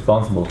car is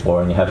responsible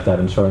for, and you have to have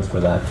insurance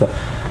for that. So,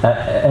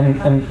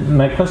 and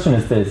my question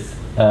is this.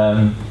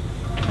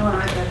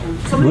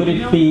 Would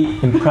it be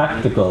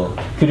impractical?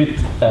 Could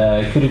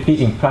it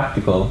be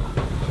impractical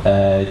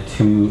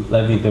to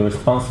levy the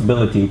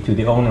responsibility to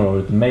the owner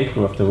or the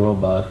maker of the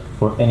robot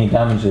for any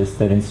damages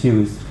that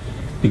ensues,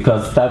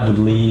 because that would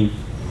leave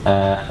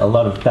a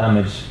lot of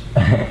damage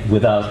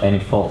without any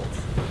fault?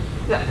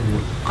 Yeah.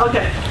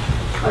 Okay.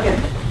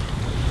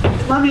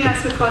 Let me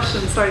ask a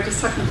question. Sorry,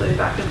 just technically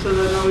back into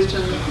the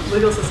Norwegian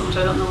legal system, which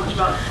I don't know much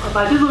about.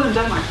 But I did live in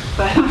Denmark,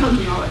 but I haven't lived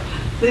in Norway.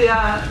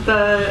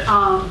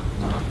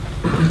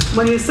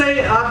 when you say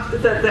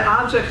that the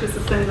object is the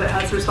thing that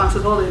has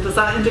responsibility, does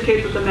that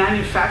indicate that the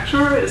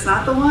manufacturer is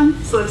not the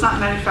one? So it's not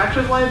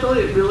manufacturer's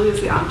liability, it really is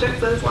the object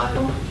that is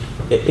liable?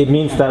 It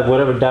means that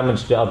whatever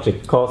damage the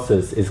object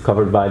causes is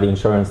covered by the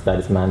insurance that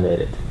is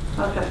mandated.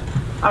 Okay.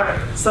 All right.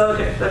 So,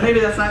 okay. Maybe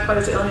that's not quite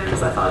as alien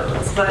as I thought it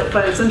was,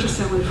 but it's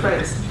interestingly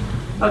phrased.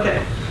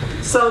 Okay.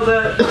 So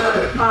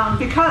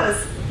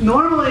because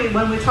normally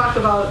when we talk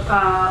about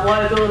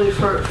liability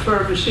for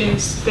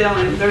machines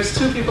failing, there's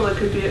two people that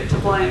could be to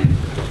blame.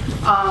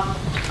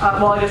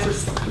 Well, I guess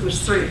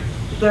there's three.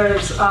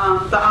 There's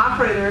the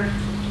operator,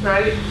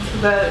 right?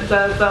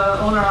 The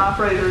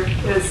owner-operator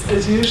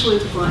is usually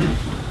to blame.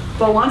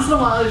 But once in a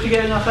while, if you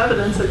get enough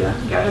evidence,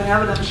 gathering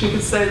evidence, you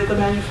can say that the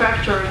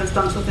manufacturer has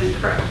done something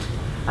incorrect.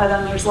 And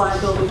then there's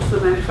liability to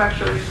the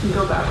manufacturer. You can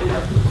go back and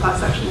have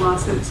class action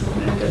lawsuits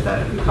and get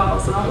that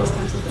recalls and all those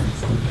kinds of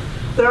things.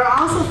 There are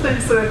also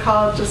things that are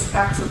called just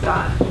acts of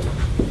God,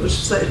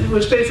 which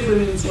basically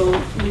means, well,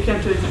 you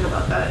can't do anything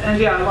about that. And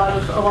yeah, a lot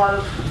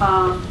of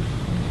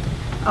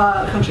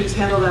countries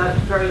handle that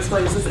various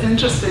ways. It's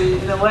interesting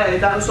in a way.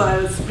 That was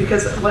why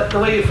because the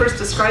way you first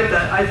described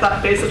that, I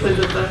thought basically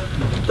that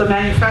the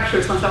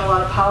manufacturers must have a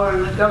lot of power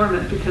in the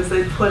government because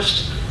they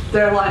pushed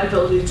their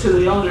liability to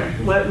the owner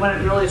when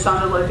it really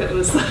sounded like it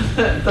was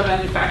the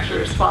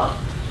manufacturer's fault.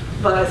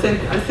 But I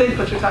think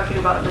what you're talking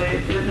about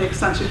it makes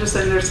sense. You're just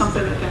saying there's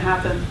something that can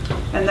happen,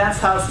 and that's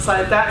how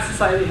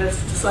society has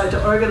decided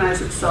to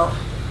organize itself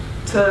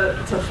to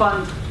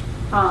fund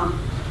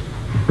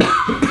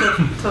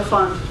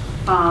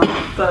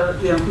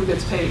who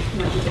gets paid.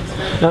 Who takes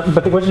credit. No,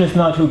 but the question is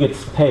not who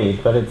gets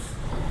paid, but it's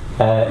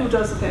who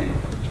does the paying.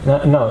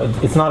 No,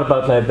 it's not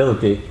about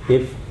liability.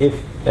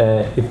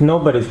 If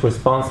nobody's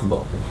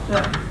responsible,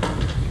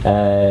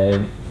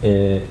 then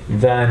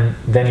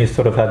you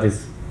sort of have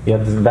this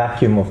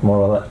vacuum of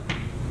moral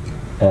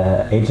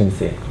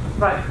agency.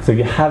 Right. So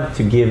you have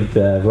to give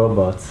the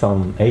robot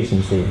some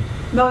agency.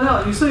 No.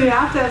 So you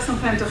have to have some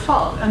kind of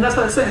default, and that's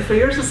what I was saying. For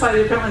your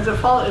society, apparently the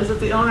default is that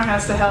the owner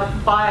has to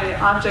buy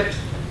object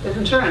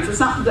insurance. It's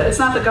not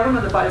the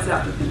government that buys the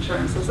object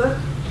insurance, is it?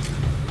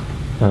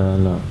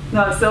 No.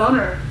 No, it's the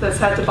owner that's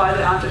had to buy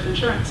the object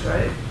insurance,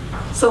 right?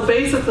 So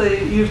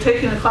basically, you've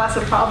taken a class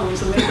of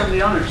problems and made them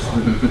the owners.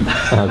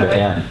 Okay,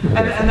 yeah.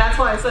 And that's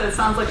why I said it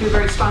sounds like you have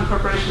very strong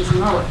corporations in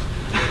Norway.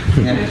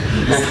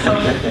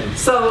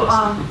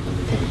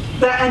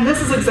 And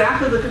this is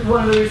exactly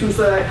one of the reasons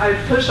that I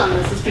push on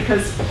this is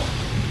because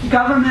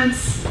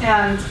governments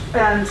and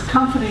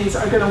companies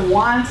are going to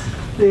want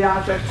the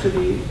object to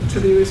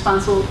be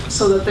responsible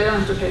so that they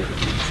don't have to pay for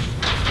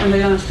things and they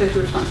don't have to take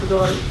the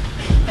responsibility.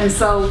 And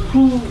so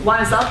who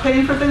winds up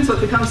paying for things? So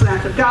it becomes an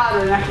act of God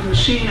or an act of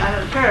machine, I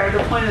don't care.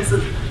 The point is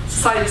that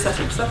society has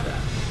to accept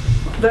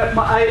that.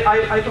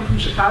 I come from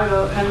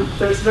Chicago, and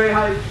there's a very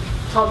high,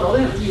 tall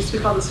building. It used to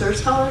be called the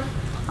Sears Tower.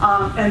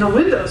 And the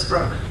windows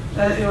broke.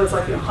 And it was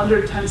like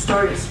 110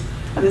 stories.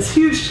 And these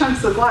huge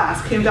chunks of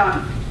glass came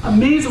down.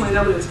 Amazingly,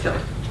 nobody was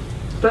killed.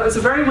 But it was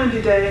a very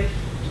windy day,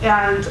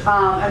 and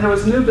there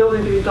was a new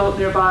building being built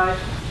nearby,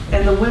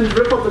 and the wind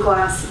rippled the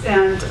glass,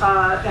 and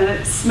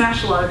it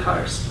smashed a lot of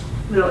cars.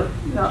 Really,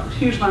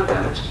 huge amount of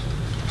damage.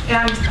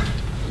 And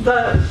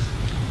the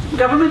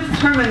government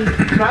determined,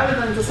 rather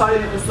than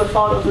deciding it was the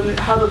fault of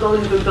how the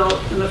building had been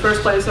built in the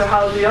first place or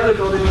how the other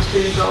building was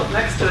being built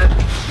next to it,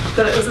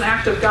 that it was an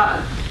act of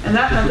God. And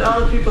that meant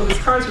all the people whose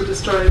cars were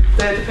destroyed,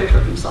 they had to pay for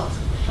it themselves.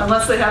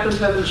 Unless they happened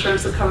to have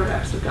insurance that covered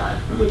acts of God,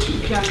 which you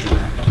can't do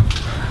that.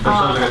 That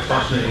sounds like a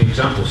fascinating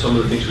example. Some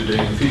of the things we're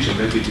doing in the future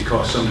may be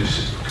because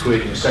somebody's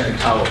creating a second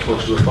tower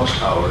close to a first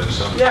tower in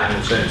some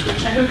sense.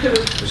 And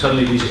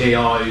suddenly these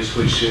AIs,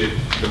 which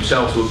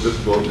themselves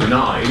were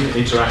benign,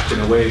 interact in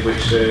a way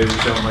which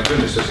oh my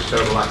goodness, there's a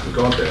terrible act of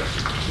God there.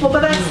 Well, but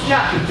that's,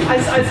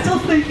 I still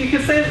think you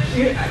could say,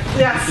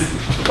 yes,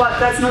 but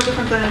that's no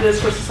different than it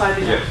is for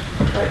society now. Yeah.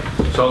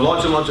 Right. So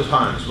lots and lots of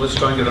hands. Let's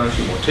try and get on a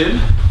few more.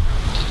 Tim?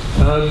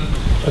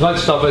 I'd like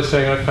to start by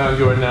saying I found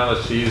your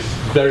analyses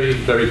very,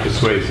 very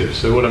persuasive.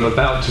 So what I'm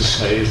about to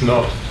say is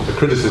not a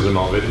criticism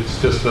of it,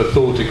 it's just a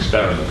thought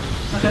experiment.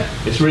 Okay.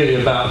 It's really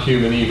about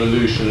human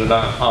evolution,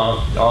 about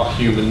our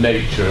human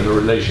nature and a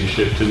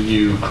relationship to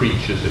new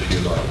creatures, if you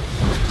like.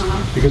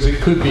 Because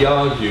it could be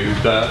argued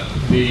that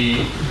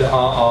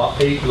our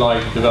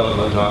ape-like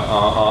development,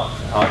 our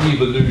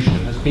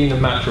evolution, has been a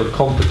matter of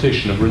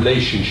competition, of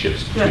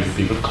relationships between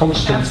people,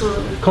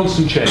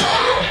 constant change.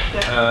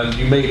 And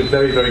you made a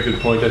very, very good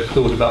point. I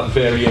thought about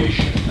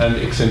variation and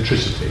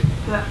eccentricity,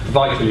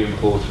 vitally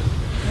important.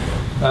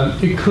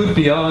 It could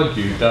be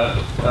argued that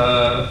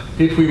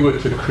if we were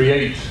to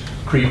create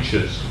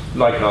creatures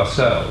like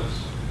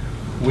ourselves,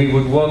 we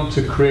would want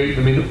to create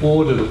them in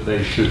order that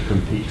they should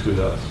compete with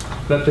us,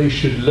 that they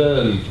should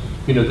learn,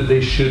 that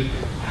they should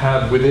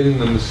have within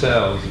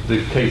themselves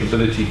the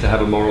capability to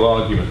have a moral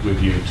argument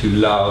with you, to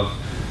love,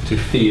 to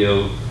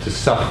feel, to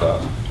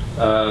suffer,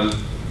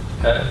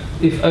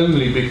 if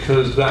only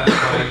because that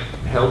might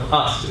help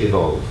us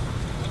evolve.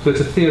 So it's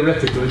a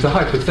theoretical, it's a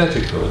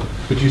hypothetical,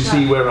 but you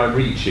see where I'm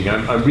reaching.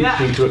 I'm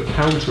reaching to a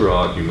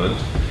counter-argument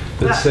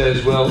that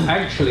says, well,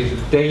 actually the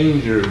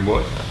danger in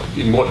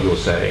what you're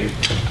saying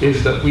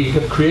is that we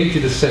have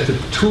created a set of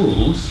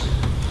tools.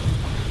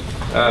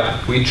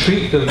 We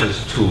treat them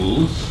as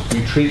tools,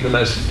 we treat them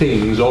as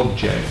things,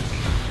 objects.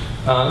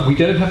 We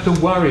don't have to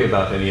worry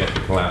about any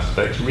ethical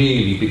aspects,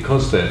 really,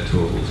 because they're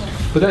tools.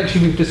 But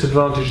actually we've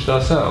disadvantaged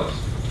ourselves.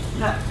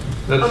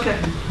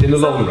 In the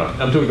long run.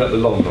 I'm talking about the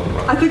long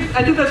run. I think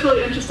that's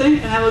really interesting,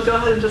 and I will go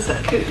ahead and just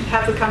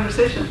have the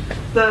conversation.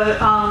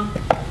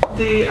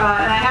 And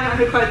I haven't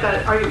heard quite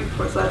that argument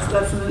before. So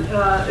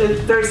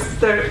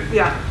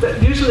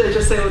usually they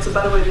just say, well, it's a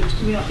better way to,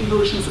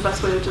 evolution is the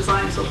best way to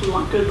design. So if we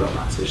want good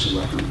robots, we should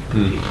let them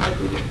compete like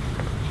we do.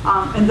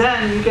 And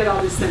then you get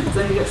all these things.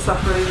 Then you get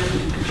suffering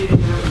and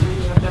competing and everything.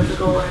 You have to have the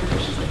goal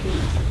orientations like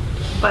humans.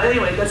 But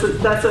anyway, that's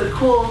a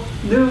cool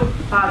new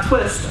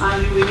twist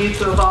on we need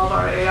to evolve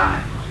our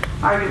AI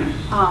argument.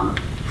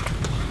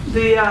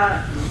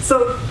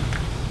 So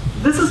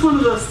this is one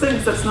of those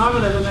things that's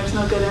normative and there's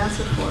no good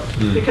answer for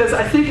it. Because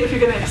I think if you're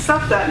going to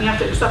accept that, and you have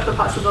to accept the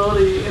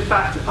possibility, in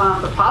fact,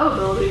 the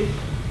probability,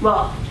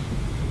 well,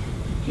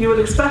 you would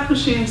expect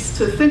machines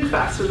to think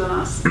faster than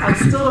us. I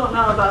still don't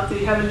know about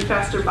the having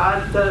faster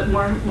the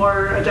more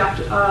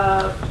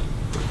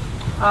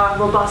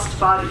robust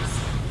bodies.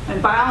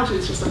 And biology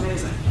is just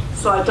amazing.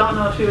 So I don't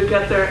know if you would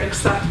get there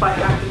except by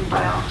hacking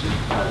biology,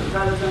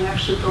 rather than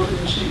actually building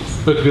machines.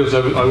 But because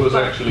I was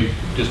actually,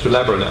 just to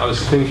elaborate on that, I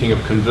was thinking of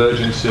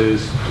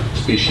convergences,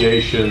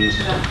 speciations,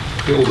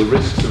 all the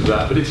risks of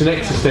that. But it's an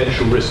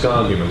existential risk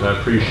argument, I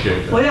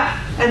appreciate that. Well, yeah.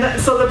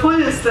 And so the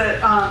point is that,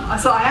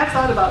 so I have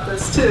thought about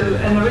this too,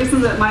 and the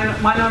reason that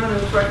my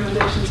normative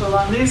recommendations are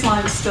along these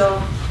lines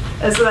still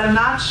is that I'm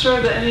not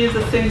sure that any of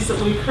the things that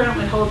we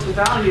currently hold to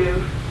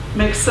value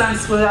makes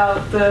sense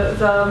without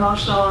the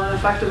emotional and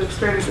affective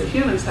experience that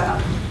humans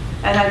have.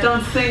 And I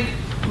don't think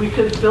we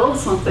could build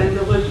something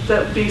that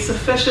would be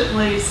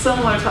sufficiently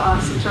similar to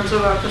us in terms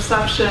of our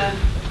perception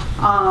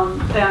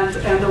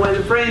and the way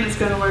the brain is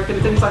going to work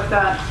and things like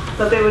that,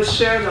 that they would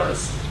share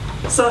those.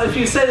 So if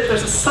you say that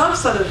there's a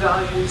subset of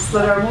values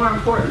that are more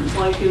important,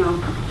 like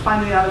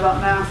finding out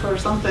about math or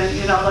something,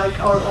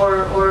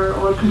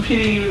 or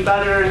competing even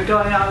better and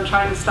going out and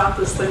trying to stop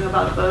this thing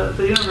about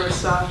the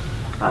universe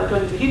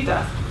going to heat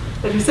death.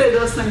 If you say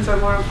those things are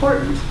more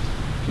important,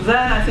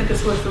 then I think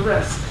it's worth the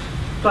risk.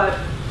 But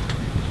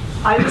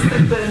I just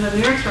think that in the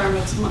near term,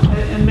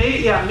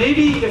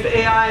 maybe if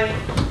AI,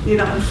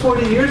 in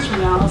 40 years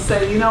from now, will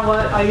say, you know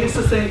what, I used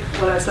to think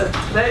what I said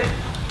today,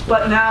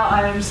 but now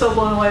I am so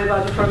blown away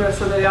by the progress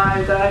of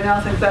AI that I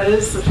now think that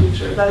is the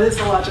future. That is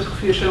the logical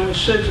future, and we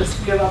should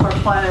just give up our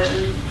planet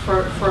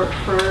for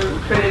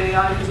creating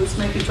AI because it's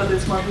making something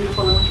that's more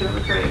beautiful than we can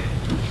ever create.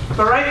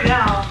 But right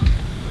now,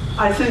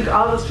 I think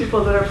all those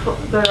people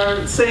that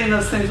are saying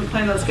those things and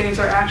playing those games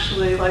are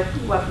actually like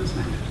weapons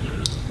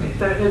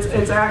manufacturers.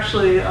 It's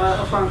actually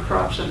a form of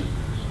corruption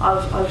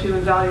of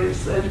human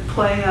values and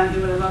playing on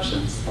human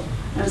emotions.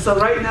 And so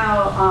right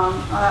now,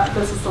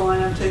 this is the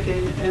line I'm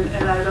taking,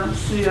 and I don't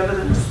see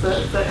evidence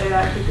that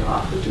AI could go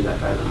off and do that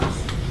better than us.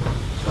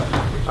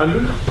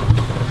 Andrew?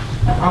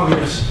 Oh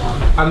yes,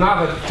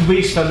 another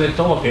twist on the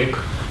topic.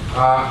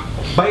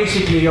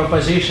 Basically, your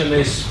position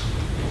is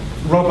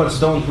robots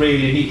don't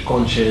really need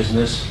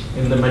consciousness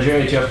in the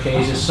majority of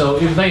cases, so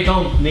if they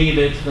don't need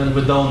it, then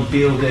we don't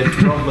build it,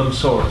 problem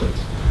sorted.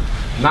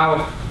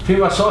 Now,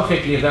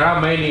 philosophically, there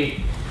are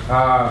many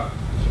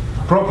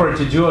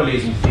property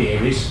dualism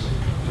theories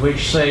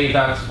which say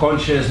that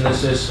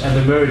consciousness is an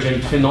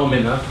emergent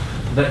phenomena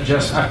that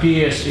just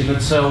appears in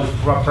itself,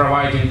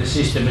 providing the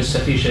system is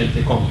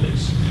sufficiently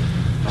complex.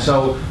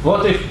 So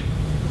what if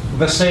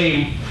the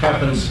same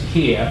happens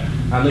here,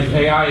 and if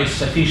AI is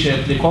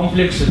sufficiently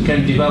complex, it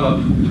can develop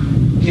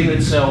in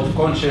itself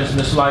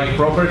consciousness-like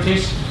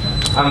properties,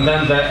 and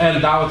then the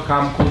end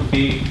outcome could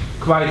be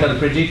quite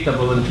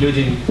unpredictable,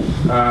 including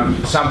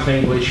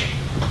something which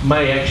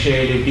may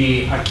actually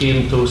be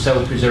akin to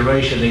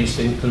self-preservation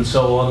instinct and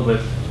so on,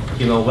 with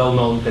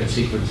well-known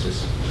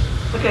consequences.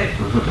 Okay,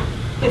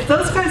 if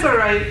those guys are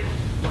right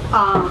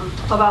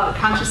about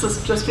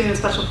consciousness just being a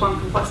special form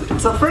of complexity.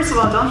 So first of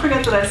all, don't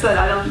forget that I said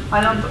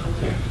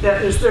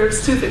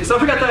there's two things. Don't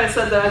forget that I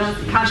said that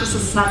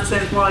consciousness is not the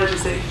same as moral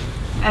agency,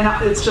 and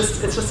it's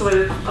just a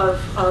way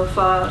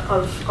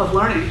of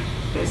learning,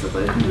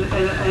 basically,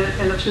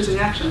 and of choosing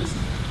actions.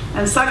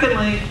 And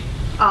secondly,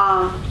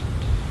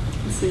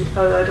 let's see.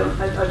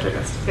 I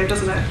digressed. Okay, it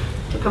doesn't matter.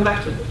 We'll come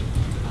back to it.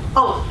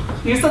 Oh,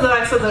 you said that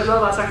I said that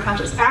robots aren't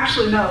conscious.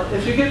 Actually, no.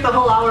 If you get the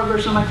whole hour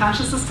version of my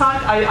consciousness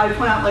talk, I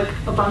point out like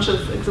a bunch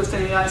of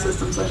existing AI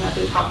systems that have to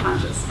be called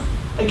conscious.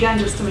 Again,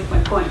 just to make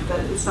my point that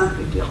it's not a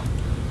big deal.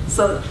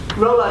 So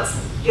robots,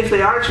 if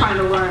they are trying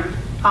to learn,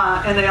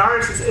 and they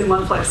are in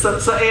one place. So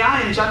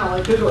AI in general,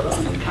 like Google,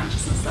 doesn't need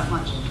consciousness that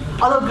much.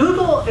 Although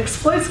Google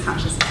exploits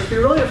consciousness. If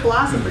you're really a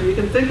philosopher, you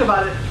can think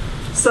about it.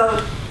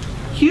 So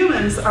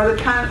humans are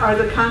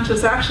the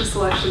conscious action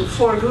selection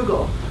for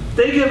Google.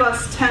 they give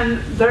us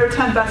their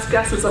 10 best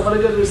guesses of what a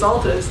good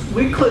result is.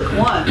 We click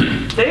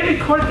 1. They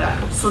record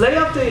that. So they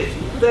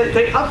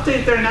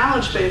update their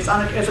knowledge base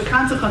as a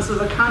consequence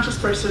of a conscious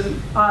person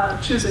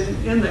choosing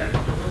in there.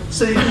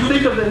 So you can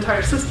think of the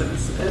entire system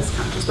as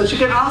conscious. But you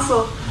can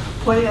also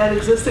point at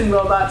existing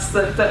robots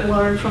that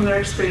learn from their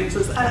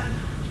experiences.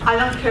 I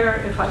don't care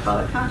if I call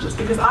it conscious,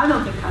 because I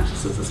don't think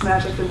consciousness is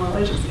magic and moral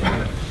agency.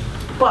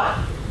 But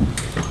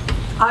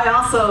I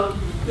also,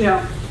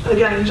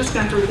 again, you're just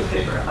going to have to read the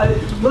paper.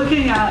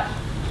 Looking at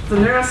the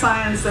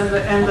neuroscience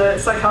and the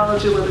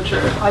psychology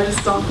literature, I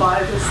just don't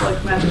buy this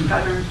like magic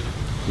pattern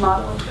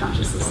model of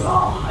consciousness at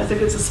all. I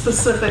think it's a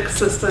specific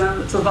system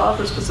that's evolved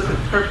for a specific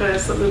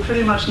purpose, that we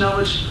pretty much know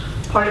which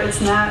part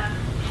it's not.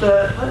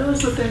 What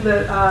was the thing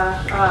that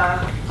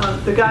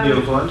the guy?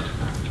 Neil Blunt?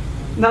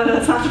 No,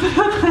 it's not the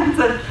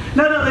Blunt.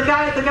 No, the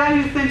guy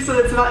who thinks that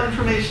it's about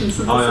information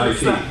synthesis. I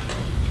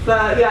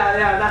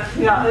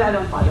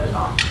don't buy that at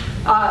all.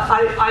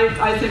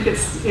 I think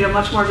it's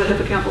much more of a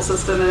hippocampal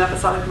system, and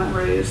episodic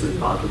memory is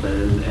involved with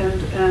it,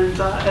 and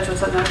as I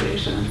said,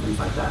 navigation and things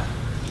like that.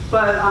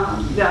 But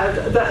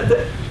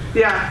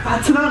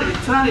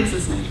Tononi is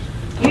his name.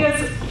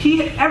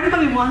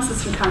 Everybody wants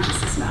this from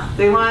consciousness now.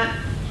 They want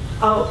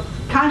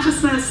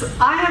consciousness.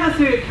 I have a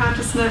theory of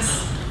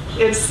consciousness.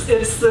 It's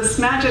this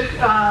magic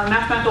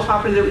mathematical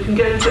property that we can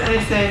get into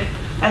anything.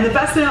 And the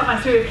best thing about my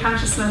theory of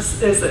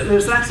consciousness is that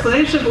there's an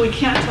explanation, but we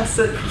can't test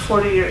it for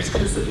 40 years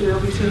because it'll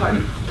be too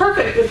hard.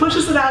 Perfect. It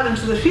pushes it out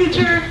into the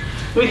future.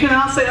 We can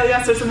all say, oh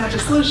yes, there's a magic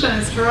solution.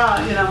 It's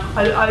hurrah.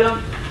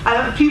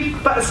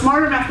 But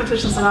smarter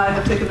mathematicians than I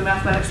have taken the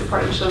mathematics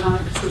apart and shown how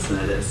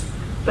inconsistent it is.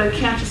 But it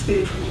can't just be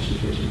information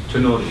fusion.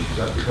 Tononi, is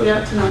that because?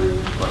 Yeah, Tononi.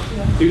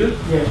 Yeah. You do?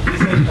 Yeah. Do you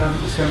think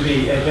it's going to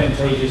be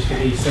advantageous for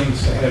these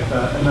things to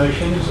have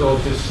emotions, or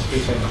just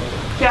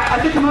disadvantageous? Yeah,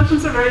 I think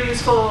emotions are very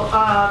useful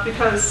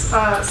because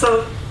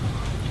so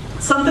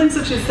some things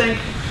that you think,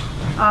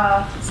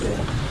 let's see,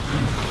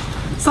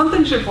 some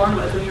things you're born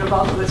with and you're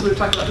involved with. So we've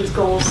talked about these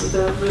goals,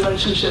 the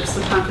relationships,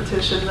 the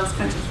competition, those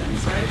kinds of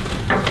things, right?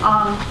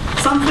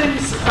 Some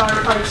things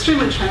are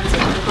extremely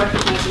transitive, like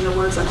recognizing the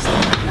words I'm saying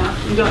right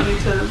now. You don't need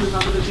to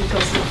remember the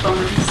details of the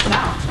phonemes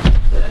now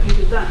that you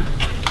did then,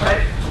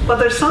 right? But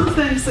there's some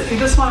things that you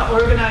just want to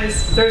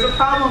organize. There's a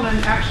problem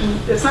in action.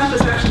 It's not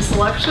just action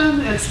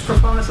selection, it's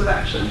performance of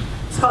action.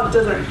 It's called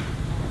dithering.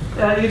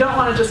 You don't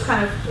want to just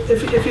kind of,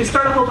 if you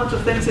start a whole bunch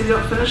of things and you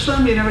don't finish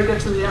them, you never get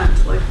to the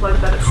end, like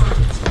that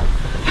sentence.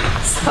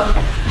 So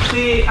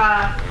the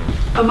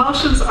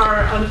emotions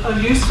are a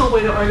useful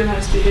way to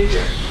organize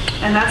behavior.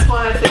 And that's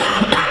why I think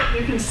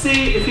you can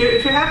see, if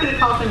you're happy to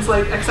call things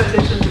like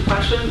excitation,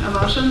 depression,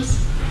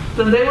 emotions,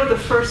 then they were the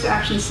first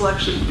action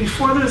selection.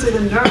 Before there was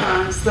even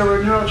neurons, there were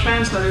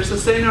neurotransmitters, the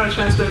same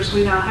neurotransmitters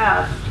we now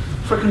have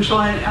for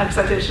controlling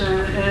excitation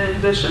and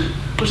inhibition,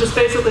 which is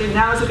basically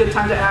now is a good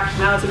time to act,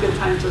 now is a good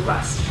time to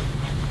rest,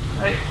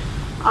 right?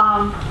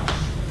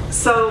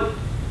 So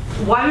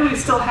why do we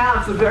still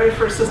have the very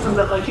first system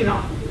that, like,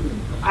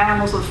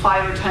 animals with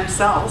 5 or 10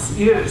 cells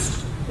used?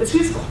 It's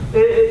useful.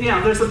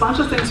 There's a bunch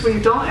of things where you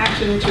don't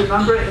actually need to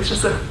remember it. It's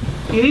just that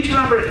you need to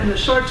remember it in the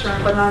short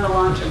term, but not in the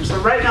long term. So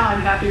right now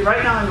I'm happy.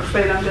 Right now I'm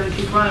afraid I'm going to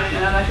keep running,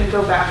 and then I can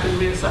go back and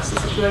reassess the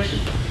situation,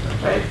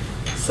 right?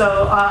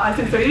 So I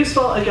think they're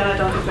useful. Again, I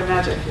don't think they're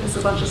magic. It's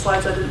a bunch of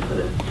slides I didn't put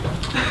in.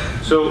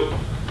 So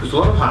there's a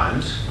lot of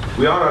hands.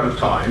 We are out of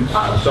time,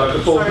 so I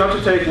propose not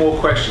to take more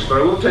questions,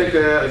 but I will take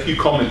a few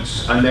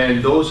comments, and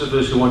then those of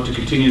us who want to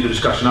continue the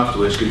discussion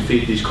afterwards can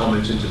feed these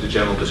comments into the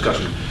general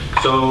discussion.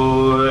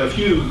 So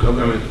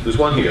there's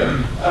one here.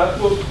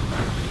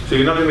 So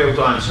you're not going to be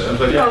able to answer,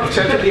 but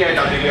except at the end,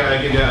 I'll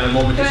give you a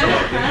moment to sum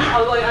up.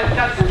 I've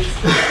got this.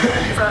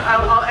 So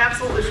I'll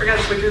absolutely forget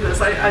if we do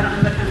this. I can't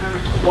remember.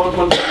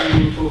 One thing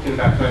we've been talking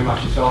about very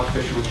much is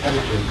artificial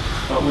intelligence,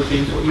 but we've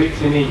been sort of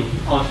mixing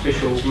in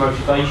artificial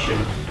motivation,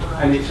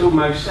 and it's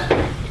almost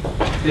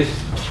this.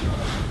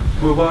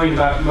 We're worrying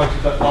about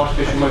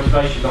artificial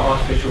motivation, not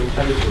artificial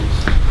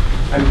intelligence,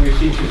 and we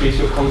seem to be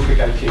sort of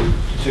congregating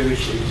two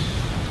issues.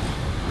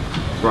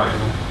 Right.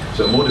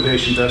 So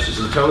motivation versus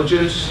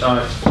intelligence.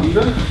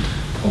 Eva?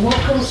 What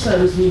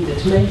concerns me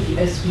that maybe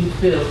as we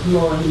build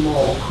more and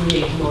more,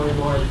 create more and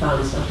more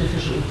advanced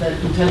artificial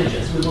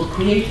intelligence, we will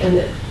create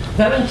a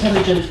very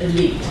intelligent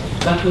elite,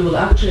 but we will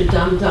actually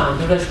dumb down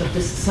the rest of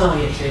the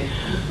society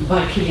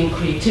by killing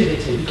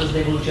creativity because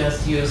they will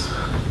just use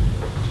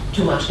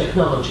too much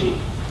technology.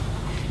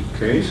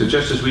 Okay, so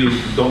just as we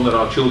don't let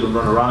our children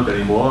run around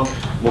anymore,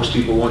 most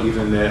people won't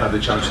even have the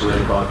chance to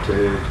learn about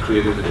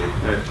creativity.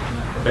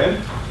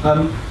 Ben?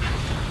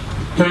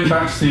 Going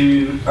back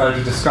to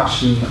the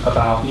discussion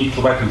about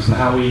nuclear weapons and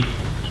how we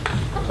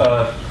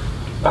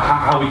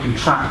can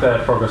track their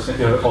progress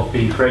of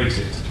being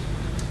created,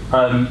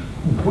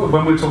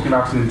 when we're talking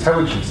about an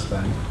intelligence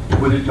event,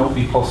 would it not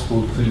be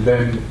possible to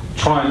then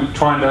try and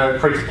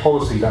create a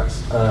policy that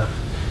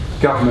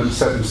governments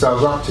set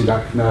themselves up to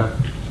that can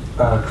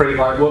create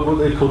like what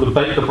they call the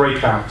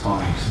breakout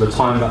time, so the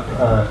time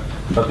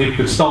that people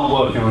could start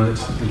working on it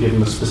and give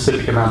them a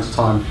specific amount of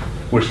time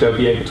which they'll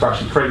be able to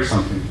actually create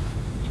something?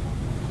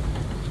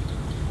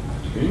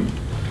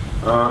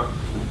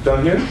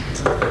 Down here?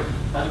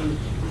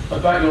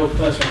 About your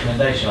first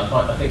recommendation,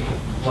 I think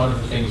one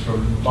of the things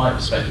from my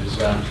perspective is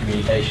around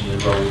communication,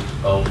 the role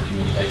of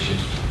communication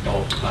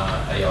of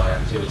AI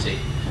activity.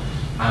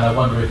 And I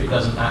wonder if it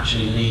doesn't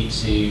actually lead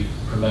to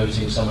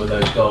promoting some of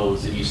those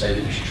goals that you say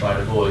that you should try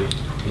and avoid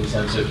in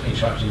terms of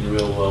interacting in the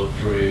real world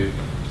through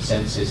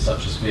senses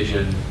such as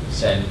vision,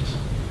 scent,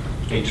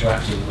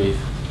 interacting with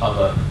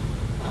other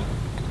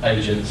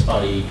agents,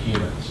 i.e.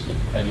 humans,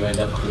 and you end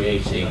up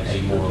creating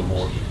a more and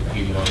more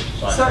humanoid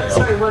type AI.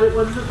 Sorry, what is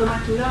it that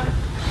might do that?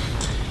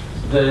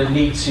 The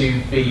need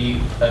to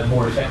be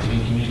more effective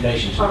in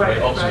communication, to create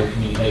optimal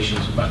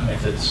communications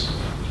methods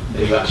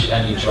that you actually,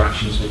 and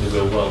interactions with the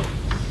real world.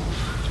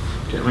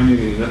 I mean,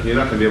 you're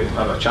not going to be able to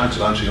have a chance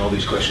of answering all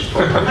these questions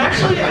properly.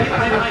 Actually,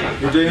 I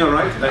might. You're doing all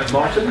right.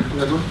 Martin,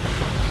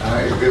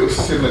 it was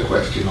a similar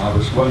question. I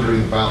was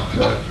wondering about,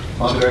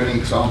 are there any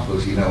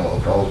examples you know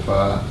of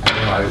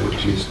AI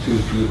which is too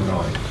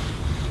humanoid?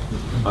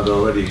 Are there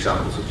already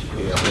examples of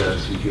AI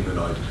too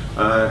humanoid?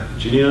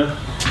 Janina?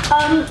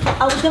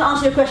 I was going to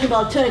answer your question, but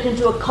I'll turn it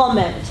into a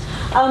comment.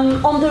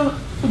 On the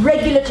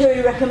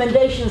regulatory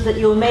recommendations that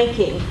you're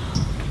making,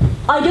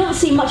 I don't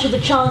see much of a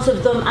chance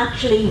of them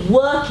actually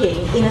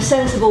working in a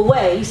sensible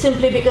way,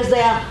 simply because they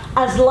are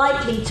as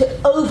likely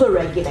to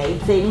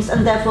over-regulate things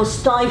and therefore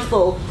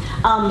stifle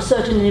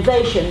certain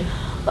innovation.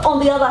 But on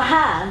the other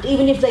hand,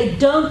 even if they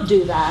don't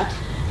do that,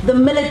 the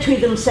military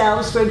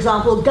themselves, for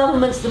example,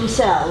 governments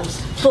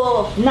themselves,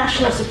 for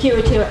national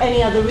security or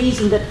any other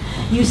reason that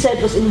you said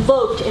was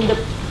invoked in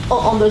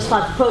on those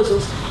 5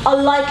 proposals,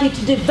 are likely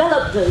to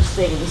develop those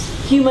things,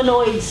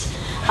 humanoids,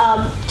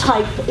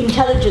 type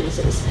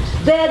intelligences.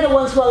 They're the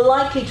ones who are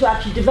likely to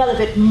actually develop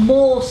it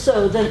more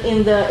so than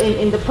in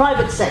the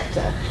private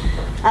sector.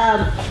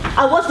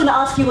 I was going to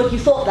ask you what you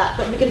thought that,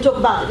 but we can talk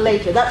about it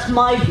later. That's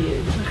my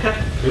view. Okay.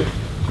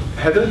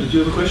 Heather, did you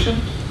have a question?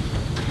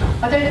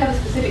 I don't have a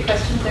specific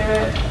question. There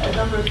are a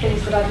number of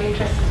things that I'd be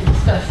interested to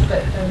discuss,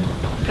 but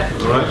okay.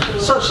 All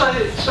right. So shall I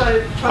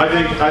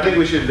try? I think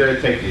we should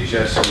take these.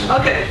 Yes.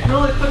 Okay,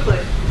 really quickly.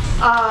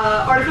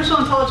 Artificial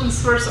intelligence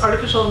versus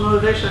artificial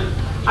motivation.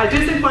 I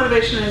do think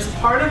motivation is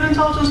part of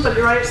intelligence, but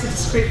you're right, it's a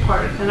discrete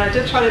part. And I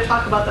did try to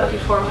talk about that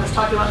before when I was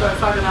talking about the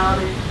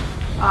orthogonality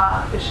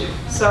issue.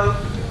 So,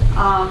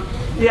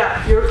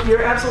 yeah,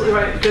 you're absolutely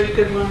right.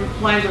 Good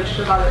language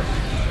about it.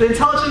 The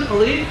intelligent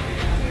elite,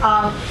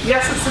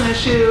 yes, it's an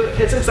issue.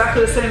 It's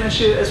exactly the same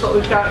issue as what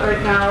we've got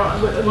right now.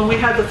 When we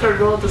had the third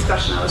world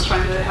discussion, I was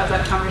trying to have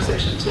that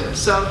conversation too.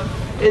 So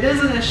it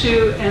is an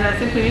issue, and I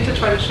think we need to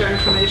try to share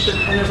information.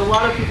 And there's a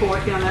lot of people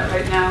working on that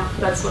right now.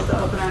 That's what the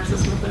open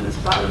access movement is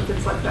about and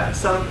things like that.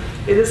 So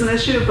it is an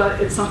issue,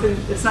 but it's something.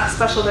 It's not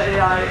special to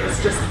AI.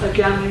 It's just,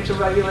 again, we need to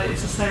regulate.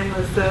 It's the same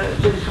with the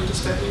income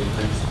disparity and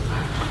things.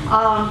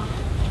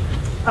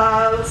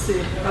 Let's see.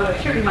 I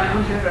can't read my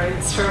own handwriting.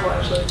 It's terrible,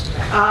 actually.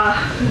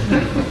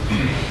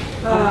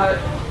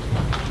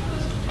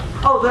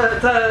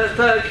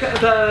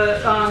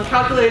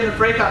 Calculating the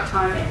breakout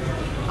time.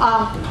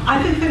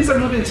 I think things are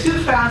moving too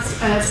fast,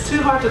 and it's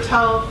too hard to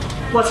tell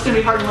what's going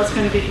to be hard and what's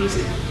going to be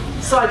easy.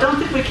 So I don't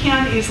think we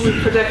can easily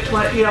predict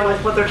what,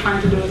 like what they're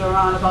trying to do with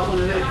Iran about when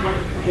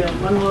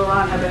will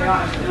Iran have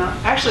AI.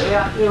 Actually,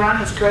 Iran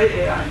has great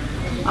AI.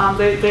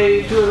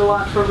 They do it a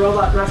lot for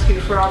robot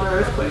rescue for all their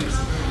earthquakes.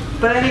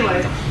 But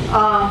anyway,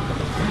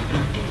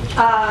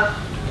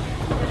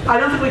 I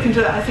don't think we can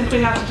do that. I think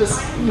we have to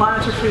just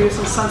monitor for use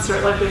and censor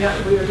it like we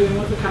are doing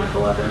with the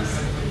chemical weapons.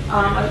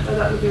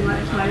 That would be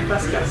my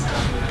best guess.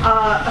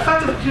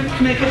 Effective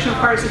communication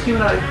requires a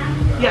humanoid.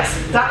 Yes,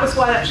 that was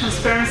why that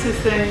transparency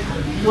thing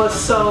was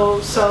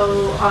so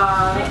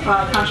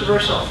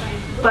controversial.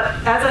 But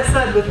as I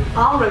said, with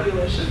all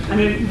regulation, I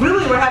mean,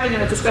 really we're having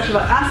a discussion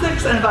about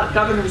ethics and about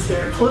governance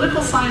here.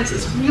 Political science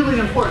is really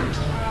important.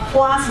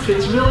 Philosophy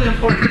is really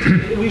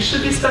important. We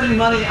should be spending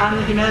money on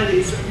the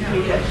humanities.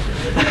 Okay.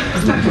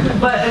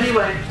 But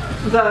anyway,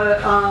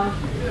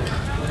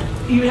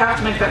 you have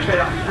to make that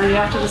trade-off, and you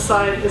have to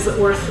decide, is it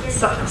worth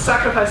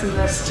sacrificing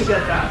this to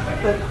get that?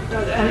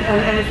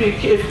 And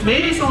if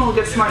maybe someone will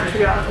get smart and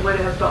figure out a way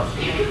to have both.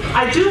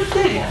 I do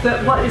think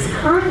that what is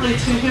currently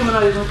too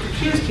humanoid and will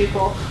confuse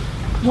people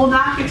will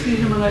not be too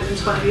humanoid in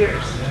 20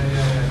 years.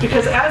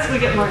 Because as we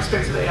get more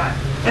experience with AI,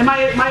 and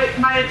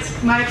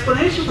my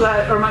explanation for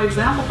that, or my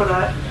example for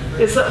that,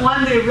 is that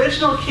when the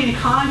original King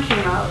Kong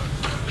came out,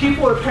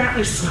 people were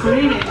apparently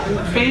screaming and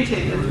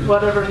fainting and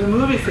whatever in the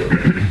movie theater.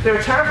 They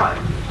were terrified.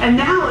 And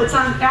now it's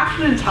on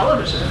afternoon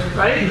television,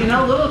 right? You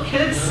know, little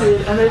kids see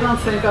it and they don't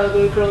think, oh,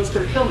 the girl is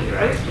going to kill me,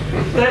 right?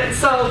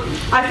 So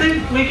I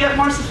think we get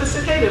more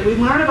sophisticated. We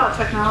learn about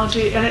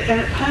technology and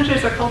it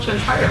penetrates our culture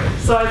entirely.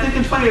 So I think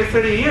in 20 or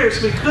 30 years,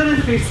 we could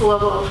increase the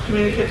level of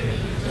communication,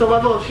 the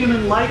level of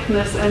human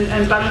likeness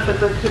and benefit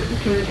the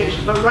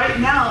communication. But right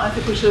now, I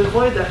think we should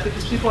avoid that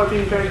because people are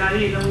being very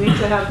naive and we need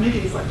to have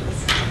meetings like this.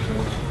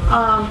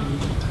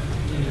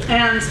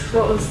 And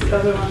what was the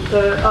other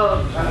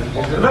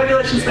one?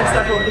 Regulations next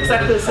step.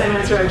 Exactly the same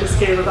answer I just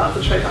gave about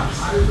the trade-offs.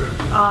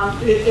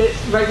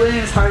 Regulating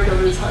is hard,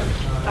 governing is hard.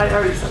 I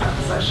already said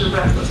that, so I should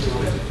have read those two.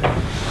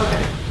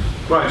 Okay.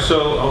 Right,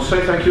 so I'll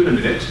say thank you in a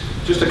minute.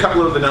 Just a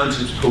couple of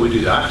announcements before we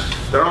do that.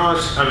 There are,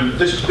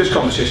 this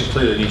conversation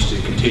clearly needs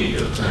to continue.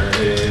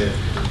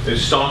 It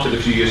started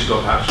a few years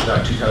ago, perhaps with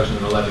that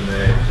 2011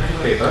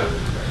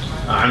 paper.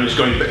 And it's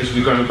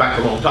going back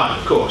a long time,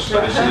 of course,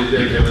 but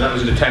that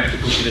was an attempt to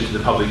push it into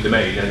the public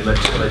domain, and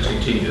let's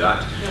continue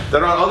that.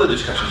 There are other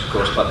discussions, of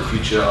course, about the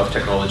future of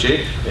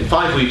technology. In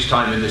 5 weeks'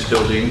 time in this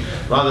building,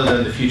 rather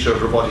than the future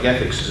of robotic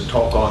ethics, is a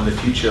talk on the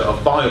future of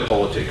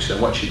biopolitics and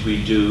what should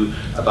we do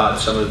about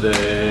some of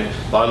the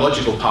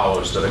biological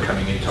powers that are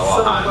coming into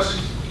our hands.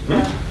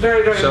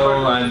 Very, very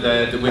important.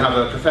 And we have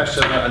a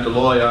professor and a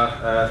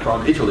lawyer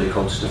from Italy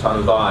called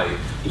Stefano Vai,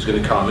 who's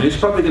going to come, and it's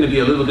probably going to be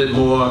a little bit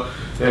more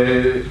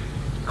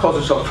calls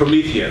himself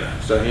Promethean.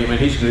 So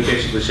he's going to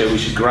basically say we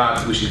should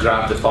grab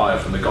the fire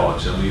from the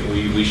gods, and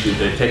we should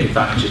take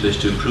advantage of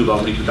this to improve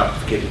our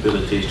reproductive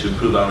capabilities, to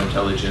improve our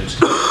intelligence,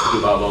 to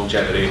improve our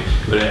longevity.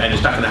 And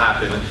it's not going to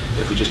happen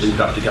if we just leave it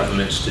up to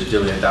governments to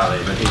dilly and dally.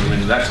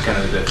 And that's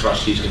kind of the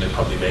thrust he's going to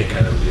probably make,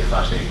 and it'll be a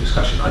fascinating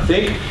discussion. I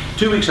think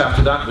 2 weeks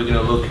after that, we're going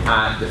to look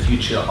at the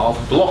future of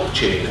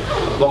blockchain.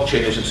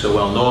 Blockchain isn't so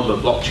well known,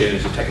 but blockchain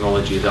is a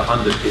technology that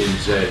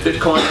underpins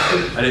Bitcoin,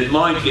 and it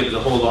might give us a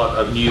whole lot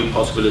of new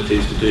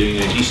possibilities to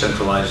doing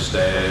decentralized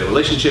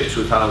relationships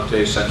without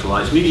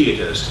centralized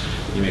mediators.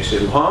 You may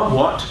say, well,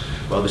 what?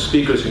 Well, the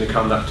speaker is going to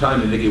come that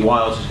time, and Nicky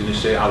Wiles is going to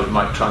say how it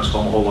might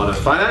transform a whole lot of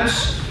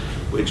finance,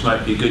 which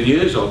might be good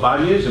news or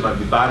bad news. It might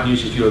be bad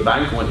news if you're a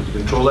bank and wanting to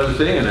control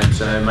everything, and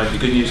it might be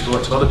good news for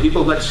lots of other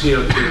people. Let's hear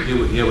what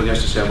he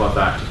has to say about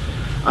that.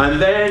 And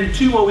then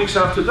 2 more weeks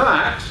after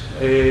that,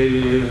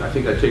 I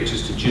think that takes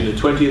us to June the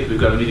 20th, we've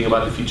got a meeting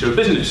about the future of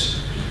business,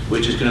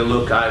 which is going to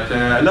look at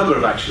a number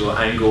of actual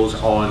angles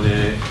on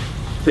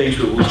things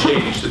that will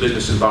change the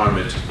business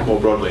environment more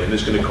broadly, and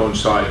this is going to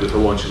coincide with the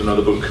launch of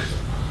another book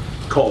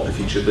called The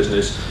Future of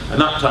Business.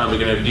 And that time we're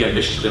going to be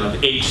ambitious. We're going to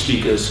have 8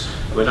 speakers.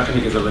 We're not going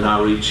to give them an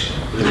hour each.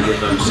 We're going to give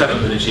them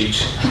 7 minutes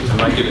each. And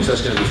my goodness,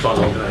 that's going to be fun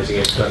organising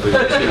it. But we'll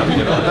see how we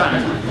get on with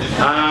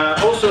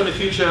that. Also in the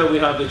future, we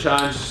have the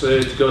chance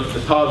to go to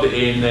the pub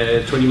in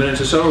 20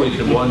 minutes or so. We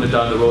can wander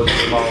down the road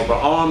to Marlborough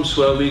Arms,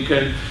 where we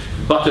can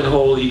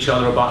buttonhole each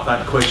other about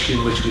that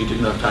question, which we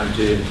didn't have time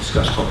to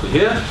discuss properly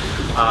here.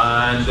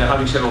 And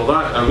having said all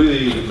that, I'm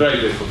really very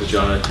grateful to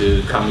Joanna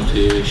to come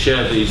to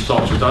share these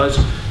thoughts with us.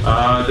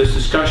 This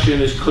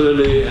discussion is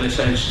clearly, in a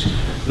sense,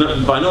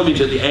 by no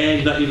means at the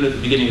end, not even at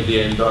the beginning of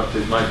the end, but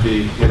it might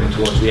be getting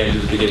towards the end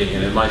of the beginning,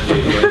 and it might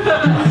be.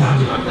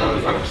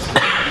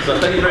 So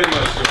thank you very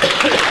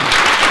much.